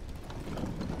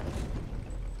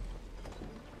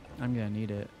 I'm gonna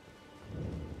need it.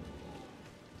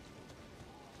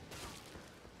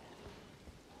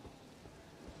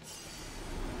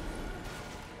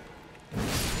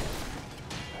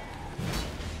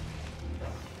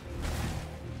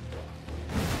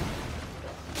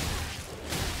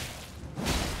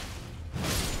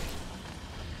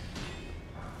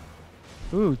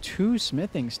 Ooh, 2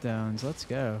 smithing stones. Let's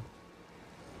go.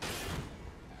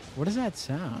 What does that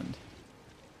sound?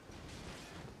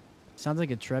 Sounds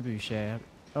like a trebuchet.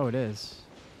 Oh, it is.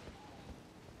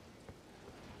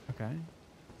 Okay.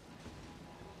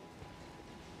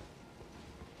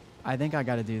 I think I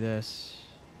gotta do this.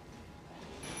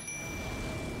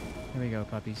 Here we go,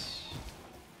 puppies.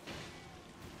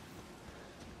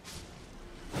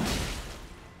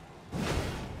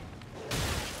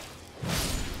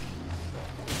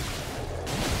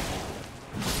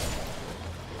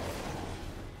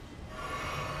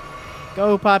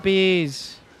 Go,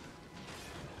 puppies!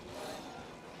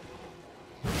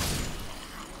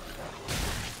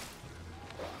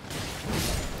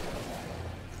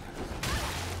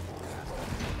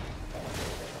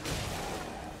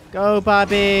 Go,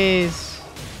 puppies!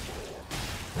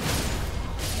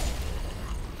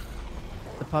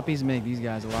 The puppies make these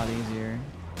guys a lot easier.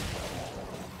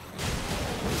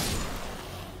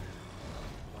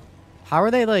 How are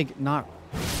they, like, not...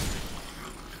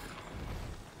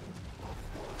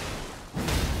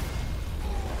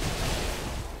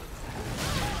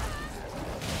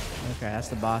 Okay, that's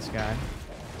the boss guy.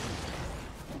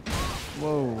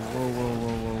 Whoa, whoa, whoa,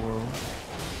 whoa, whoa, whoa.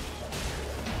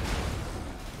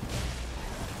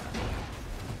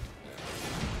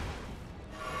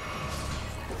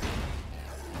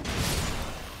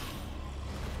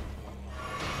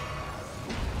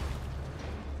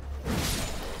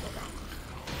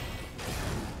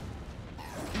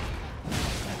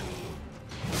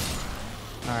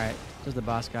 Alright, just the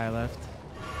boss guy left.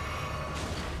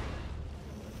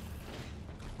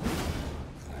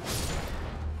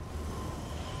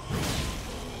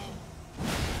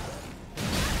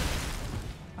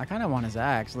 I kind of want his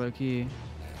axe, low-key.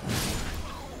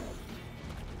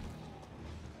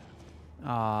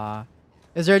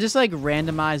 Is there just, like,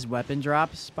 randomized weapon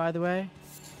drops, by the way?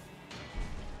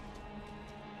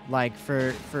 Like,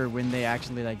 for when they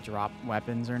actually, like, drop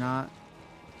weapons or not?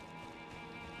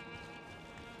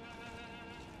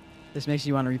 This makes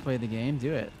you want to replay the game?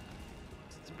 Do it.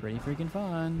 It's pretty freaking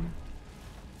fun.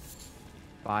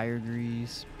 Fire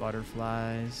grease,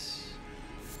 butterflies,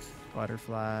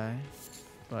 butterfly,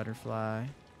 butterfly.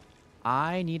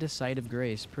 I need a sight of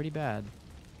grace pretty bad.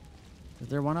 Is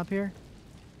there one up here?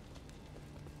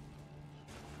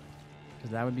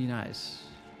 Because that would be nice.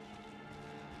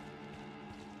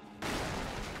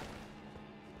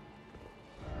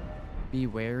 Be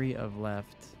wary of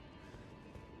left.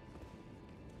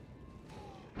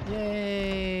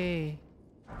 Yay!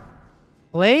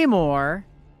 Claymore?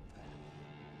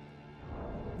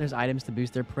 There's items to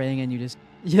boost. They're praying and you just...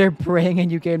 They're praying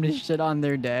and you came to shit on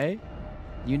their day?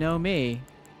 You know me.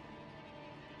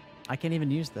 I can't even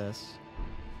use this.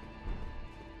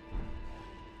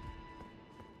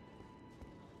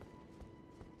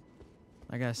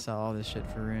 I gotta sell all this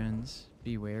shit for runes.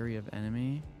 Be wary of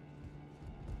enemy.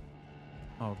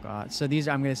 Oh god. So these,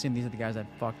 I'm gonna assume these are the guys that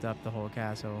fucked up the whole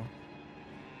castle.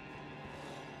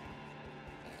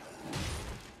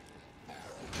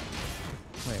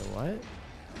 Wait, what?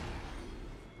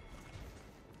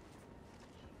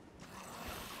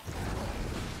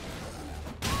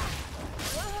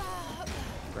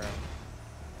 Bro.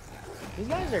 These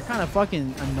guys are kind of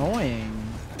fucking annoying.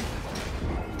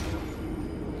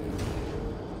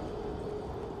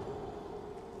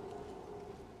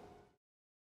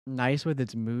 Nice with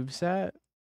its moveset.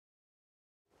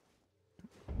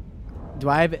 Do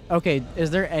I have... Okay,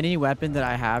 is there any weapon that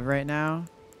I have right now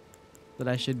that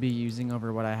I should be using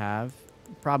over what I have?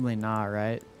 Probably not,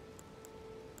 right?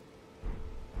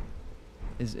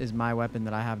 Is my weapon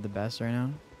that I have the best right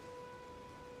now?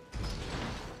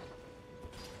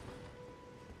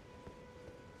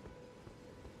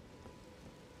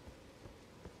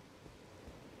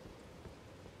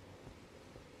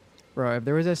 Bro, if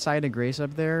there was a site of grace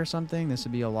up there or something, this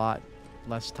would be a lot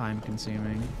less time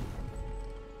consuming.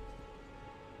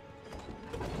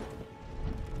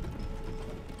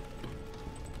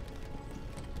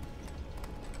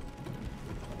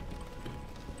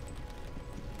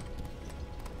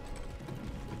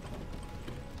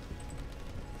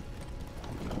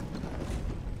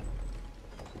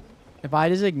 If I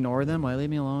just ignore them, will they leave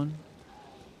me alone?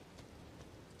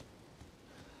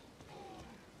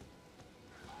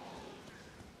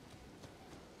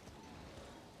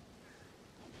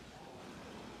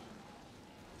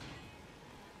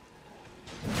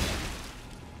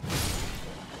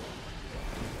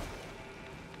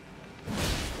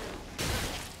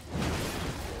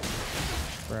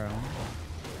 Bro.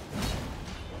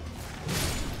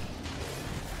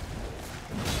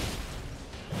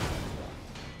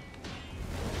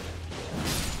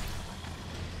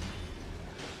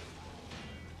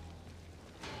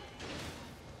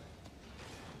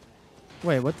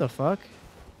 Wait, what the fuck?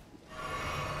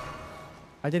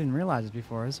 I didn't realize it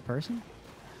before. Is this a person?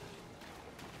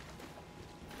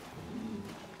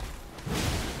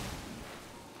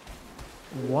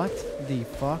 What the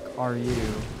fuck are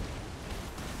you?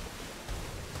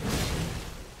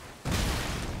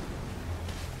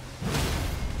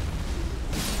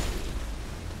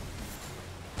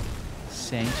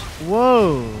 Saint.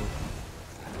 Whoa!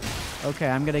 Okay,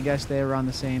 I'm gonna guess they were on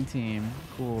the same team.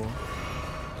 Cool.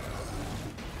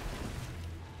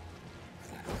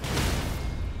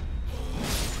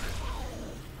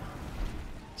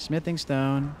 Smithing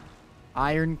stone.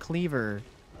 Iron cleaver.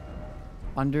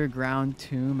 Underground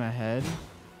tomb ahead.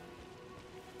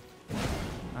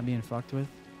 I'm being fucked with.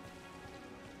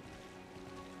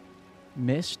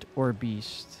 Mist or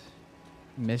beast?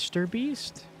 Mr.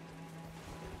 Beast?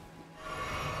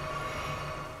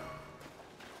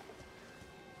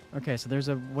 Okay, so there's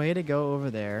a way to go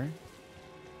over there.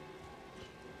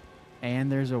 And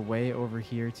there's a way over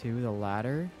here too, the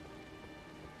ladder.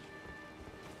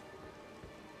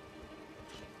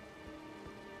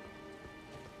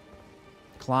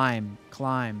 Climb,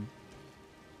 climb.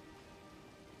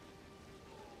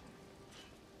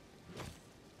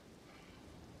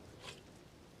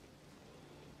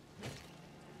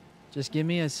 Just give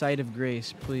me a sight of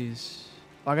grace, please.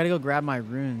 Oh, I gotta go grab my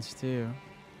runes too.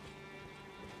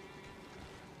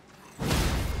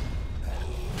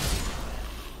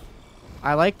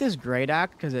 I like this great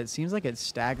act because it seems like it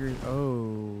staggers.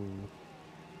 Oh.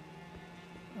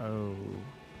 Oh.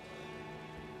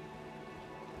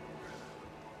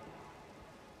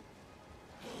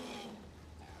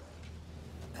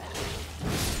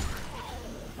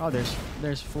 Oh,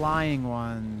 there's flying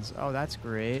ones. Oh, that's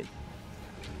great.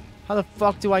 How the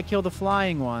fuck do I kill the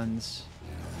flying ones?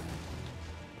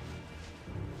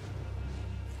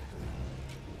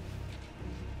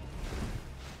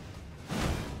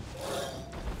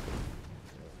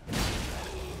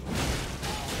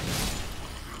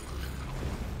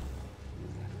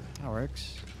 That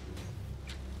works.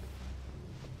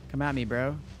 Come at me,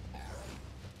 bro.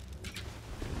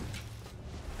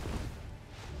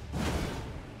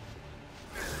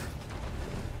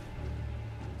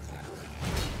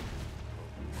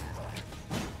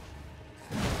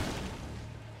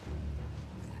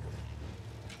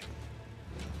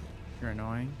 You're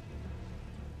annoying.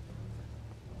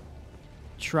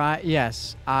 Try.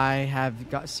 Yes, I have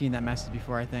seen that message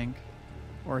before, I think.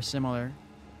 Or similar.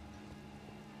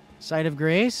 Sight of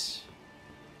grace.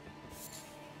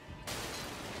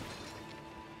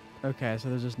 Okay, so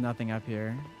there's just nothing up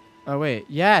here. Oh, wait.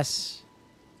 Yes!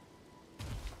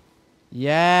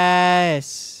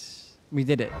 Yes! We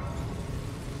did it.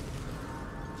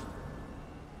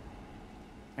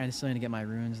 I still need to get my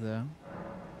runes, though.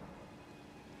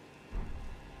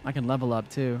 I can level up,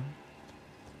 too.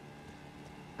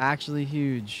 Actually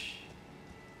huge.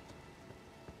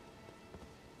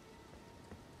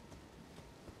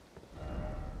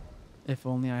 If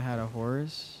only I had a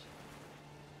horse.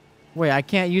 Wait, I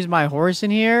can't use my horse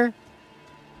in here?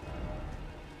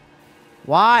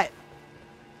 What?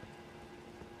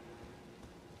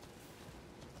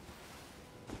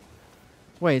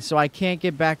 Wait, so I can't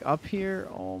get back up here?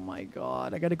 Oh my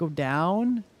god, I gotta go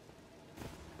down?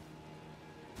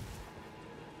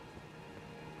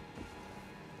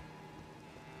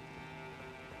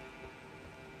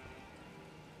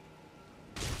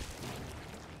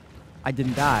 I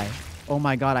didn't die. Oh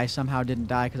my god, I somehow didn't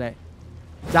die because I...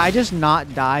 Did I just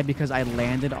not die because I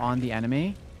landed on the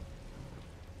enemy?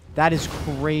 That is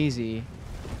crazy.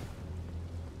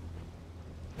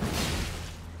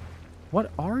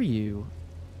 What are you?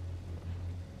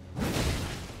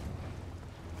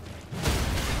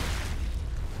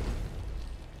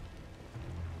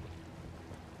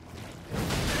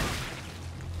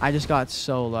 I just got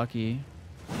so lucky.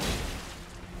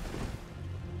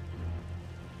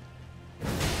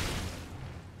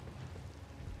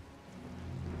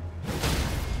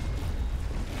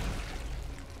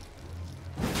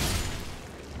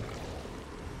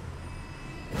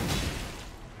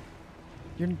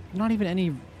 You're not even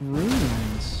any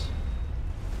runes.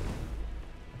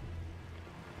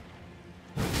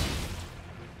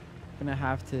 Gonna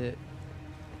have to...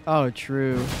 Oh,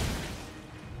 true.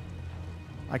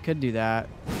 I could do that.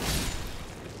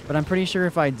 But I'm pretty sure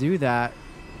if I do that,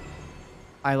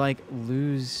 I, like,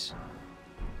 lose...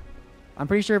 I'm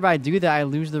pretty sure if I do that, I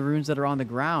lose the runes that are on the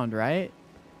ground, right?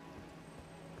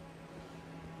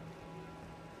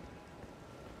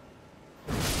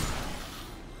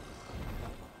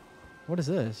 What is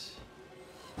this?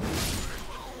 I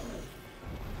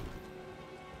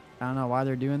don't know why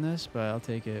they're doing this, but I'll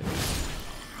take it.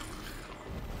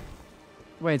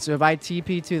 Wait, so if I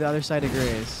TP to the other side of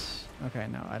Grace... Okay,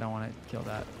 no, I don't want to kill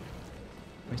that.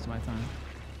 Waste of my time.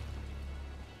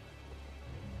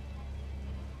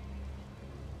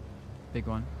 Big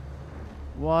one.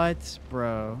 What,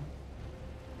 bro?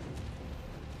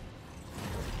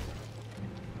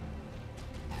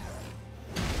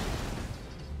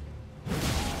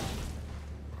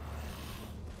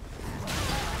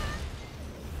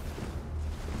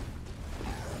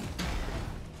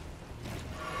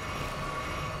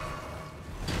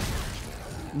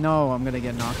 No, I'm gonna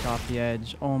get knocked off the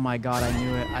edge. Oh my god, I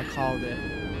knew it. I called it.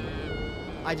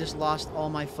 I just lost all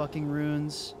my fucking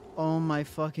runes. Oh my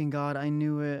fucking god, I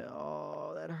knew it.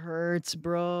 Oh, that hurts,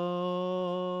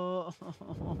 bro.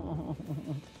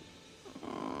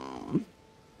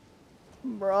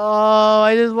 Bro,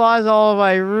 I just lost all of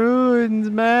my runes,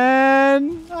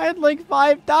 man. I had like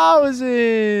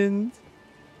 5,000.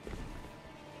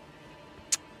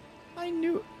 I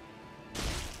knew...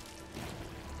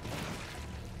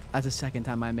 That's the second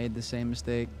time I made the same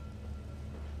mistake.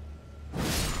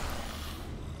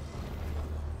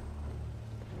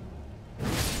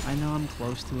 I know I'm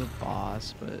close to a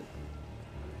boss, but...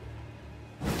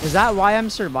 Is that why I'm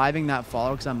surviving that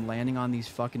fall? Because I'm landing on these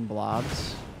fucking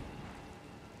blobs?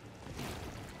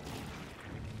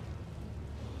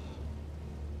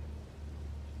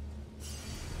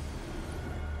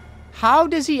 How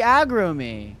does he aggro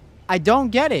me? I don't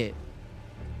get it.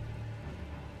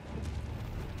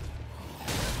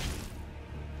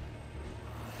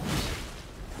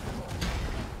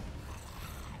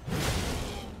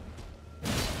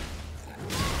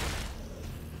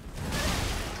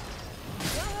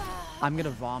 I'm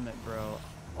gonna vomit, bro.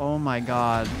 Oh my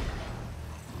god.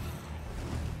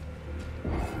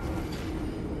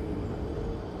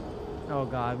 Oh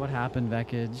god, what happened,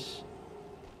 Vekage?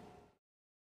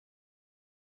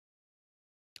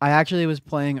 I actually was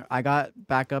playing... I got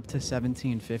back up to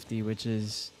 1750, which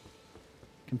is...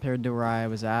 Compared to where I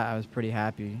was at, I was pretty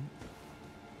happy.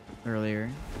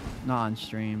 Earlier. Not on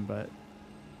stream, but...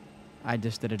 I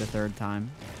just did it a third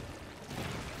time.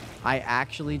 I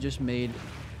actually just made...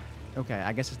 Okay,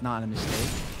 I guess it's not a mistake.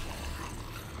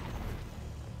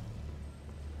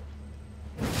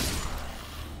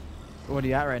 What are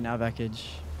you at right now, Vekage?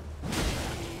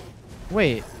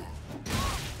 Wait.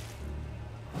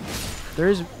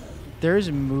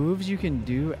 There's moves you can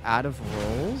do out of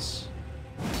rolls?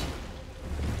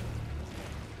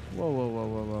 Whoa, whoa, whoa,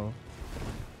 whoa, whoa.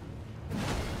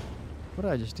 What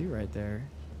did I just do right there?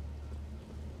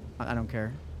 I don't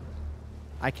care.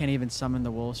 I can't even summon the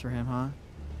wolves for him, huh?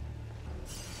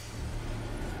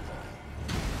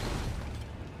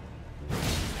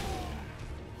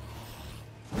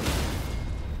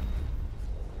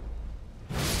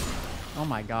 Oh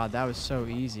my god, that was so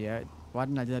easy. Why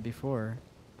didn't I do that before?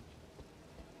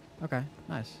 Okay,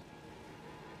 nice.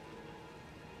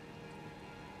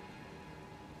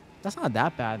 That's not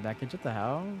that bad, Beckett. What the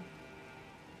hell?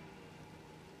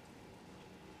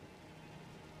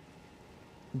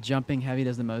 Jumping heavy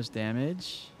does the most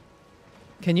damage.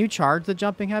 Can you charge the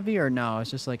jumping heavy or no?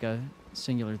 It's just like a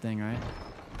singular thing, right?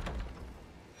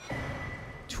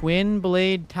 Twin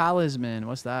blade talisman.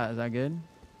 What's that? Is that good?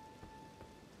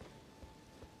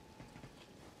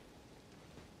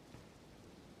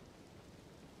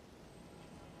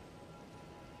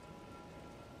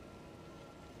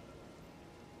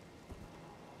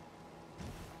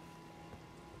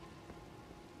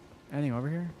 Anything over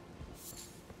here?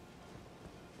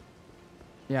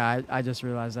 Yeah, I just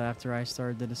realized that after I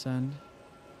started to descend.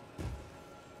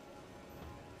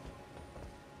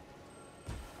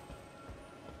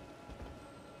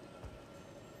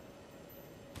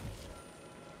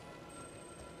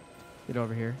 Get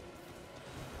over here.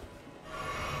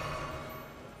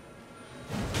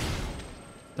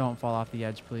 Don't fall off the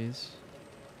edge, please.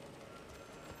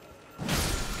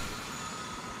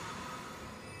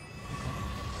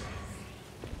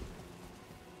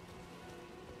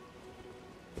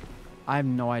 I have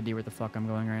no idea where the fuck I'm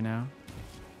going right now.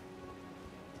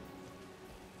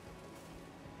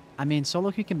 I mean,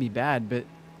 solo queue can be bad, but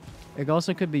it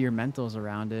also could be your mentals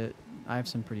around it. I have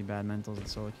some pretty bad mentals at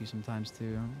solo queue sometimes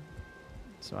too.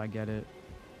 So I get it.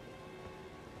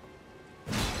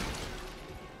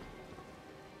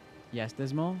 Yes,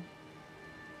 Dismal?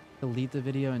 Delete the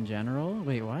video in general?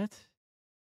 Wait, what?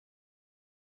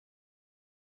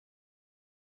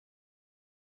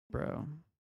 Bro.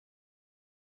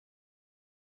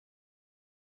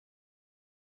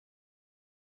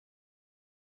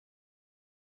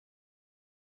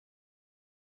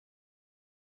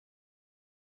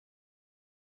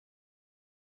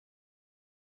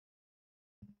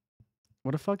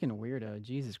 What a fucking weirdo.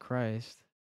 Jesus Christ.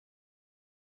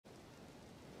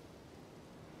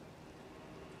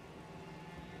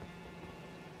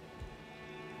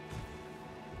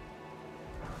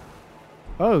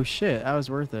 Oh shit, that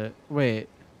was worth it. Wait.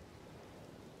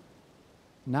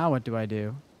 Now what do I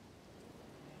do?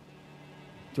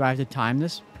 Do I have to time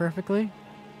this perfectly?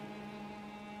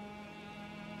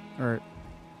 Or...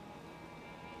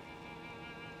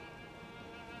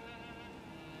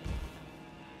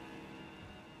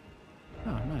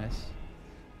 Oh, nice.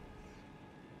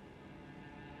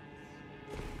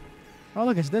 Oh,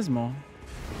 look, it's Dismal.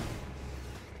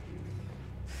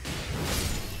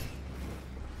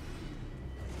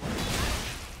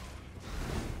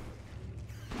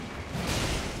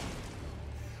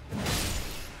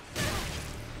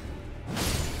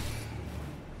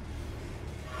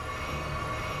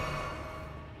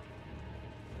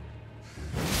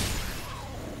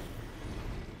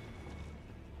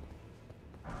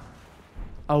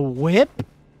 A whip?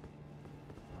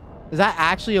 Is that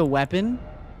actually a weapon?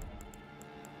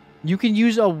 You can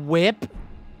use a whip?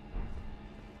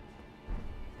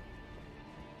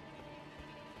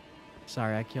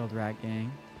 Sorry, I killed Rat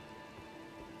Gang.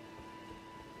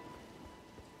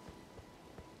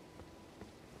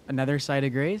 Another Sight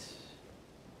of Grace?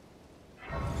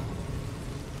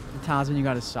 The talisman you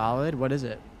got is solid. What is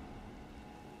it?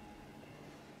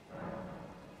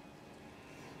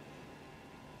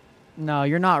 No,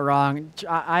 you're not wrong.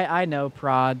 I know,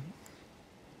 Prod.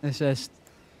 It's just...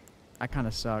 I kind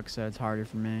of suck, so it's harder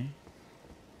for me.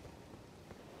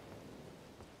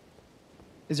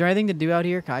 Is there anything to do out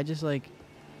here? Can I just, like...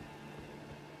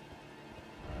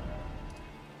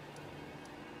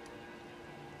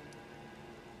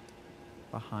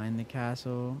 Behind the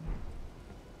castle?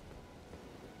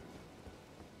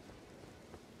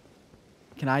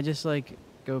 Can I just, like,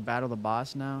 go battle the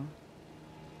boss now?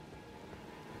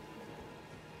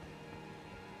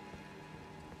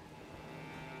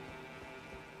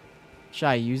 Should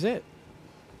I use it?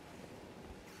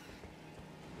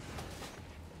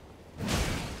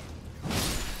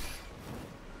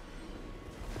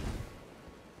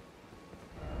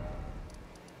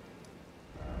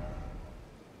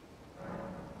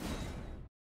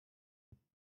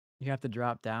 You have to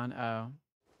drop down? Oh.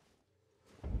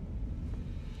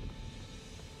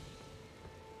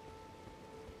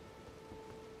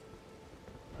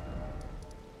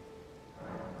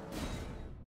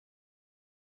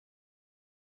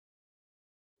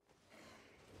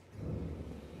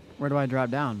 Where do I drop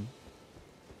down?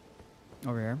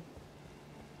 Over here.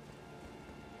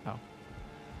 Oh.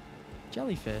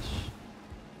 Jellyfish.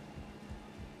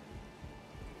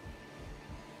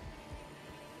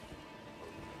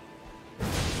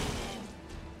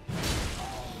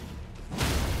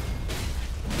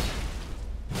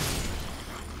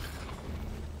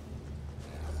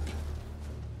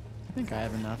 I think I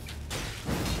have enough.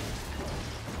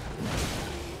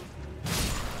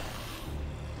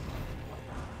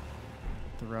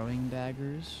 Throwing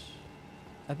daggers.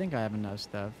 I think I have enough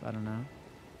stuff. I don't know.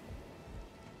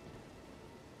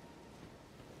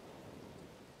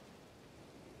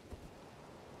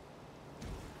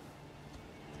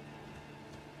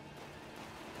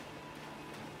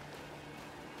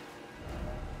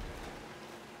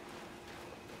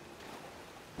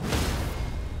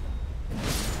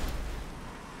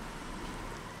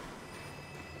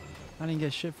 I didn't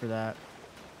get shit for that.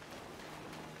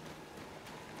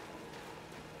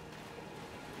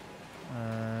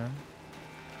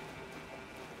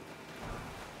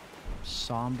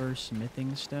 Somber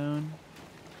smithing stone.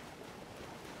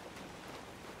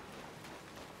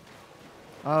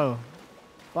 Oh,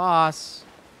 boss.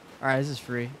 All right, this is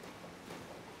free.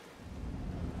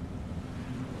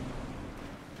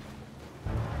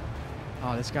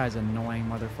 Oh, this guy's an annoying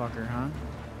motherfucker, huh?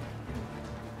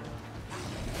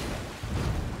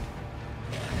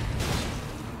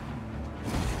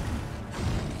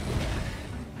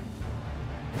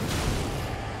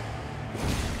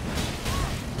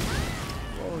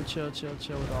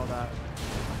 Chill with all that.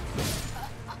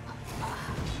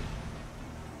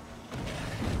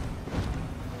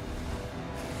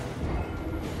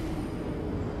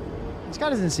 This guy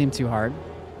doesn't seem too hard.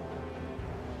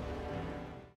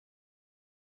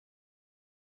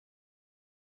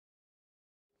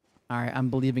 Alright, I'm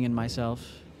believing in myself.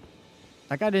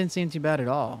 That guy didn't seem too bad at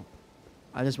all.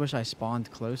 I just wish I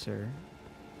spawned closer.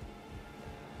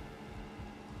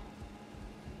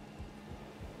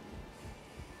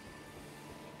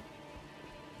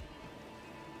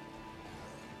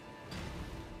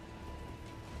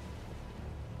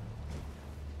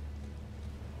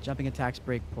 Jumping attacks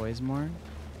break poise more.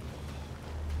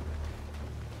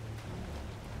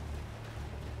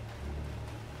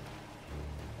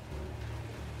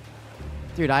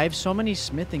 Dude, I have so many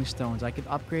smithing stones. I could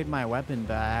upgrade my weapon,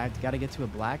 but I gotta get to a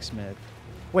blacksmith.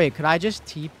 Wait, could I just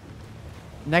TP?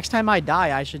 Next time I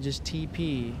die, I should just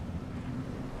TP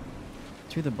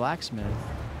to the blacksmith.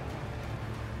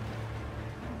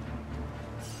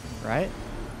 Right?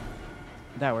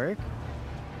 Would that work?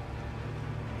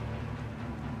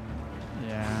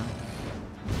 Yeah.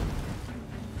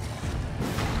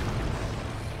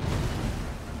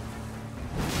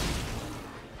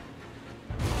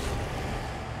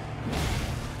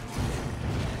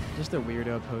 Just a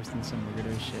weirdo posting some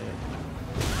weirdo shit.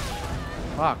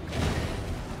 Fuck.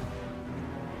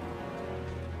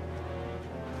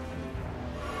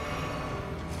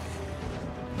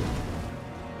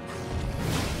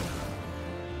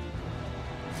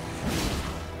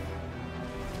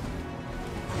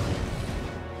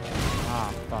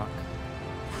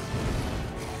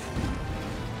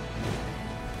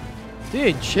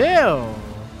 Dude, chill.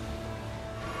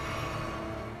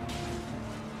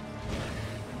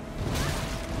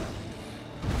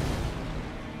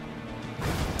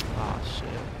 Oh, shit.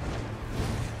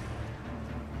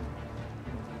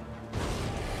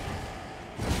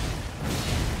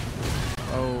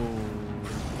 Oh.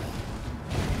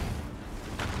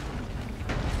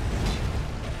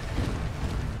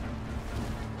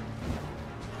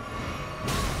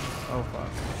 Oh, fuck.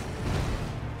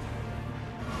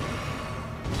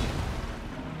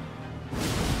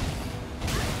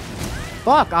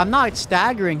 Fuck, I'm not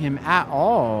staggering him at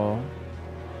all.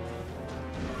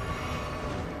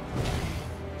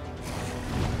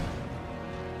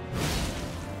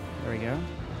 There we go.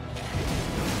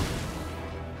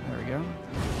 There we go.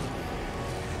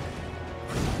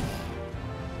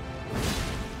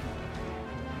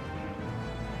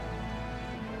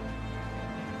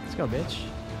 Let's go, bitch.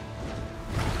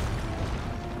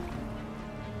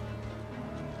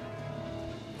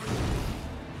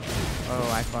 Oh,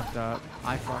 I fucked up.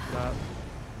 I fucked up.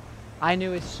 I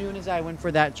knew as soon as I went for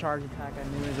that charge attack, I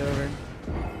knew it was over.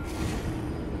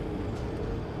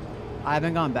 I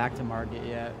haven't gone back to Margit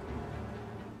yet.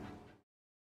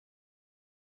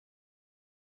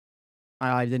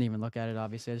 I didn't even look at it,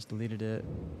 obviously. I just deleted it.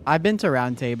 I've been to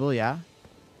Round Table, yeah.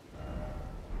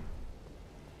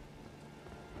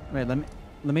 Wait, let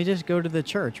me just go to the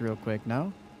church real quick,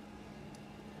 no?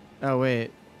 Oh,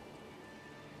 wait.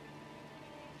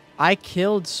 I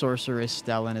killed Sorceress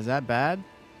Stellan. Is that bad?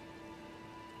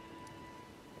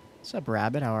 What's up,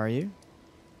 Rabbit? How are you?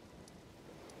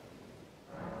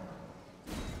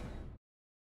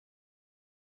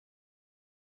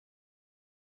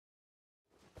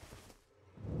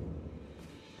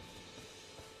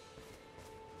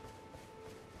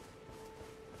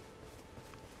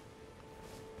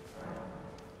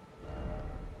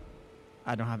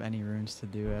 I don't have any runes to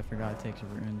do it. I forgot it takes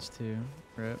runes too.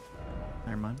 Rip.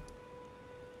 Never mind.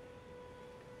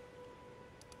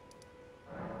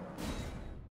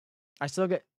 I still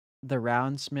get the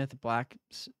roundsmith black,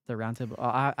 the round table.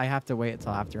 Oh, I have to wait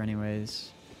until after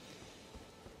anyways.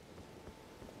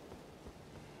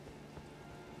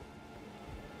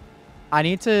 I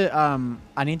need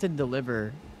to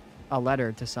deliver a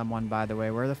letter to someone, by the way.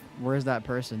 Where's that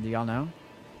person? Do y'all know?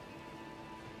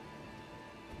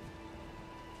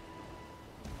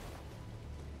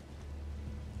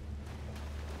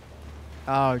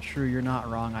 Oh, true. You're not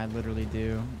wrong. I literally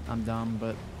do. I'm dumb,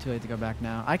 but too late to go back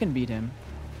now. I can beat him.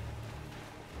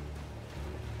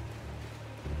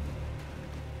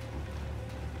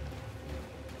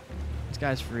 This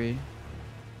guy's free.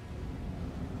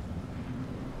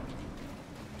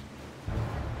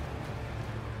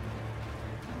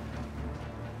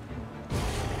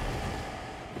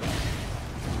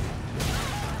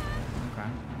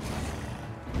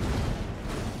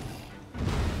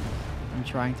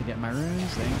 Trying to get my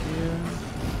runes, thank you.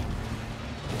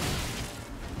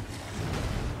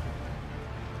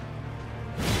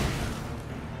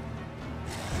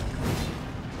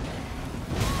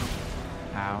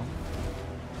 Ow.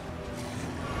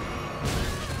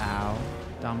 Ow.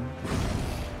 Dumb.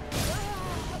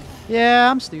 Yeah,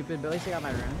 I'm stupid, but at least I got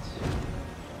my runes.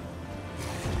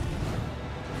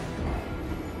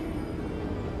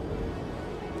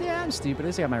 Yeah, I'm stupid, at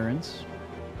least I got my runes.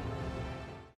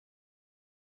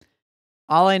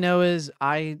 All I know is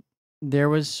there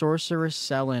was Sorceress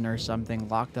Selin or something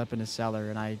locked up in a cellar,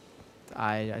 and I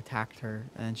attacked her,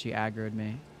 and then she aggroed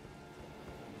me.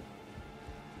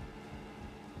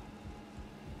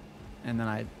 And then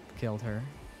I killed her.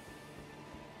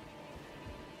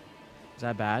 Is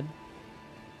that bad?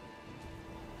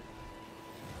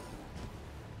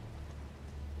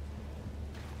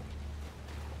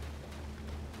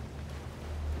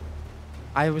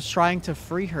 I was trying to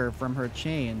free her from her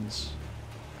chains.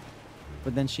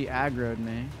 But then she aggroed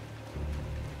me.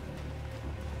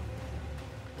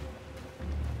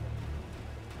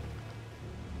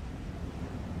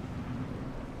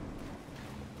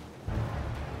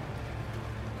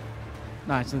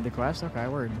 Nice, did the quest? Okay,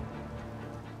 word.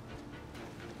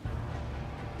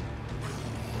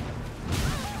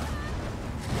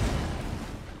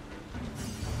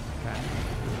 Okay.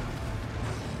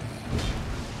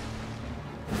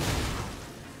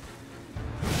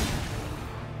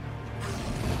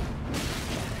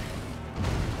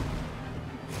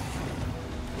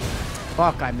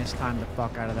 Fuck, I mistimed the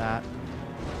fuck out of that.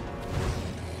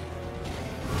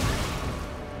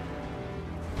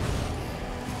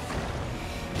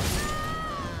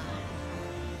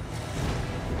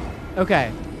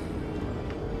 Okay.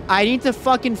 I need to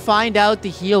fucking find out the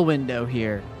heal window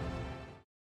here.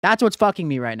 That's what's fucking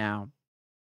me right now.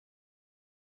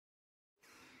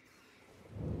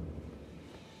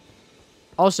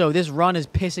 Also, this run is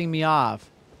pissing me off.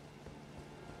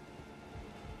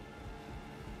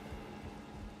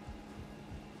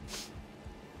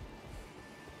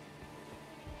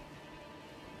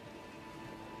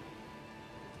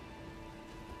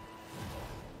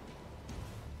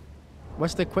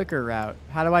 What's the quicker route?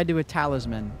 How do I do a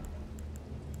talisman?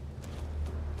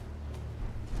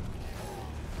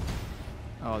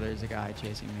 Oh, there's a guy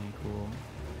chasing me. Cool.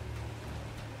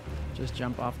 Just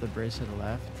jump off the bridge to the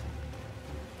left.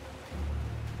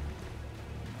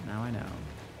 Now I know.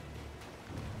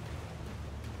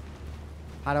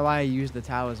 How do I use the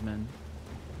talisman?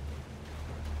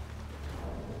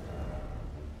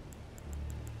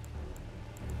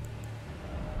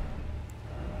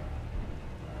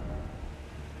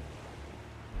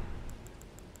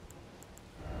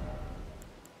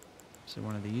 Is it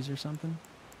one of these or something?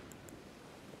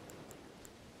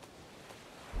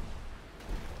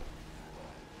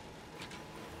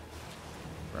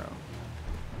 Bro.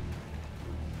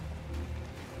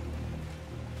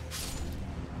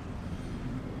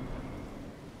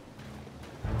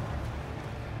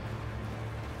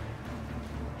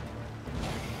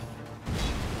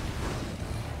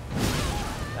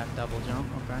 That double jump,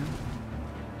 okay.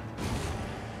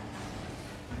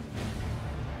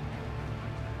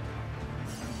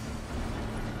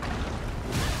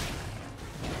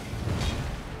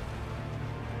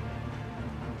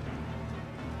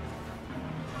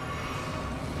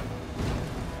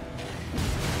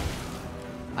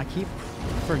 I keep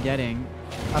forgetting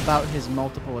about his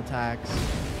multiple attacks.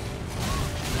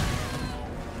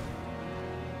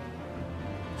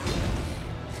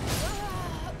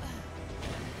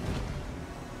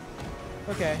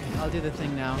 Okay, I'll do the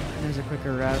thing now. There's a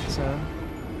quicker route, so...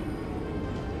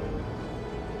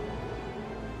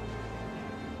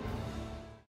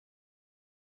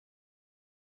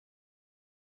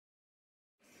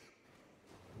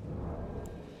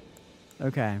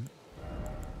 Okay.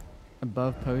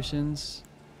 Above potions.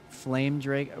 Flame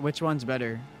Drake. Which one's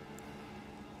better?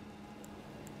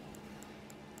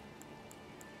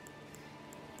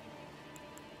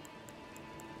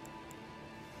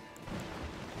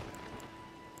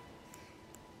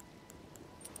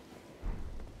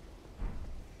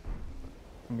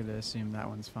 I'm gonna assume that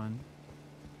one's fun.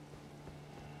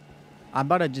 I'm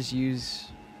about to just use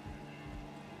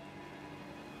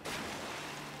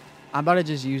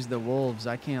the wolves,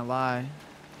 I can't lie.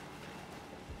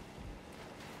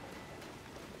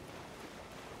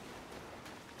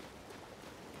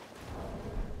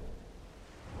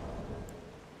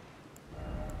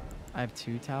 I have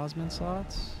 2 talisman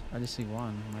slots? I just see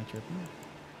 1. Am I tripping?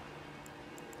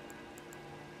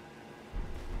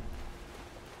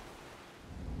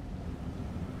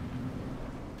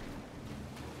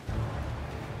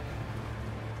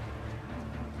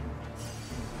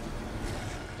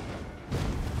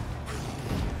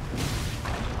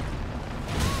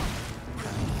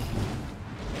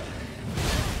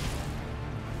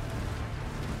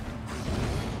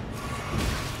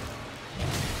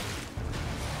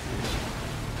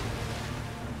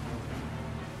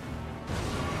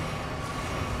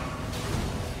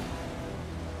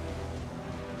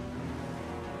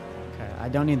 I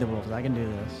don't need the wolves. I can do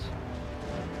this.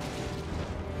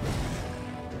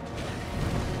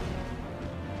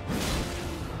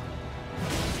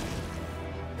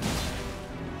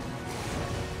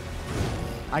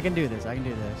 I can do this. I can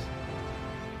do this.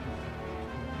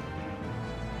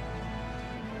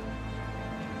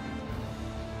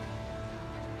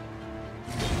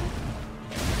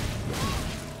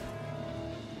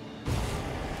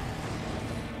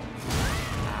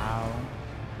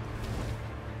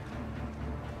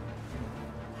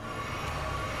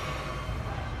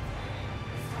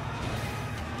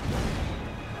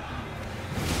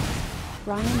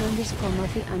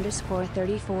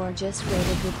 Ryan_Murphy_34 just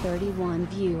rated with 31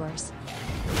 viewers.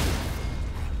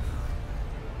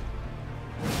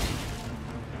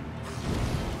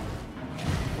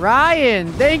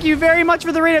 Ryan, thank you very much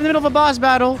for the raid in the middle of a boss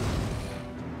battle.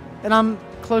 And I'm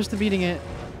close to beating it.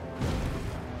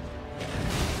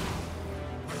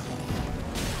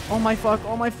 Oh my fuck,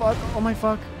 oh my fuck, oh my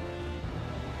fuck.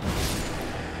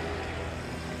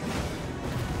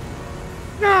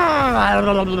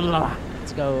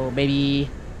 Let's go, baby.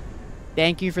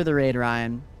 Thank you for the raid,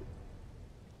 Ryan.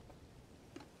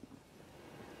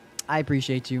 I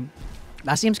appreciate you.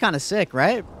 That seems kind of sick,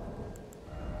 right?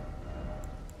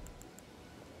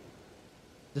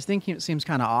 This thing seems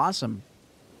kind of awesome.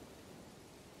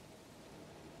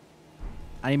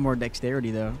 I need more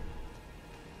dexterity, though.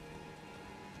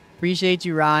 Appreciate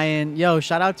you, Ryan. Yo,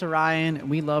 shout out to Ryan.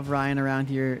 We love Ryan around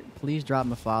here. Please drop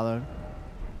him a follow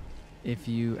if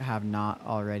you have not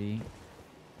already.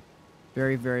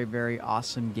 Very, very, very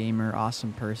awesome gamer,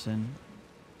 awesome person.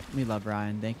 We love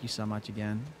Ryan. Thank you so much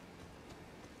again.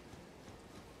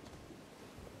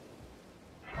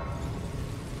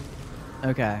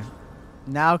 Okay.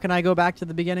 Now can I go back to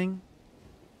the beginning?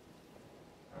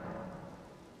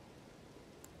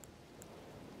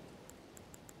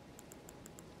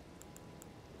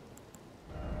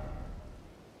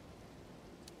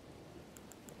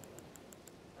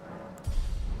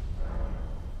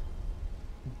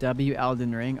 W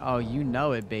Elden Ring. Oh, you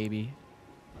know it, baby.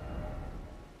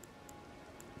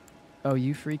 Oh,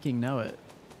 you freaking know it.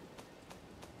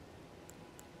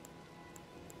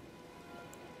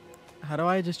 How do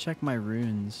I just check my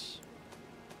runes?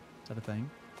 Is that a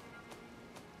thing?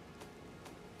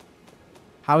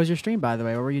 How was your stream, by the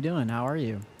way? What were you doing? How are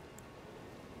you?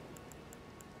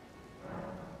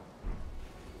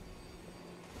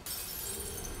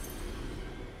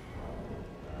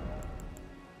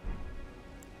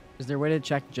 Is there a way to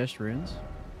check just runes?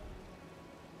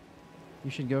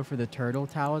 You should go for the turtle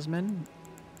talisman.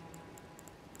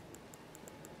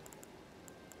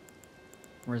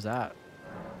 Where's that?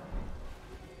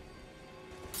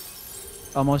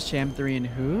 Almost champ 3 in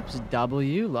hoops.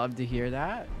 W, love to hear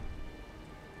that.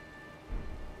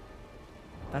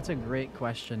 That's a great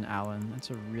question, Alan.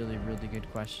 That's a really, really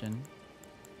good question.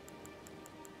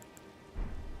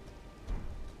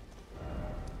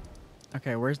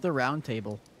 Okay, where's the round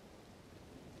table?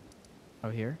 Oh,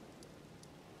 here?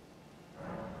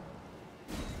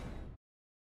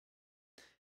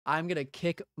 I'm gonna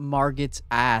kick Margit's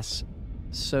ass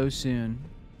so soon.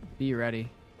 Be ready.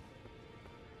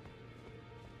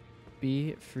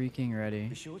 Be freaking ready.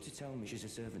 Be sure to tell me she's a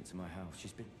servant to my house.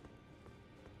 She's been...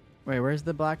 Wait, where's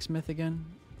the blacksmith again?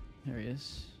 Here he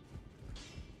is.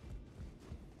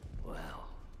 Well,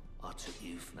 I took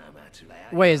you for no matter.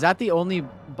 Wait, is that the only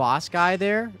boss guy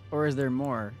there? Or is there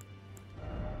more?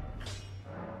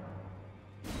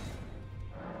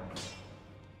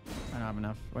 have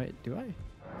enough. Wait, do I?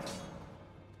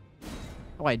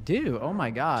 Oh, I do. Oh my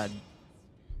god.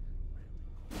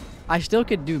 I still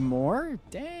could do more?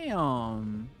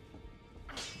 Damn.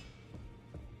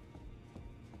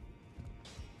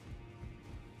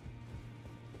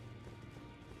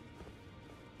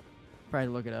 Probably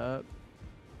look it up.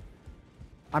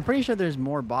 I'm pretty sure there's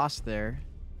more boss there.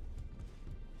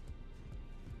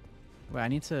 Wait, I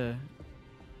need to...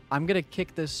 I'm gonna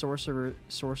kick this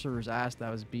sorcerer's ass that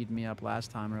was beating me up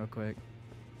last time real quick.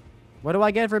 What do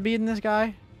I get for beating this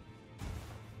guy?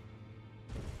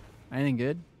 Anything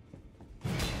good?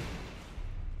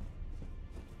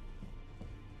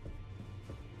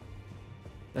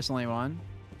 That's only one.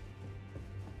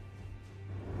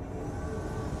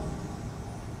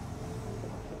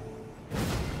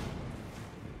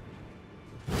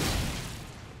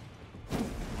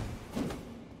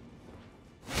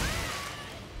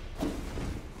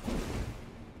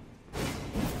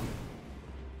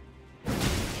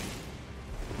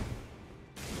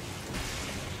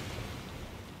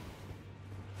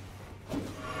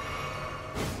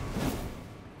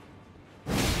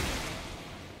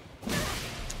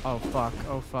 Oh fuck,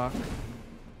 oh fuck.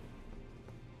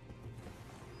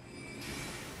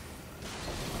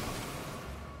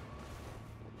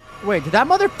 Wait, did that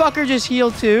motherfucker just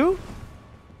heal too?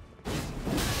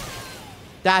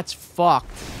 That's fucked.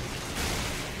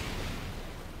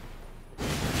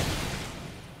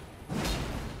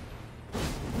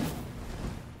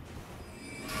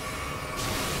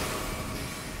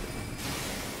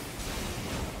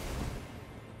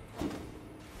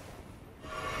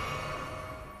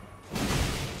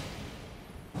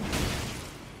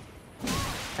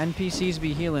 NPCs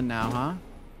be healing now, huh?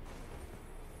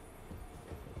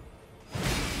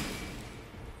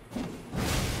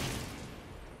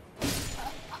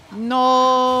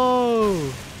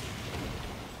 No!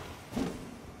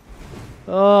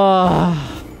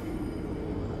 Ugh.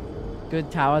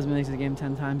 Good talisman makes the game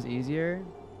 10 times easier.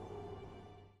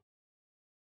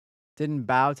 Didn't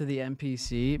bow to the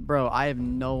NPC. Bro, I have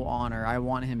no honor. I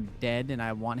want him dead, and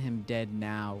I want him dead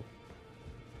now.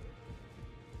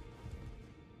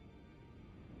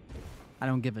 I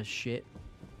don't give a shit.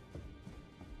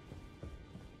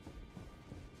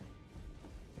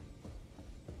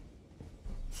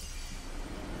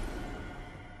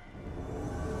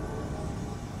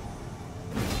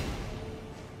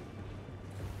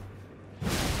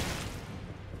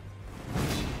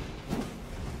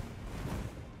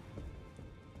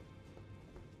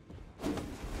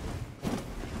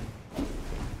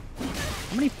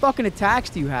 How many fucking attacks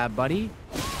do you have, buddy?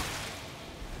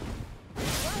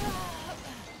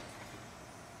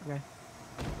 Okay.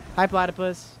 Hi,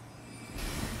 Platypus.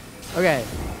 Okay.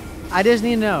 I just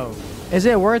need to know. Is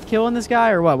it worth killing this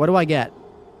guy or what? What do I get?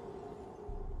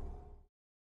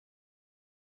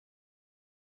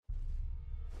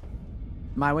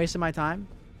 Am I wasting my time?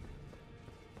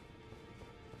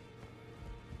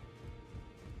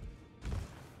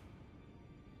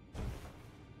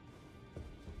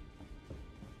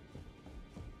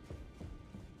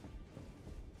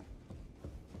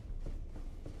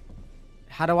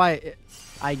 How do I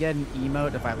get an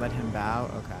emote if I let him bow?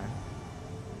 Okay.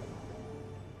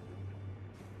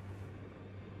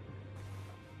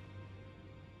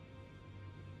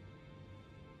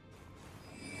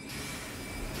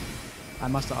 I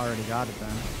must have already got it then.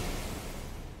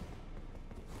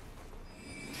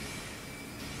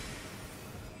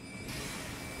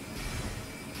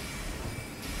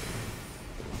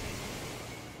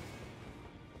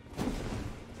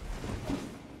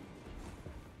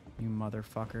 You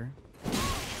motherfucker.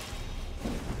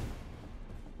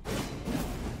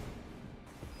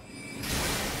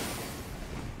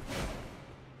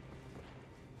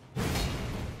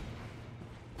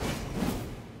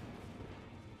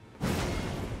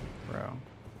 Bro.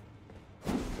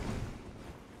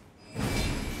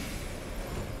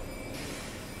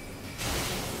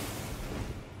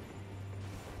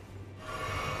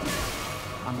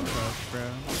 I'm cooked, bro.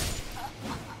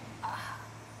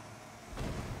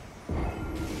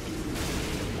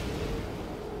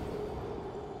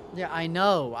 Yeah, I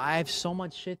know. I have so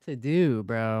much shit to do,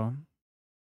 bro.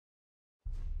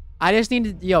 I just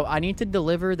need to, I need to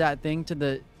deliver that thing to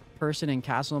the person in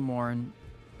Castle Morn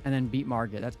and then beat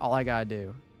Margit. That's all I gotta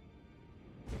do.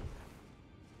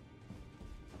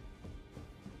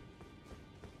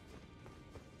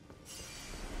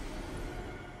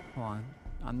 Hold on.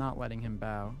 I'm not letting him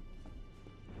bow.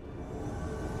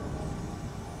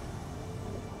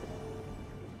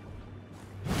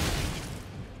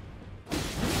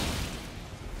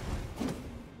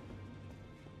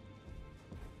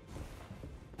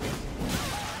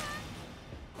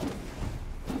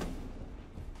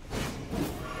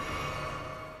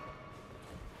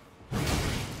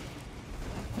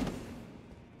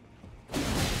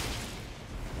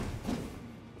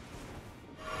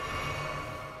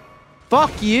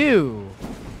 Fuck you!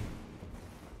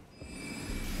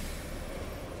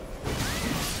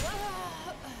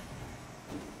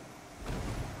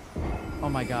 Oh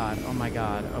my god, oh my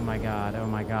god, oh my god, oh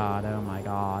my god, oh my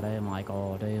god, oh my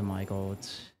god, oh my god.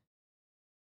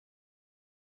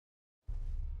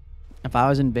 If I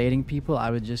was invading people, I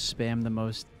would just spam the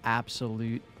most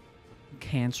absolute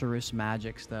cancerous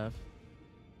magic stuff.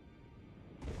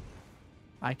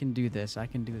 I can do this, I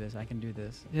can do this, I can do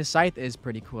this. His scythe is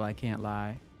pretty cool, I can't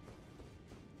lie.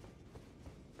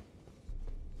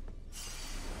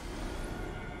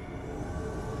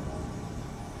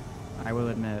 I will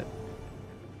admit.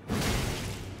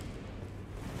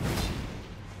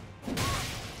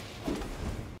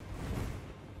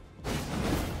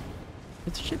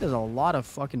 This shit does a lot of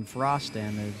fucking frost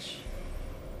damage.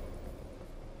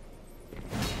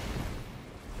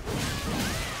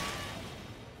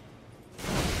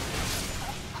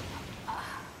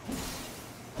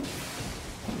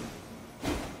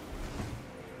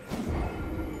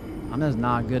 I'm just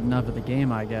not good enough at the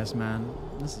game, I guess, man.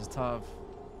 This is tough.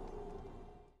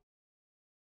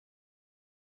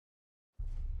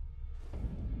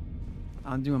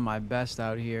 I'm doing my best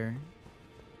out here.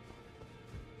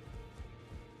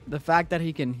 The fact that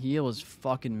he can heal is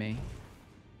fucking me.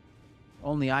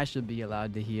 Only I should be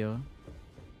allowed to heal.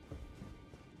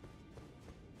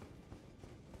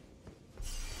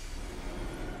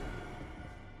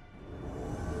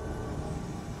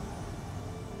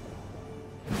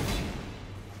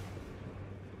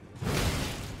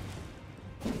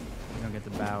 You don't get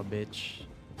the bow, bitch.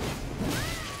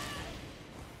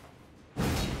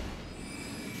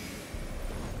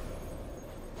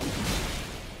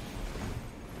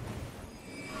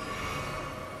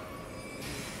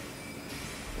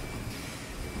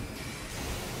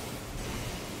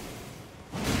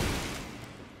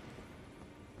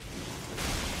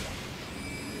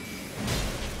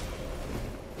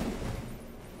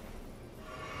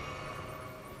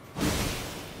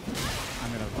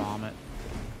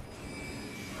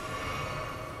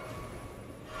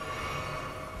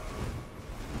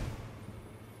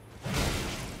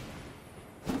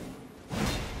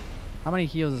 How many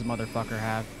heals does motherfucker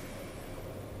have?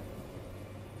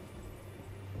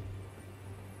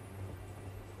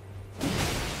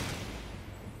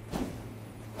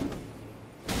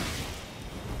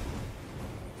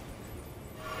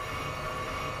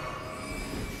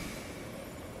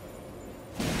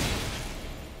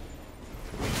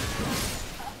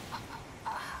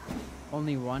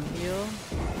 Only one heal?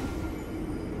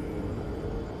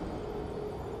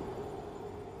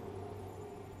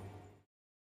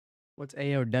 What's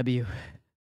AOW?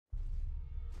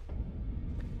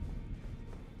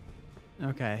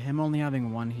 Okay, him only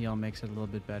having one heal makes it a little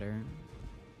bit better.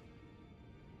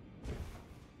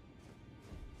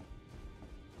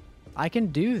 I can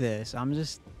do this. I'm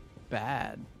just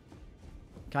bad.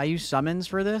 Can I use summons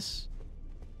for this?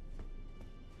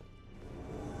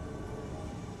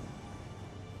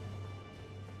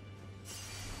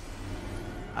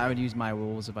 I would use my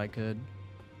wolves if I could.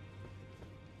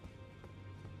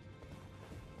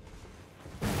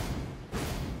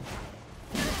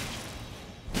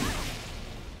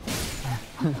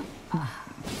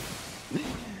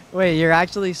 Wait, you're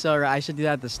actually so right. I should do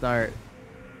that at the start.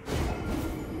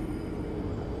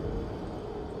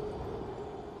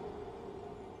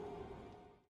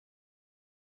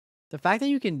 The fact that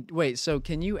you can... Wait, so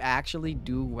can you actually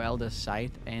do weld a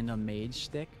scythe and a mage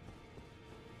stick?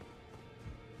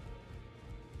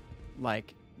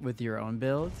 Like, with your own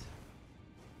build?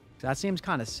 That seems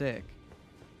kind of sick.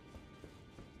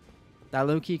 That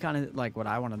low-key kind of like what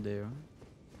I want to do.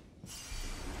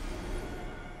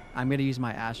 I'm going to use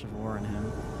my Ash of War on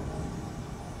him.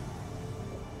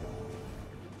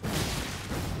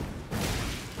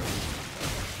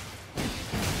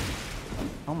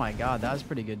 Oh my god, that was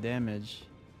pretty good damage.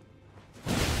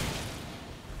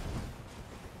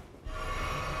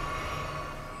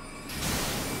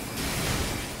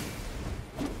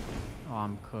 Oh,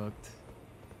 I'm cooked.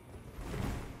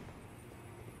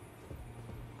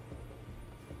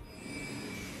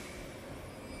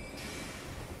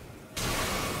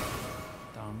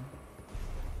 Dumb.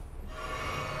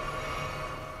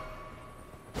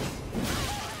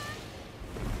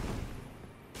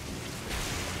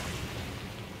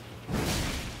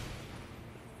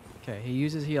 Okay, he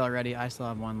uses heal already. I still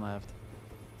have one left.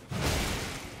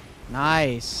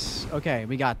 Nice. Okay,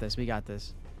 we got this. We got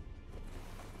this.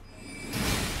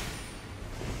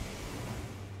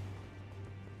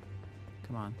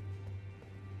 Come on.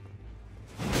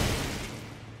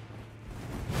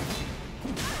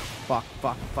 Fuck,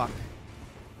 fuck, fuck.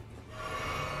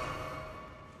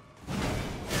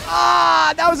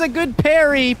 Ah, that was a good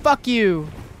parry. Fuck you.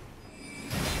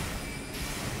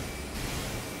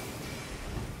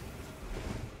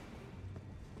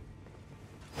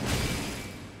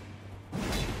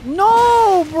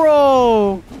 No,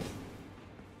 bro.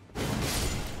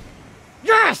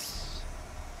 Yes.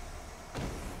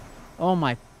 Oh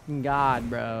my god,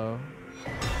 bro.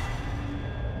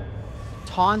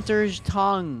 Taunter's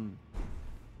tongue.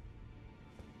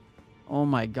 Oh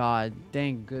my god.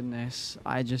 Thank goodness.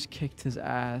 I just kicked his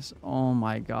ass. Oh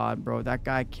my god, bro. That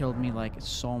guy killed me like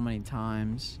so many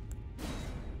times.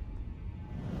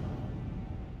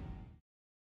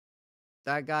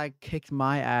 That guy kicked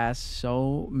my ass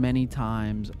so many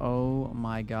times. Oh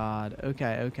my god.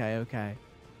 Okay, okay, okay.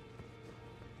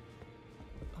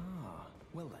 Ah,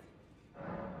 well then.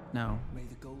 No. May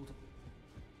the gold.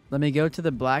 Let me go to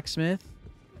the blacksmith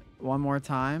one more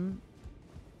time.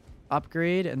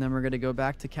 Upgrade, and then we're going to go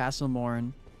back to Castle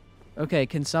Morn. Okay,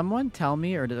 can someone tell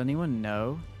me, or does anyone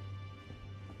know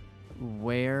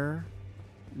where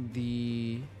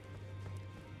the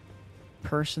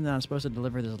person that I'm supposed to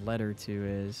deliver this letter to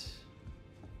is?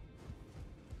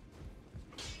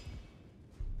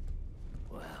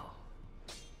 Well,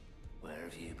 where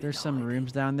have you been? There's some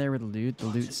rooms down there with loot. The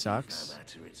loot sucks.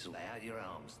 Lay out your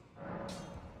arms.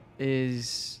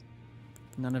 Is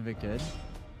none of it good?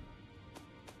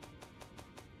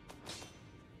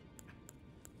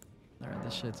 Alright,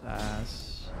 this shit's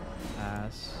ass.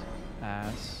 Ass.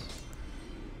 Ass.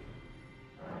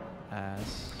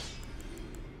 Ass.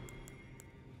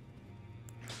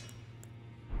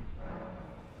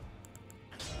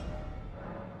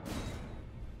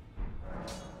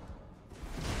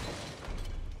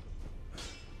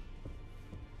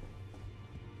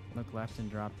 Look left and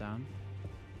drop down.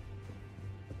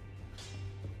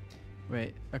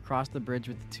 Wait, across the bridge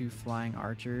with the 2 flying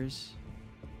archers.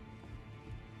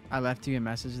 I left you a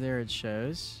message there, it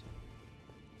shows.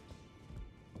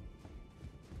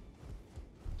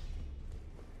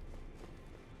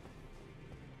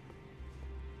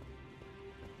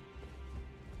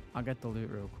 I'll get the loot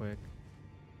real quick.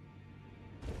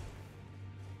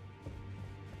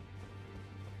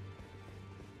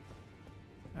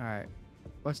 Alright.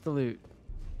 What's the loot?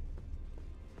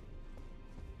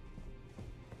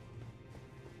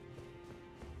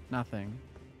 Nothing.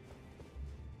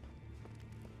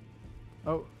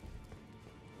 Oh.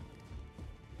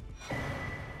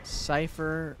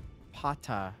 Cipher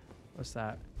Pata. What's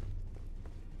that?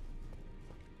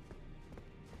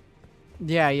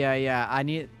 Yeah. I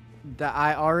need that.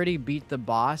 I already beat the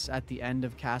boss at the end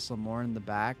of Castle Morn in the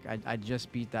back. I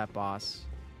just beat that boss.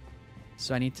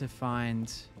 So I need to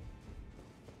find...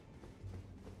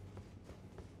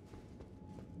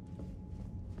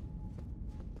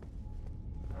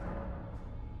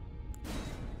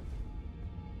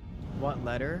 What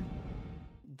letter?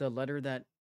 The letter that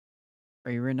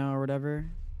Irina or whatever.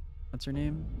 What's her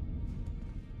name?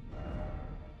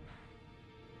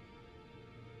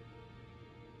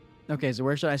 Okay, so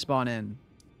where should I spawn in?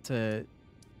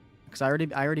 Because I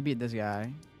already beat this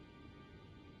guy.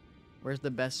 Where's the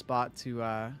best spot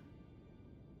to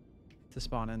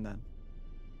spawn in then?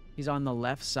 He's on the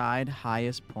left side,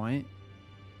 highest point.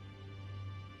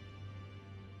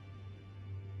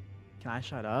 Can I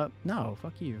shut up? No,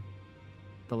 fuck you.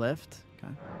 The lift?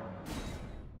 Okay.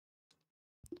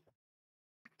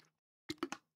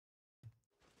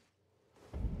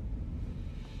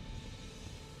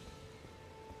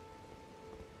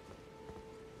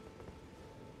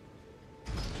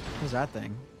 What's that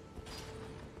thing?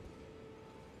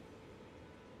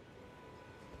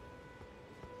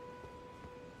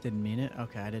 Didn't mean it?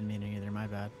 Okay, I didn't mean it either. My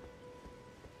bad.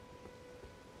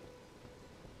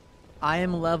 I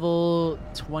am level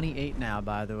 28 now,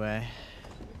 by the way.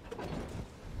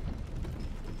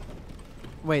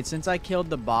 Wait, since I killed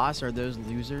the boss, are those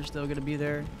losers still gonna be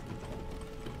there?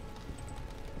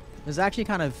 It's actually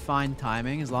kind of fine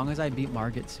timing. As long as I beat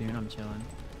Margit soon, I'm chilling.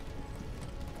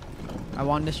 I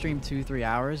wanted to stream 2-3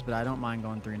 hours, but I don't mind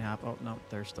going 3.5. Oh, no,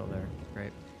 they're still there.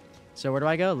 Great. So where do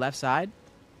I go? Left side?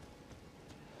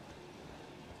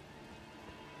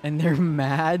 And they're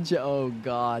mad? Oh,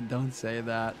 God, don't say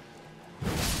that.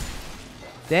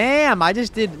 Damn, I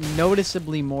just did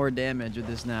noticeably more damage with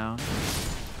this now.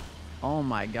 Oh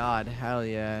my god, hell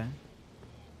yeah.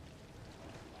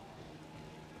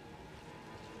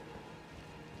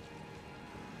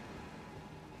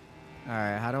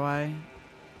 Alright, how do I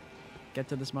get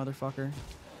to this motherfucker?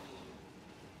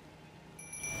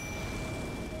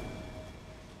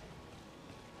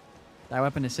 That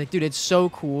weapon is sick. Dude, it's so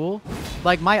cool.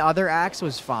 Like, my other axe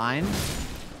was fine.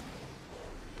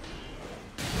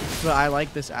 But I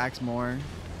like this axe more.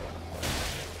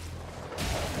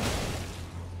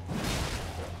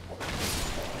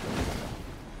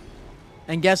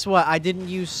 And guess what? I didn't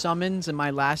use summons in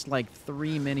my last, like,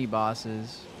 3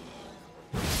 mini-bosses.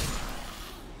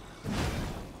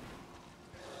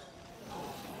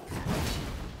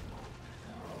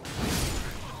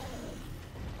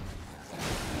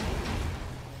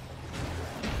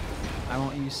 I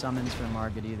won't use summons for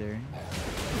Margit either.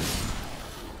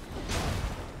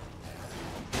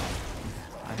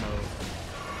 I hope.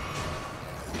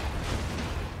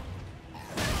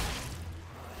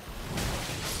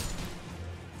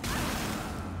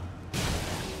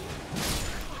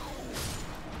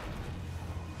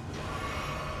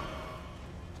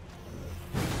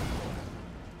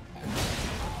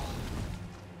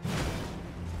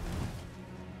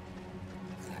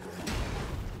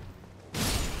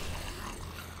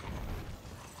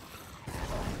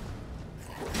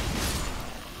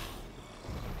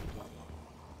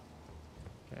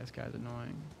 This guy's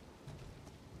annoying.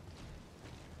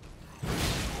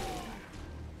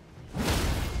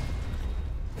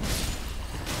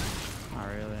 Not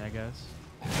really, I guess.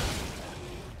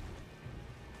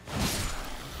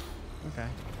 Okay.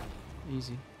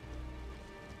 Easy.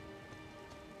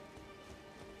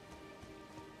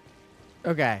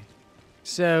 Okay.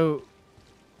 So,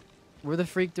 where the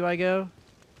freak do I go?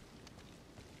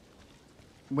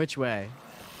 Which way?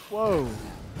 Whoa.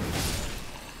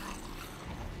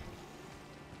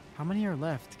 How many are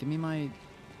left? Give me my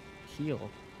heal.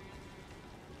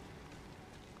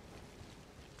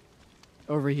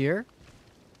 Over here?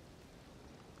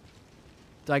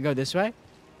 Do I go this way?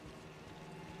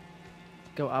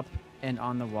 Go up and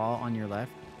on the wall on your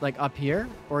left? Like up here?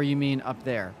 Or you mean up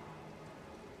there?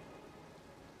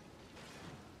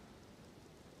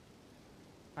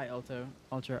 Hi, Ultra.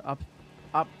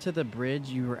 Up to the bridge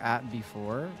you were at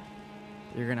before.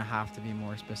 You're gonna have to be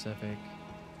more specific.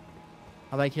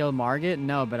 Have I killed Margit?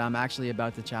 No, but I'm actually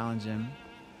about to challenge him.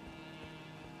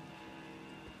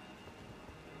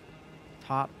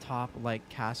 Top, like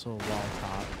castle wall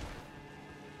top.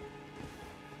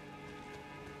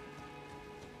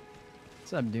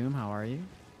 What's up, Doom? How are you?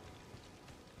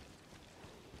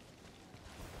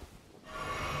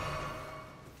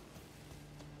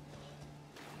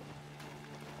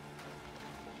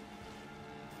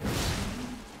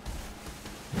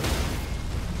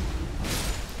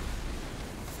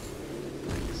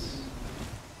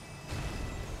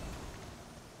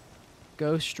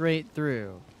 Go straight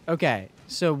through. Okay,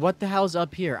 so what the hell's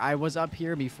up here? I was up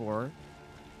here before.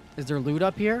 Is there loot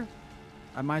up here?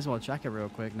 I might as well check it real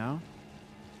quick, no?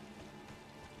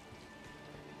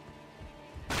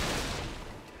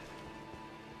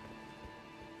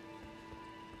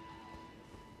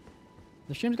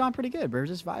 The stream's gone pretty good. We're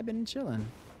just vibing and chilling.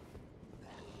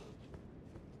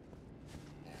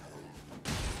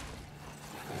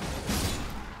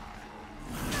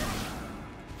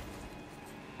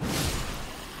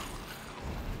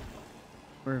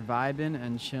 We're vibing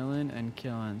and chilling and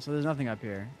killing. So there's nothing up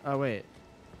here. Oh, wait.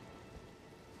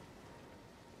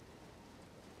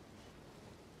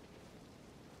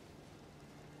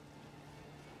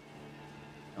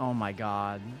 Oh my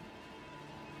god.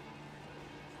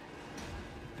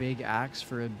 Big axe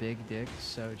for a big dick.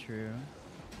 So true.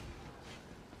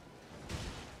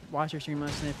 Watch your stream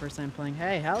last night. First time playing.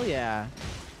 Hey, hell yeah.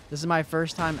 This is my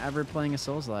first time ever playing a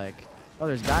Souls-like. Oh,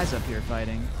 there's guys up here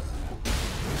fighting.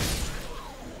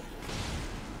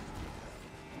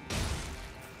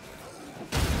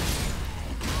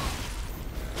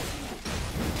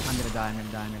 I'm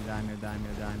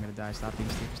gonna die. Stop being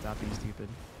stupid.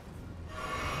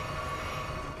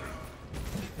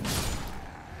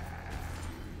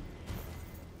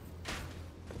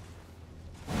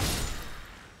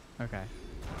 Okay.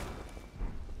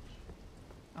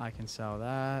 I can sell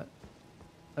that.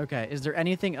 Okay, is there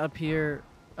anything up here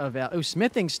of oh,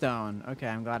 smithing stone. Okay,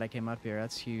 I'm glad I came up here.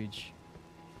 That's huge.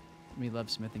 We love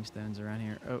smithing stones around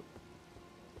here. Oh.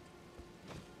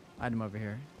 Item over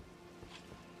here.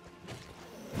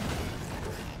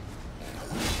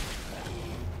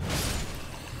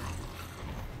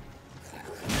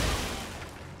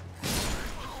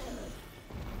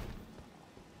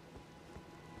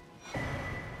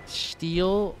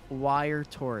 Steel wire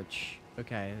torch.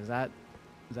 Okay, is that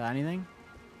anything?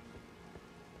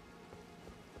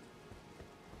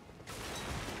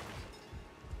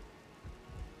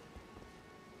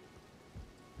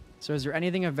 So is there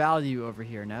anything of value over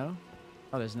here? No?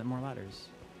 Oh, there's more ladders.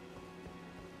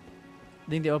 I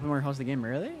think the open world hosts the game,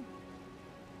 really?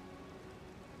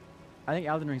 I think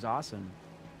Elden Ring's awesome.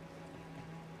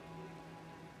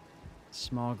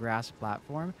 Small grass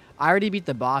platform. I already beat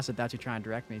the boss if that's what you're trying to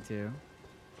direct me to.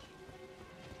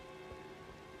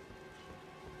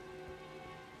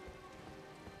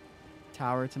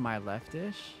 tower to my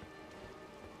leftish?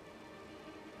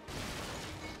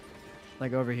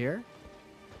 Like over here?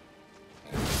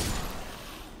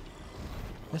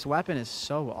 This weapon is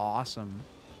so awesome.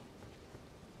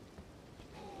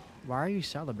 Why are you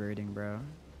celebrating, bro?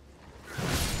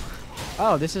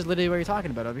 Oh, this is literally what you're talking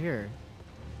about over here.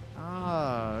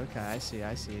 Oh, okay. I see.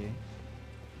 I see.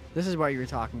 This is what you were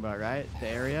talking about, right? The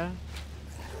area?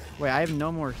 Wait, I have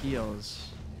no more heals.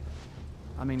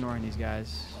 I'm ignoring these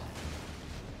guys.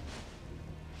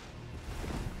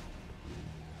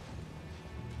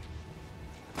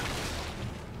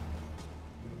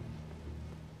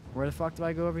 Where the fuck do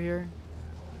I go over here?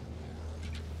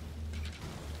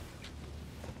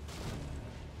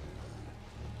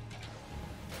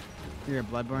 You're a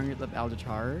Bloodborne, you live Eldritch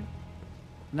Horror?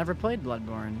 Never played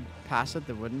Bloodborne. Pass it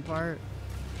the wooden part?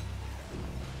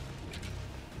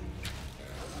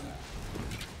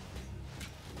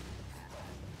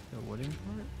 The wooden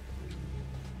part?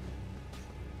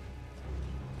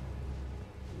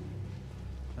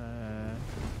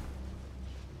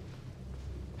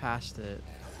 Past it.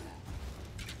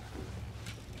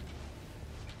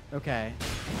 Okay.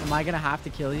 Am I gonna have to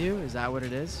kill you? Is that what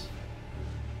it is?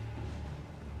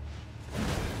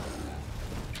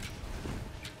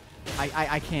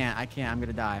 I can't. I can't. I'm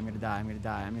gonna die. I'm gonna die. I'm gonna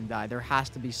die. I'm gonna die. There has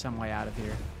to be some way out of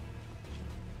here.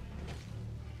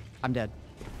 I'm dead.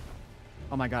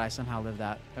 Oh my god, I somehow lived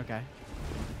that. Okay.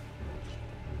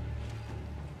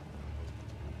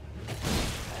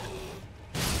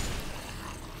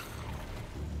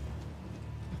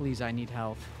 Please, I need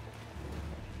health.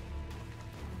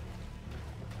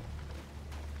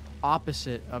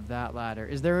 Opposite of that ladder.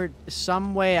 Is there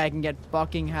some way I can get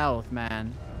fucking health,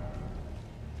 man?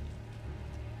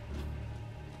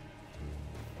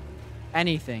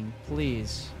 Anything,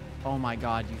 please. Oh my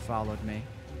god, you followed me.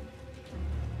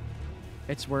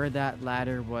 It's where that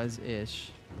ladder was-ish.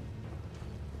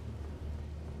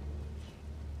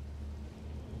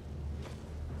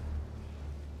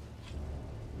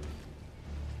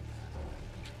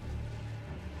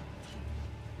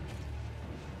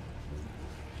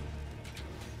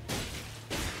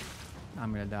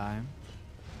 I'm gonna die.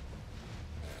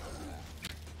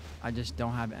 I just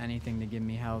don't have anything to give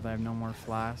me health. I have no more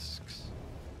flasks.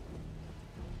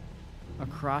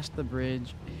 Across the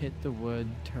bridge, hit the wood,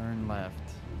 turn left.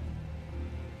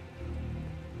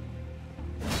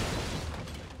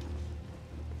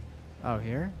 Oh,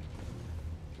 here?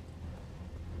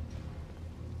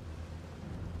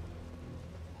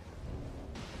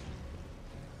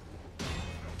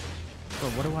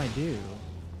 But what do I do?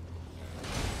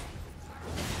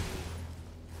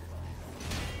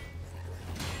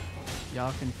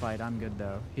 Y'all can fight. I'm good,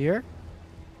 though. Here?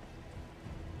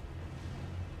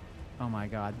 Oh, my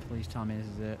God. Please tell me this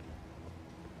is it.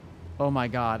 Oh, my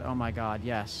God. Oh, my God.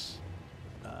 Yes.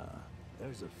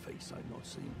 There's a face I've not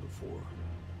seen before.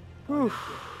 Oof.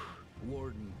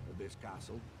 Warden of this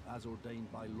castle, as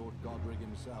ordained by Lord Godric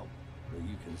himself. But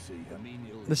you can see a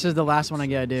menial... This is the last one I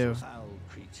gotta do. Foul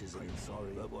creatures. I'm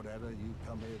sorry, but whatever you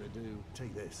come here to do,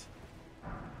 take this.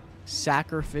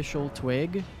 Sacrificial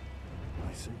twig?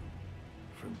 I see.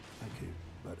 Thank you.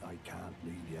 But I can't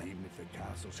leave you, even if the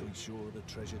castle shall ensure the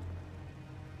treasure.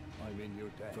 I'm in your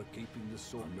debt for keeping the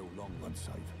sword no longer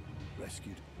unsafe.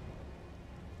 Rescued.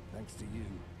 Thanks to you,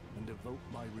 and devote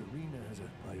my arena as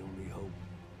my only hope.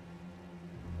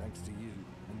 Thanks to you,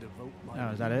 and devote my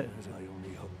Oh, is that it? as my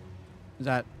only hope.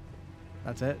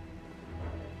 That's it?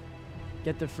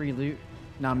 Get the free loot.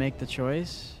 Now make the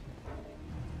choice.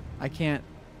 I can't.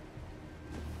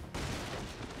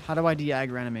 How do I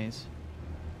de-aggro enemies?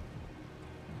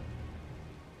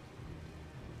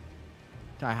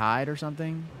 Can I hide or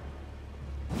something?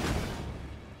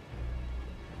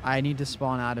 I need to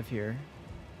spawn out of here.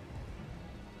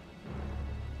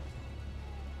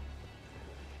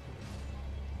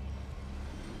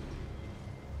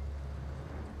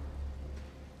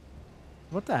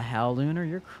 What the hell, Lunar?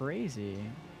 You're crazy.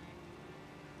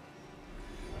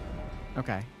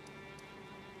 Okay.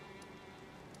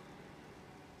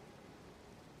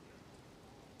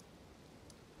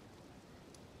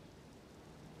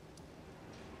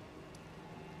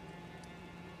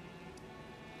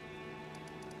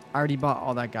 I already bought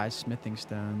all that guy's smithing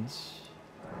stones.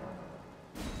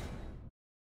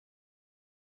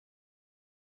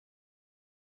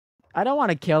 I don't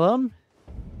want to kill him.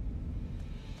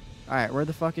 Alright, where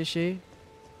the fuck is she?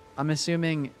 I'm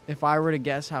assuming if I were to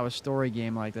guess how a story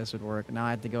game like this would work, now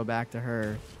I have to go back to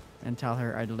her and tell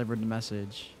her I delivered the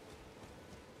message.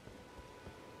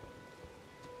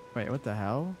 Wait, what the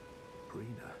hell? Rena,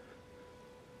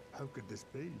 how could this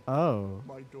be? Oh.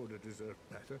 My daughter deserved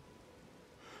better.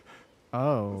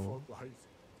 Oh. Lies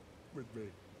with me.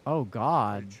 Oh, I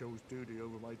God. chose duty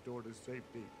over my daughter's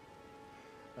safety.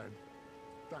 And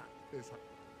that is...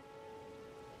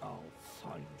 I'll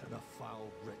find the foul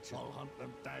wretches. I'll hunt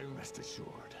them down, rest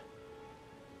assured.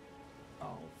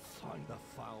 I'll find the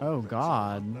foul Oh, wretches. God.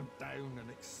 I'll hunt them down and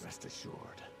rest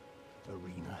assured.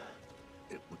 Arena.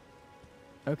 It would...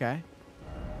 Okay.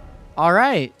 All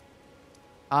right.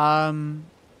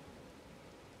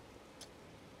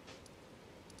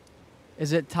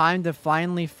 Is it time to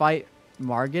finally fight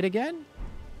Margit again?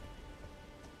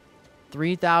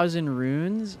 3,000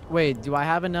 runes? Wait, do I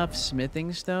have enough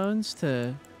smithing stones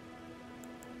to...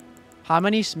 How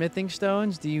many smithing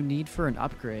stones do you need for an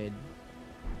upgrade?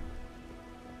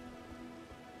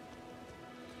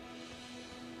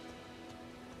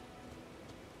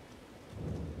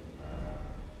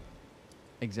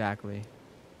 Exactly.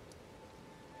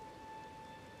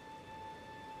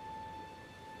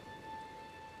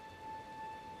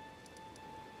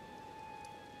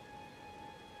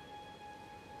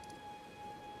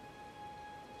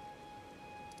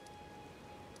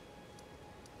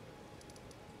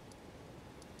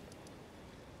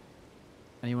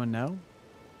 Anyone know?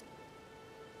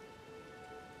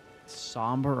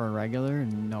 Somber or regular?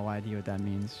 No idea what that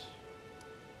means.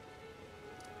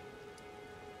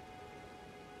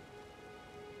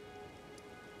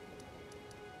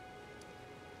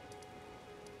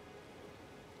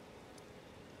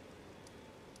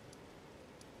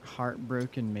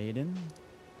 Heartbroken maiden?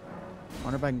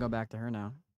 Wonder if I can go back to her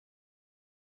now.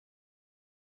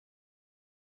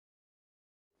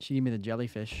 She gave me the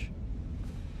jellyfish.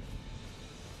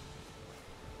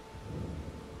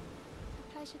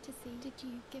 A pleasure to see. Did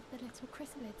you give the little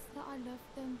chrysalids that I love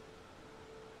them?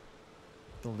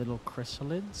 The little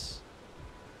chrysalids?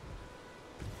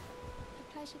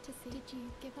 A pleasure to see. Did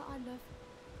you give that I love?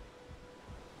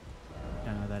 I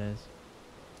don't know what that is.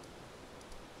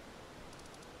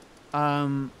 I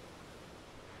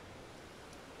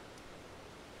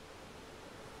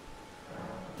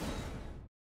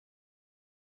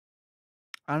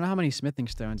don't know how many smithing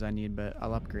stones I need, but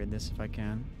I'll upgrade this if I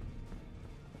can.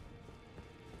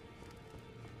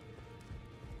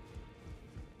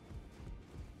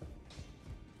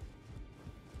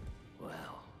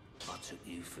 Well, I took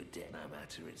you for dead, no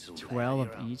matter it's all 12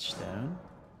 there, of each stone.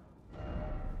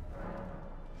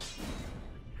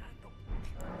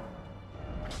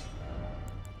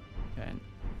 Okay.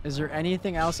 Is there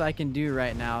anything else I can do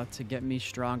right now to get me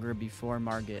stronger before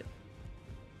Margit?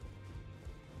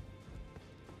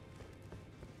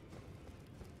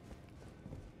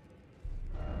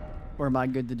 Or am I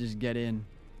good to just get in?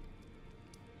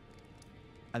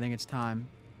 I think it's time.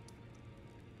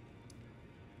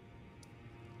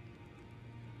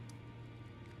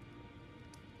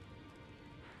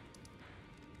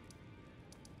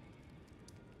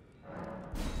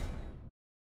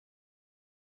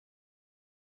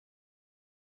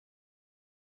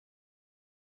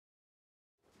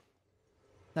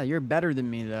 No, you're better than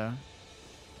me, though.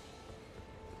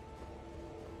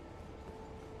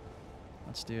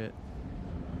 Let's do it.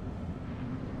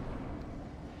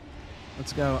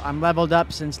 Let's go. I'm leveled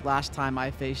up since last time I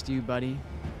faced you, buddy.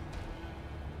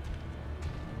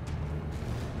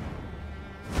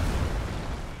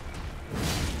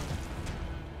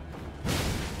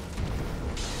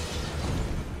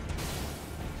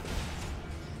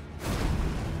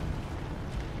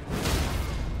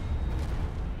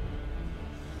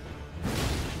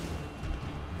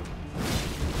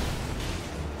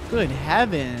 Good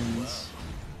heavens.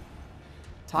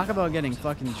 Talk about getting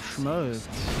fucking smoked.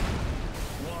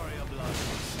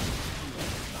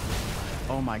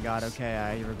 Oh my god, okay,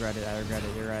 I regret it,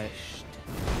 you're right.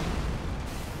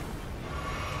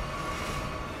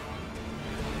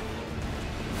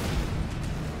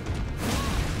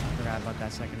 I forgot about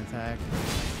that second attack.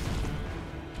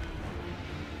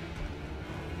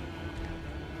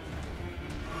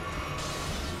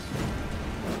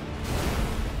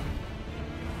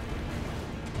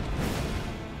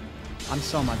 I'm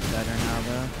so much better now,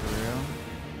 though, for real.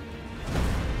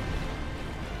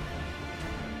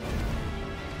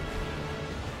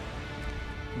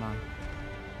 Come on.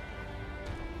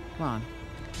 Come on.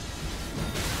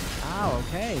 Ow,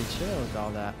 okay, chill with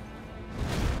all that.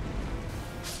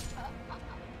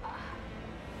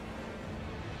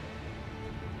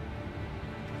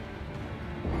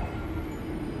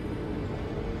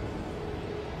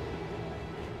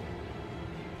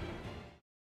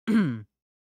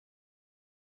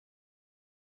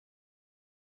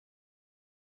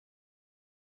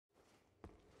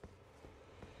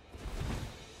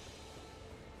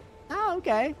 Oh,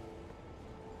 okay.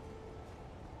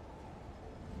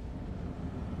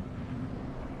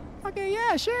 Okay,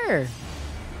 yeah, sure.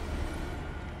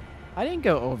 I didn't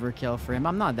go overkill for him.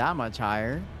 I'm not that much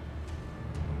higher.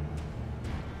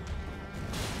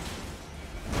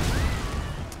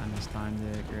 I mistimed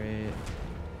it. Great.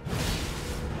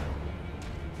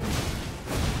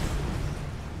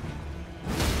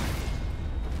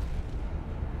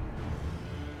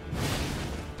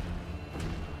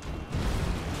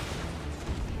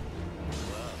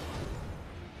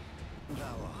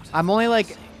 I'm only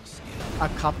like a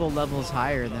couple levels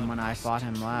higher than when I fought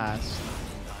him last.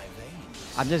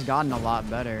 I've just gotten a lot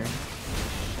better.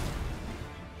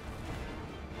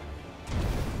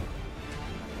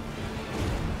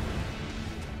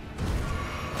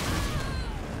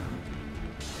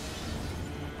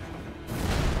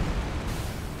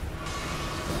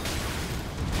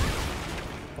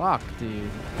 Fuck, dude.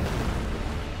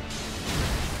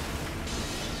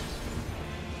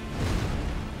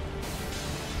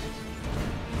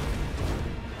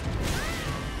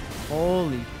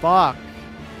 Holy fuck.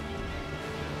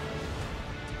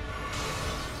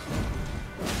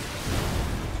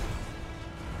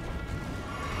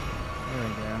 There we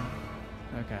go.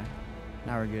 Okay.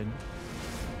 Now we're good.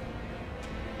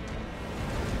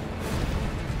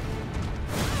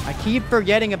 I keep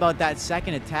forgetting about that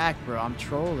second attack, bro. I'm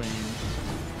trolling.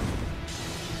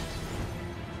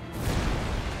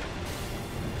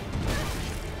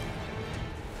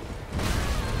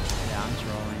 Yeah, I'm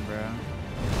trolling, bro.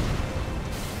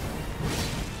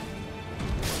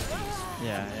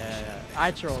 Yeah.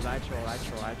 I trolled. I trolled.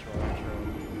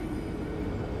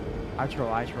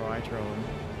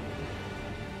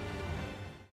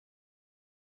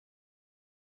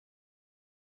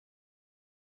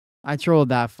 I trolled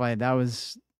that fight. That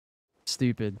was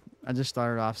stupid. I just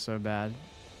started off so bad.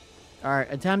 Alright,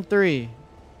 attempt 3.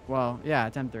 Well, yeah,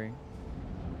 attempt 3.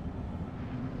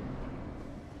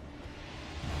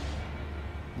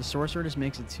 The sorcerer just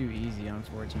makes it too easy,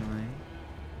 unfortunately.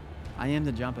 I am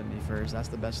to jump at me first. That's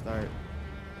the best start.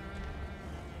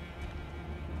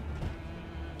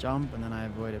 Jump, and then I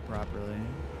avoid it properly.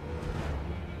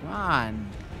 Come on.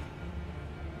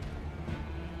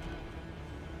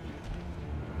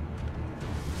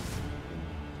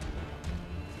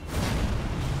 I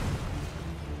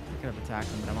could have attacked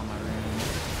him, but I'm on my range.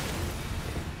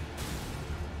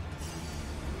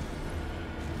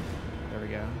 There we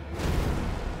go.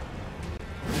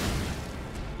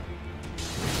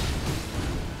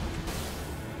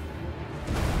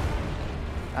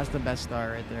 That's the best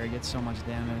start right there. It gets so much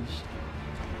damage.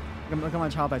 Look how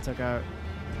much health I took out.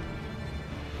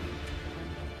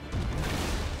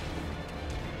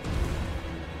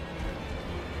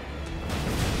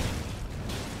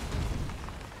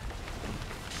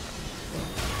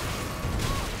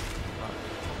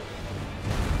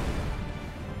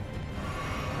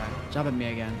 Okay, jump at me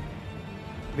again.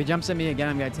 If he jumps at me again,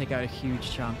 I'm gonna take out a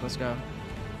huge chunk. Let's go.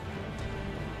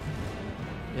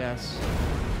 Yes.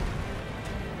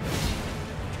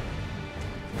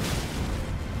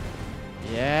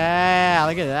 Yeah,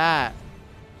 look at that.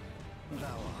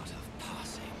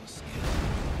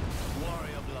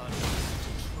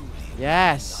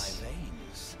 Yes.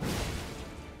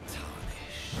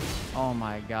 Oh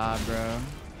my god, bro.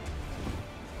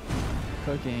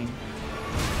 Cooking.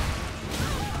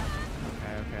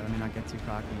 Okay, let me not get too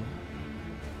cocky.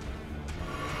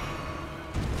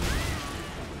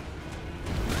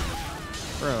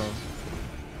 Bro.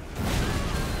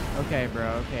 Okay,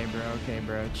 bro.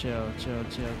 Chill. Okay.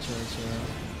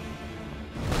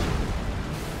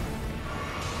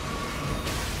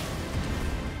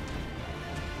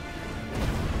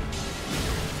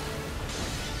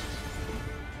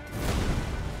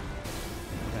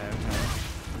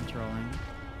 I'm trolling.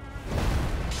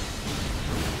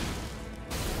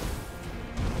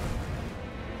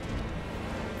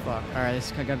 Fuck. Alright,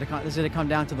 this is gonna come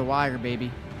down to the wire,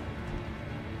 baby.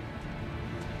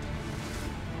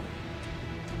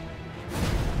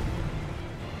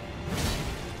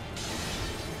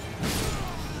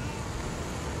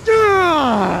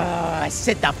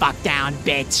 Sit the fuck down,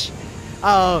 bitch.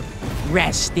 Oh,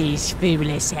 rest these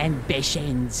foolish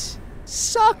ambitions.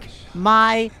 Suck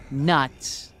my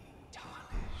nuts.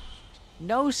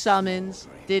 No summons.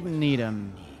 Didn't need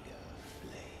them.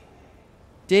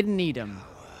 Didn't need them.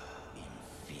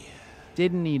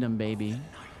 Didn't need them, baby.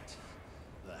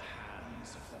 The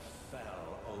hands of the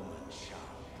fell omen shall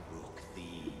brook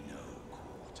thee no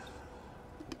quarter.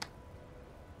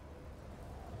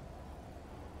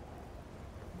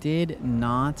 Did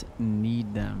not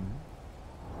need them.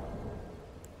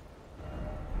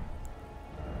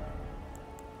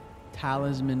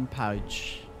 Talisman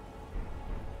pouch.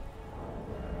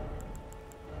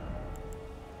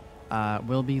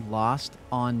 will be lost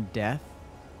on death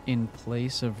in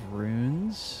place of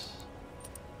runes.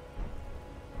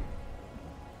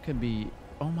 Could be...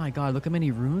 Oh my god, look how many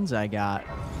runes I got.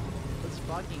 Let's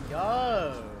fucking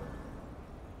go.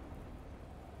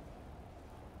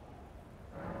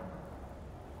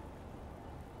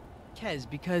 Kez,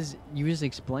 because you just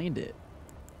explained it.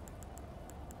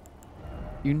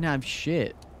 You didn't have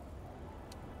shit.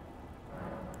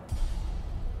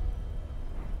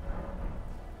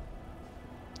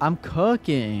 I'm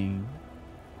cooking.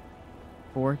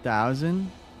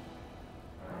 4,000?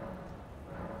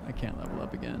 I can't level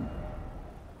up again.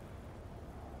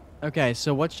 Okay,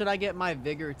 so what should I get my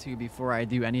vigor to before I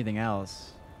do anything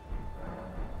else?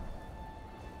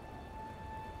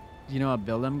 Do you know what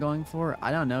build I'm going for?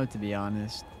 I don't know, to be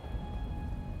honest.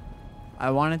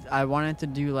 I wanted to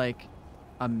do like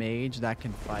a mage that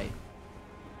can fight.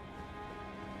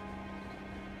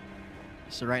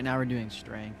 So right now we're doing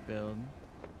strength build.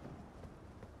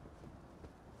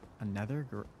 Another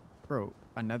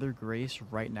another grace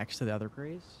right next to the other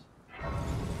grace?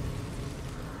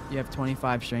 You have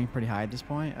 25 strength pretty high at this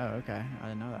point? Oh, okay. I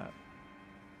didn't know that.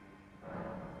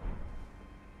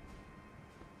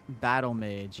 Battle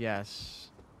mage, yes.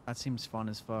 That seems fun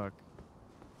as fuck.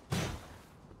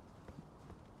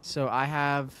 So I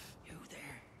have... You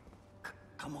there?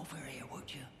 Come over here,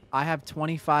 would you? I have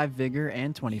 25 vigor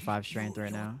and 25 strength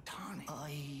right now.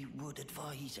 I would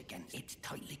advise against it's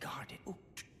tightly guarded. Oh,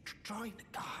 try the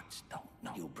guards. Don't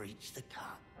know. You'll breach the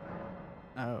cut.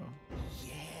 Oh.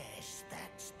 Yes,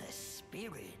 that's the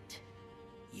spirit.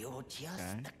 You're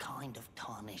just the kind of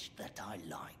tarnished that I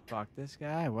like. Fuck this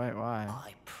guy? Wait, why?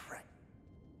 I pray.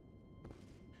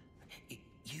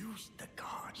 Use the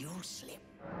guard. You'll slip.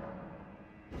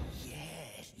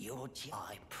 Yes, you're just...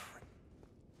 I pray.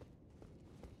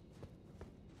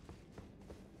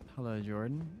 Hello,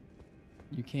 Jordan.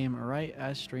 You came right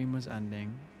as stream was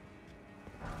ending.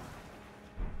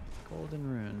 Golden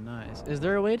rune, nice. Is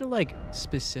there a way to like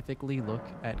specifically look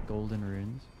at golden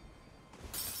runes?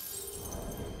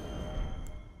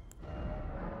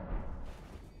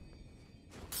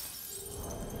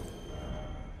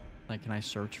 Like, can I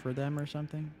search for them or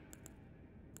something?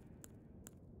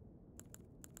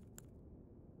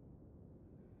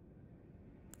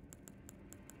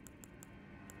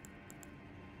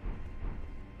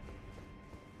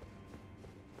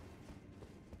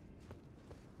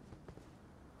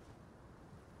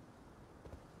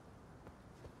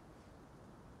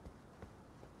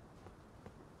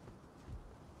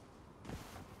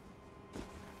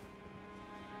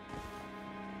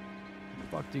 How the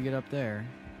fuck do you get up there?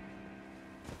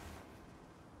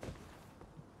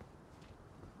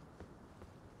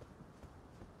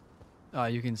 Oh,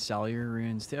 you can sell your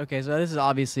runes too. Okay, so this is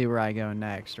obviously where I go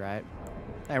next, right?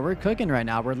 Hey, we're cooking right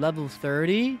now. We're level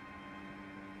 30.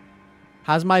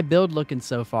 How's my build looking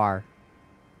so far?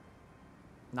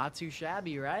 Not too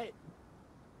shabby, right?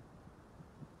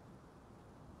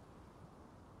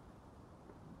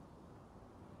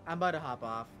 I'm about to hop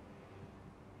off.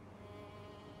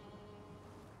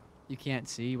 You can't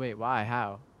see? Wait, why?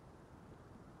 How?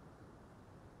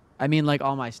 I mean, like,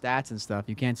 all my stats and stuff.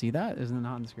 You can't see that? Isn't it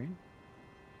not on the screen?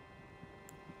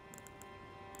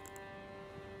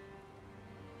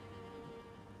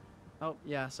 Oh,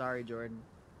 yeah. Sorry, Jordan.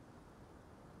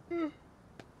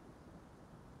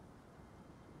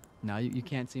 No, you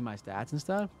can't see my stats and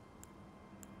stuff?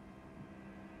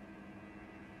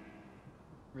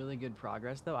 Really good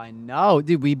progress, though. I know.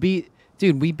 Dude, we beat,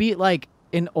 like,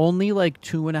 in only, like,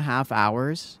 2.5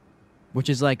 hours. Which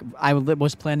is like, I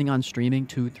was planning on streaming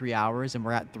 2-3 hours, and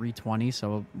we're at 320,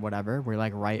 so whatever. We're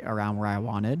like right around where I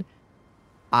wanted.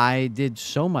 I did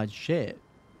so much shit.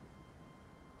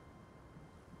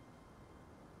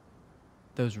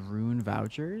 Those rune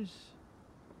vouchers.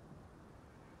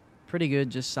 Pretty good.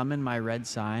 Just summon my red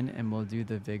sign, and we'll do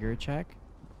the vigor check.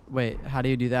 Wait, how do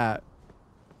you do that?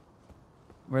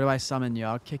 Where do I summon you?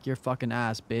 I'll kick your fucking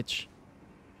ass, bitch.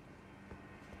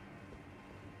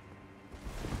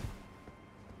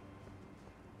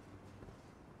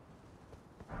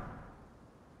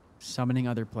 Summoning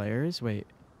other players? Wait.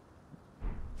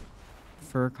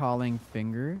 Fur calling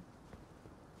finger.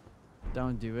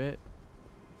 Don't do it.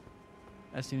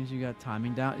 As soon as you got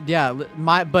timing down. Yeah,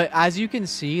 but as you can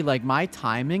see, like, my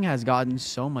timing has gotten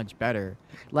so much better.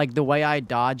 Like, the way I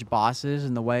dodge bosses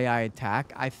and the way I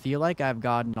attack, I feel like I've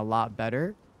gotten a lot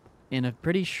better in a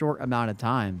pretty short amount of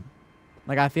time.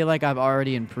 Like, I feel like I've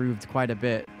already improved quite a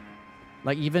bit.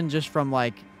 Like, even just from,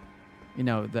 like, you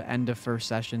know, the end of first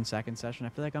session, second session, I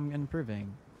feel like I'm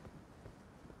improving.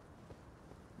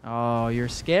 Oh, you're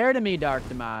scared of me, Dark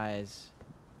Demise.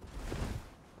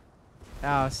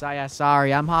 Oh, yeah,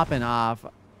 sorry. I'm hopping off.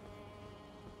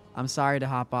 I'm sorry to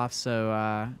hop off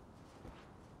sorry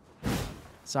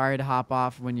to hop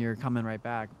off when you're coming right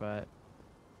back, but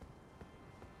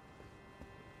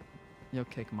you'll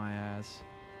kick my ass.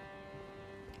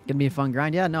 Gonna be a fun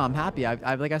grind. Yeah, no, I'm happy.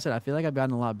 I've like I said, I feel like I've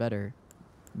gotten a lot better.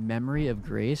 Memory of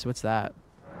Grace? What's that?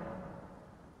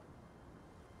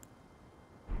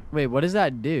 Wait, what does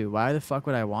that do? Why the fuck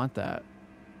would I want that?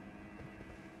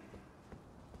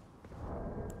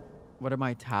 What are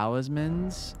my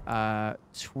talismans?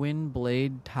 Twin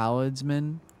Blade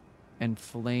Talisman and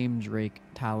Flame Drake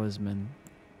Talisman.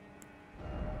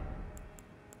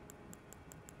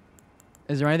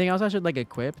 Is there anything else I should like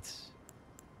equipped?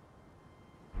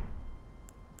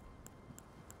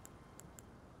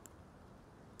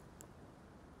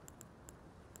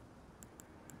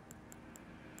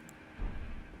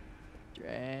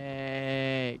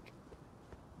 Drake.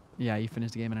 Yeah, you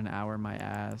finished the game in an hour, my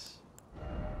ass.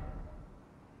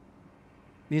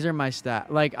 These are my stats.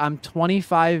 Like, I'm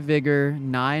 25 vigor,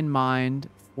 9 mind,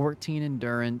 14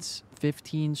 endurance,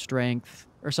 15 strength.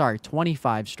 Or sorry,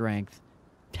 25 strength,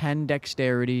 10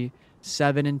 dexterity,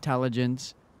 7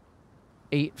 intelligence,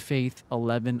 8 faith,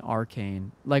 11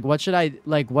 arcane. Like, what should I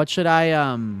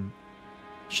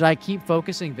should I keep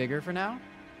focusing vigor for now?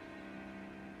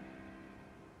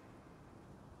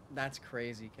 That's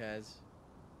crazy, Kez.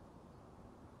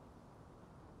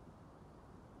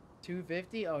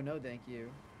 250? Oh, no, thank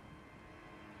you.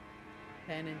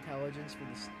 10 intelligence for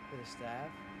the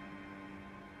staff.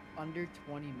 Under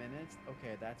 20 minutes?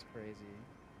 Okay, that's crazy.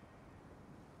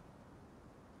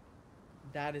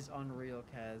 That is unreal,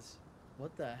 Kez.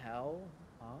 What the hell?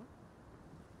 Huh?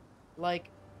 Like,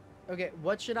 okay,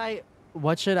 should I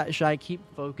keep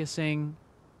focusing?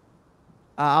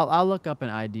 I'll look up an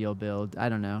ideal build. I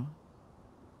don't know.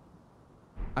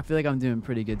 I feel like I'm doing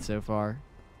pretty good so far.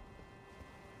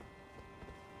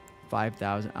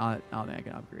 5,000. I don't think I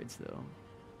can upgrade still.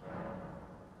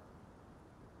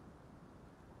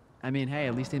 I mean, hey,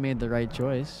 at least they made the right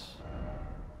choice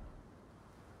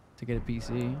to get a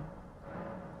PC.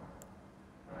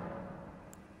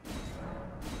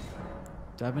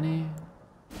 70?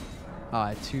 Oh, I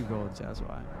had 2 golds, that's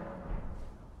why.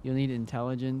 You'll need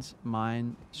intelligence,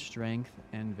 mind, strength,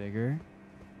 and vigor.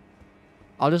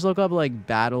 I'll just look up like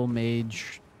battle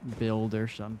mage build or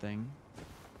something.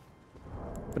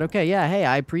 But okay, yeah, hey,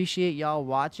 I appreciate y'all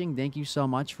watching. Thank you so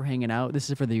much for hanging out. This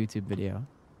is for the YouTube video.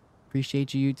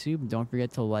 Appreciate you, YouTube. Don't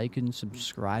forget to like and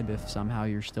subscribe if somehow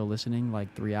you're still listening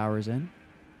like 3 hours in.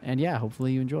 And yeah,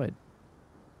 hopefully you enjoyed.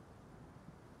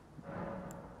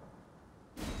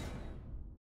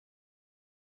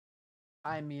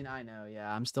 I mean, I know,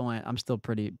 yeah. I'm still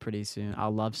pretty soon. I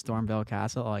love Stormvale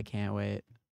Castle. Oh, I can't wait.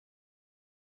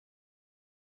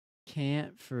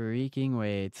 Can't freaking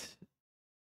wait.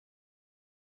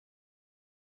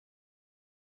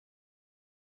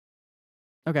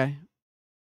 Okay.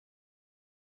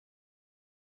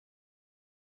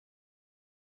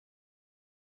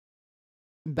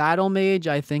 Battle mage,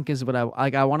 I think, is what I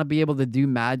like. I want to be able to do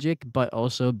magic, but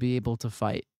also be able to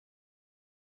fight.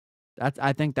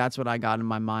 I think that's what I got in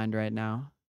my mind right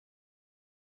now.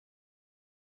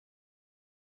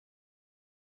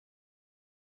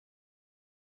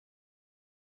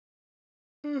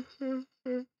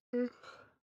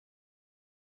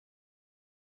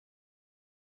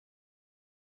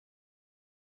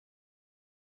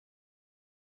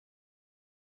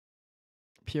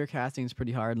 Pure casting is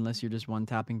pretty hard unless you're just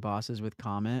one-tapping bosses with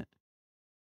comment.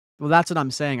 Well, that's what I'm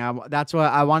saying. That's why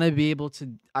I want to be able to.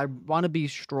 I want to be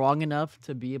strong enough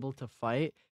to be able to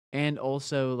fight, and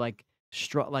also like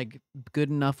good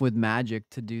enough with magic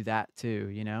to do that too.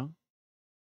 You know.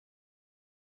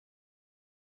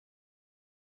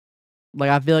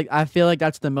 Like I feel like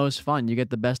that's the most fun. You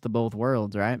get the best of both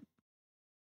worlds, right?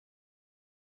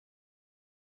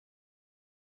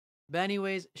 But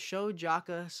anyways, show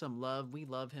Jaka some love. We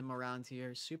love him around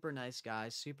here. Super nice guy,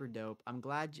 super dope. I'm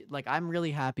glad I'm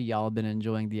really happy y'all have been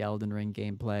enjoying the Elden Ring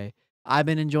gameplay. I've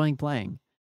been enjoying playing.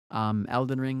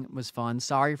 Elden Ring was fun.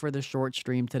 Sorry for the short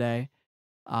stream today.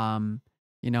 I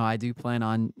do plan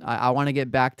on I want to get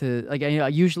back to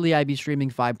usually I'd be streaming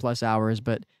 5+ hours,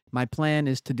 but my plan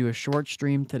is to do a short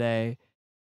stream today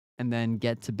and then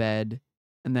get to bed.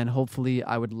 And then hopefully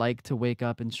I would like to wake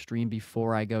up and stream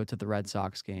before I go to the Red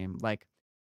Sox game. Like,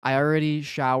 I already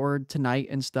showered tonight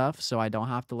and stuff, so I don't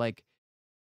have to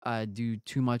do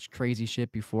too much crazy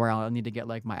shit before. I'll need to get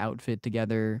my outfit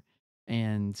together,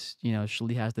 and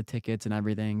Shali has the tickets and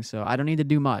everything, so I don't need to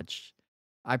do much.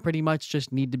 I pretty much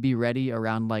just need to be ready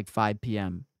around 5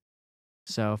 p.m.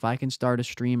 So if I can start a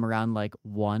stream around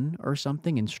 1 or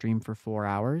something and stream for 4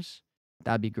 hours,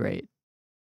 that'd be great.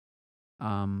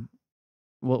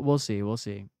 We'll see. We'll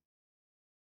see.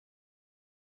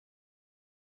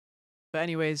 But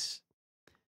anyways,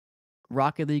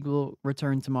 Rocket League will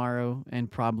return tomorrow and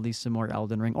probably some more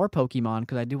Elden Ring or Pokemon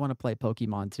because I do want to play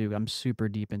Pokemon too. I'm super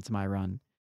deep into my run.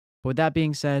 But with that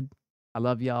being said, I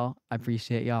love y'all. I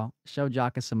appreciate y'all. Show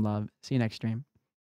Jaka some love. See you next stream.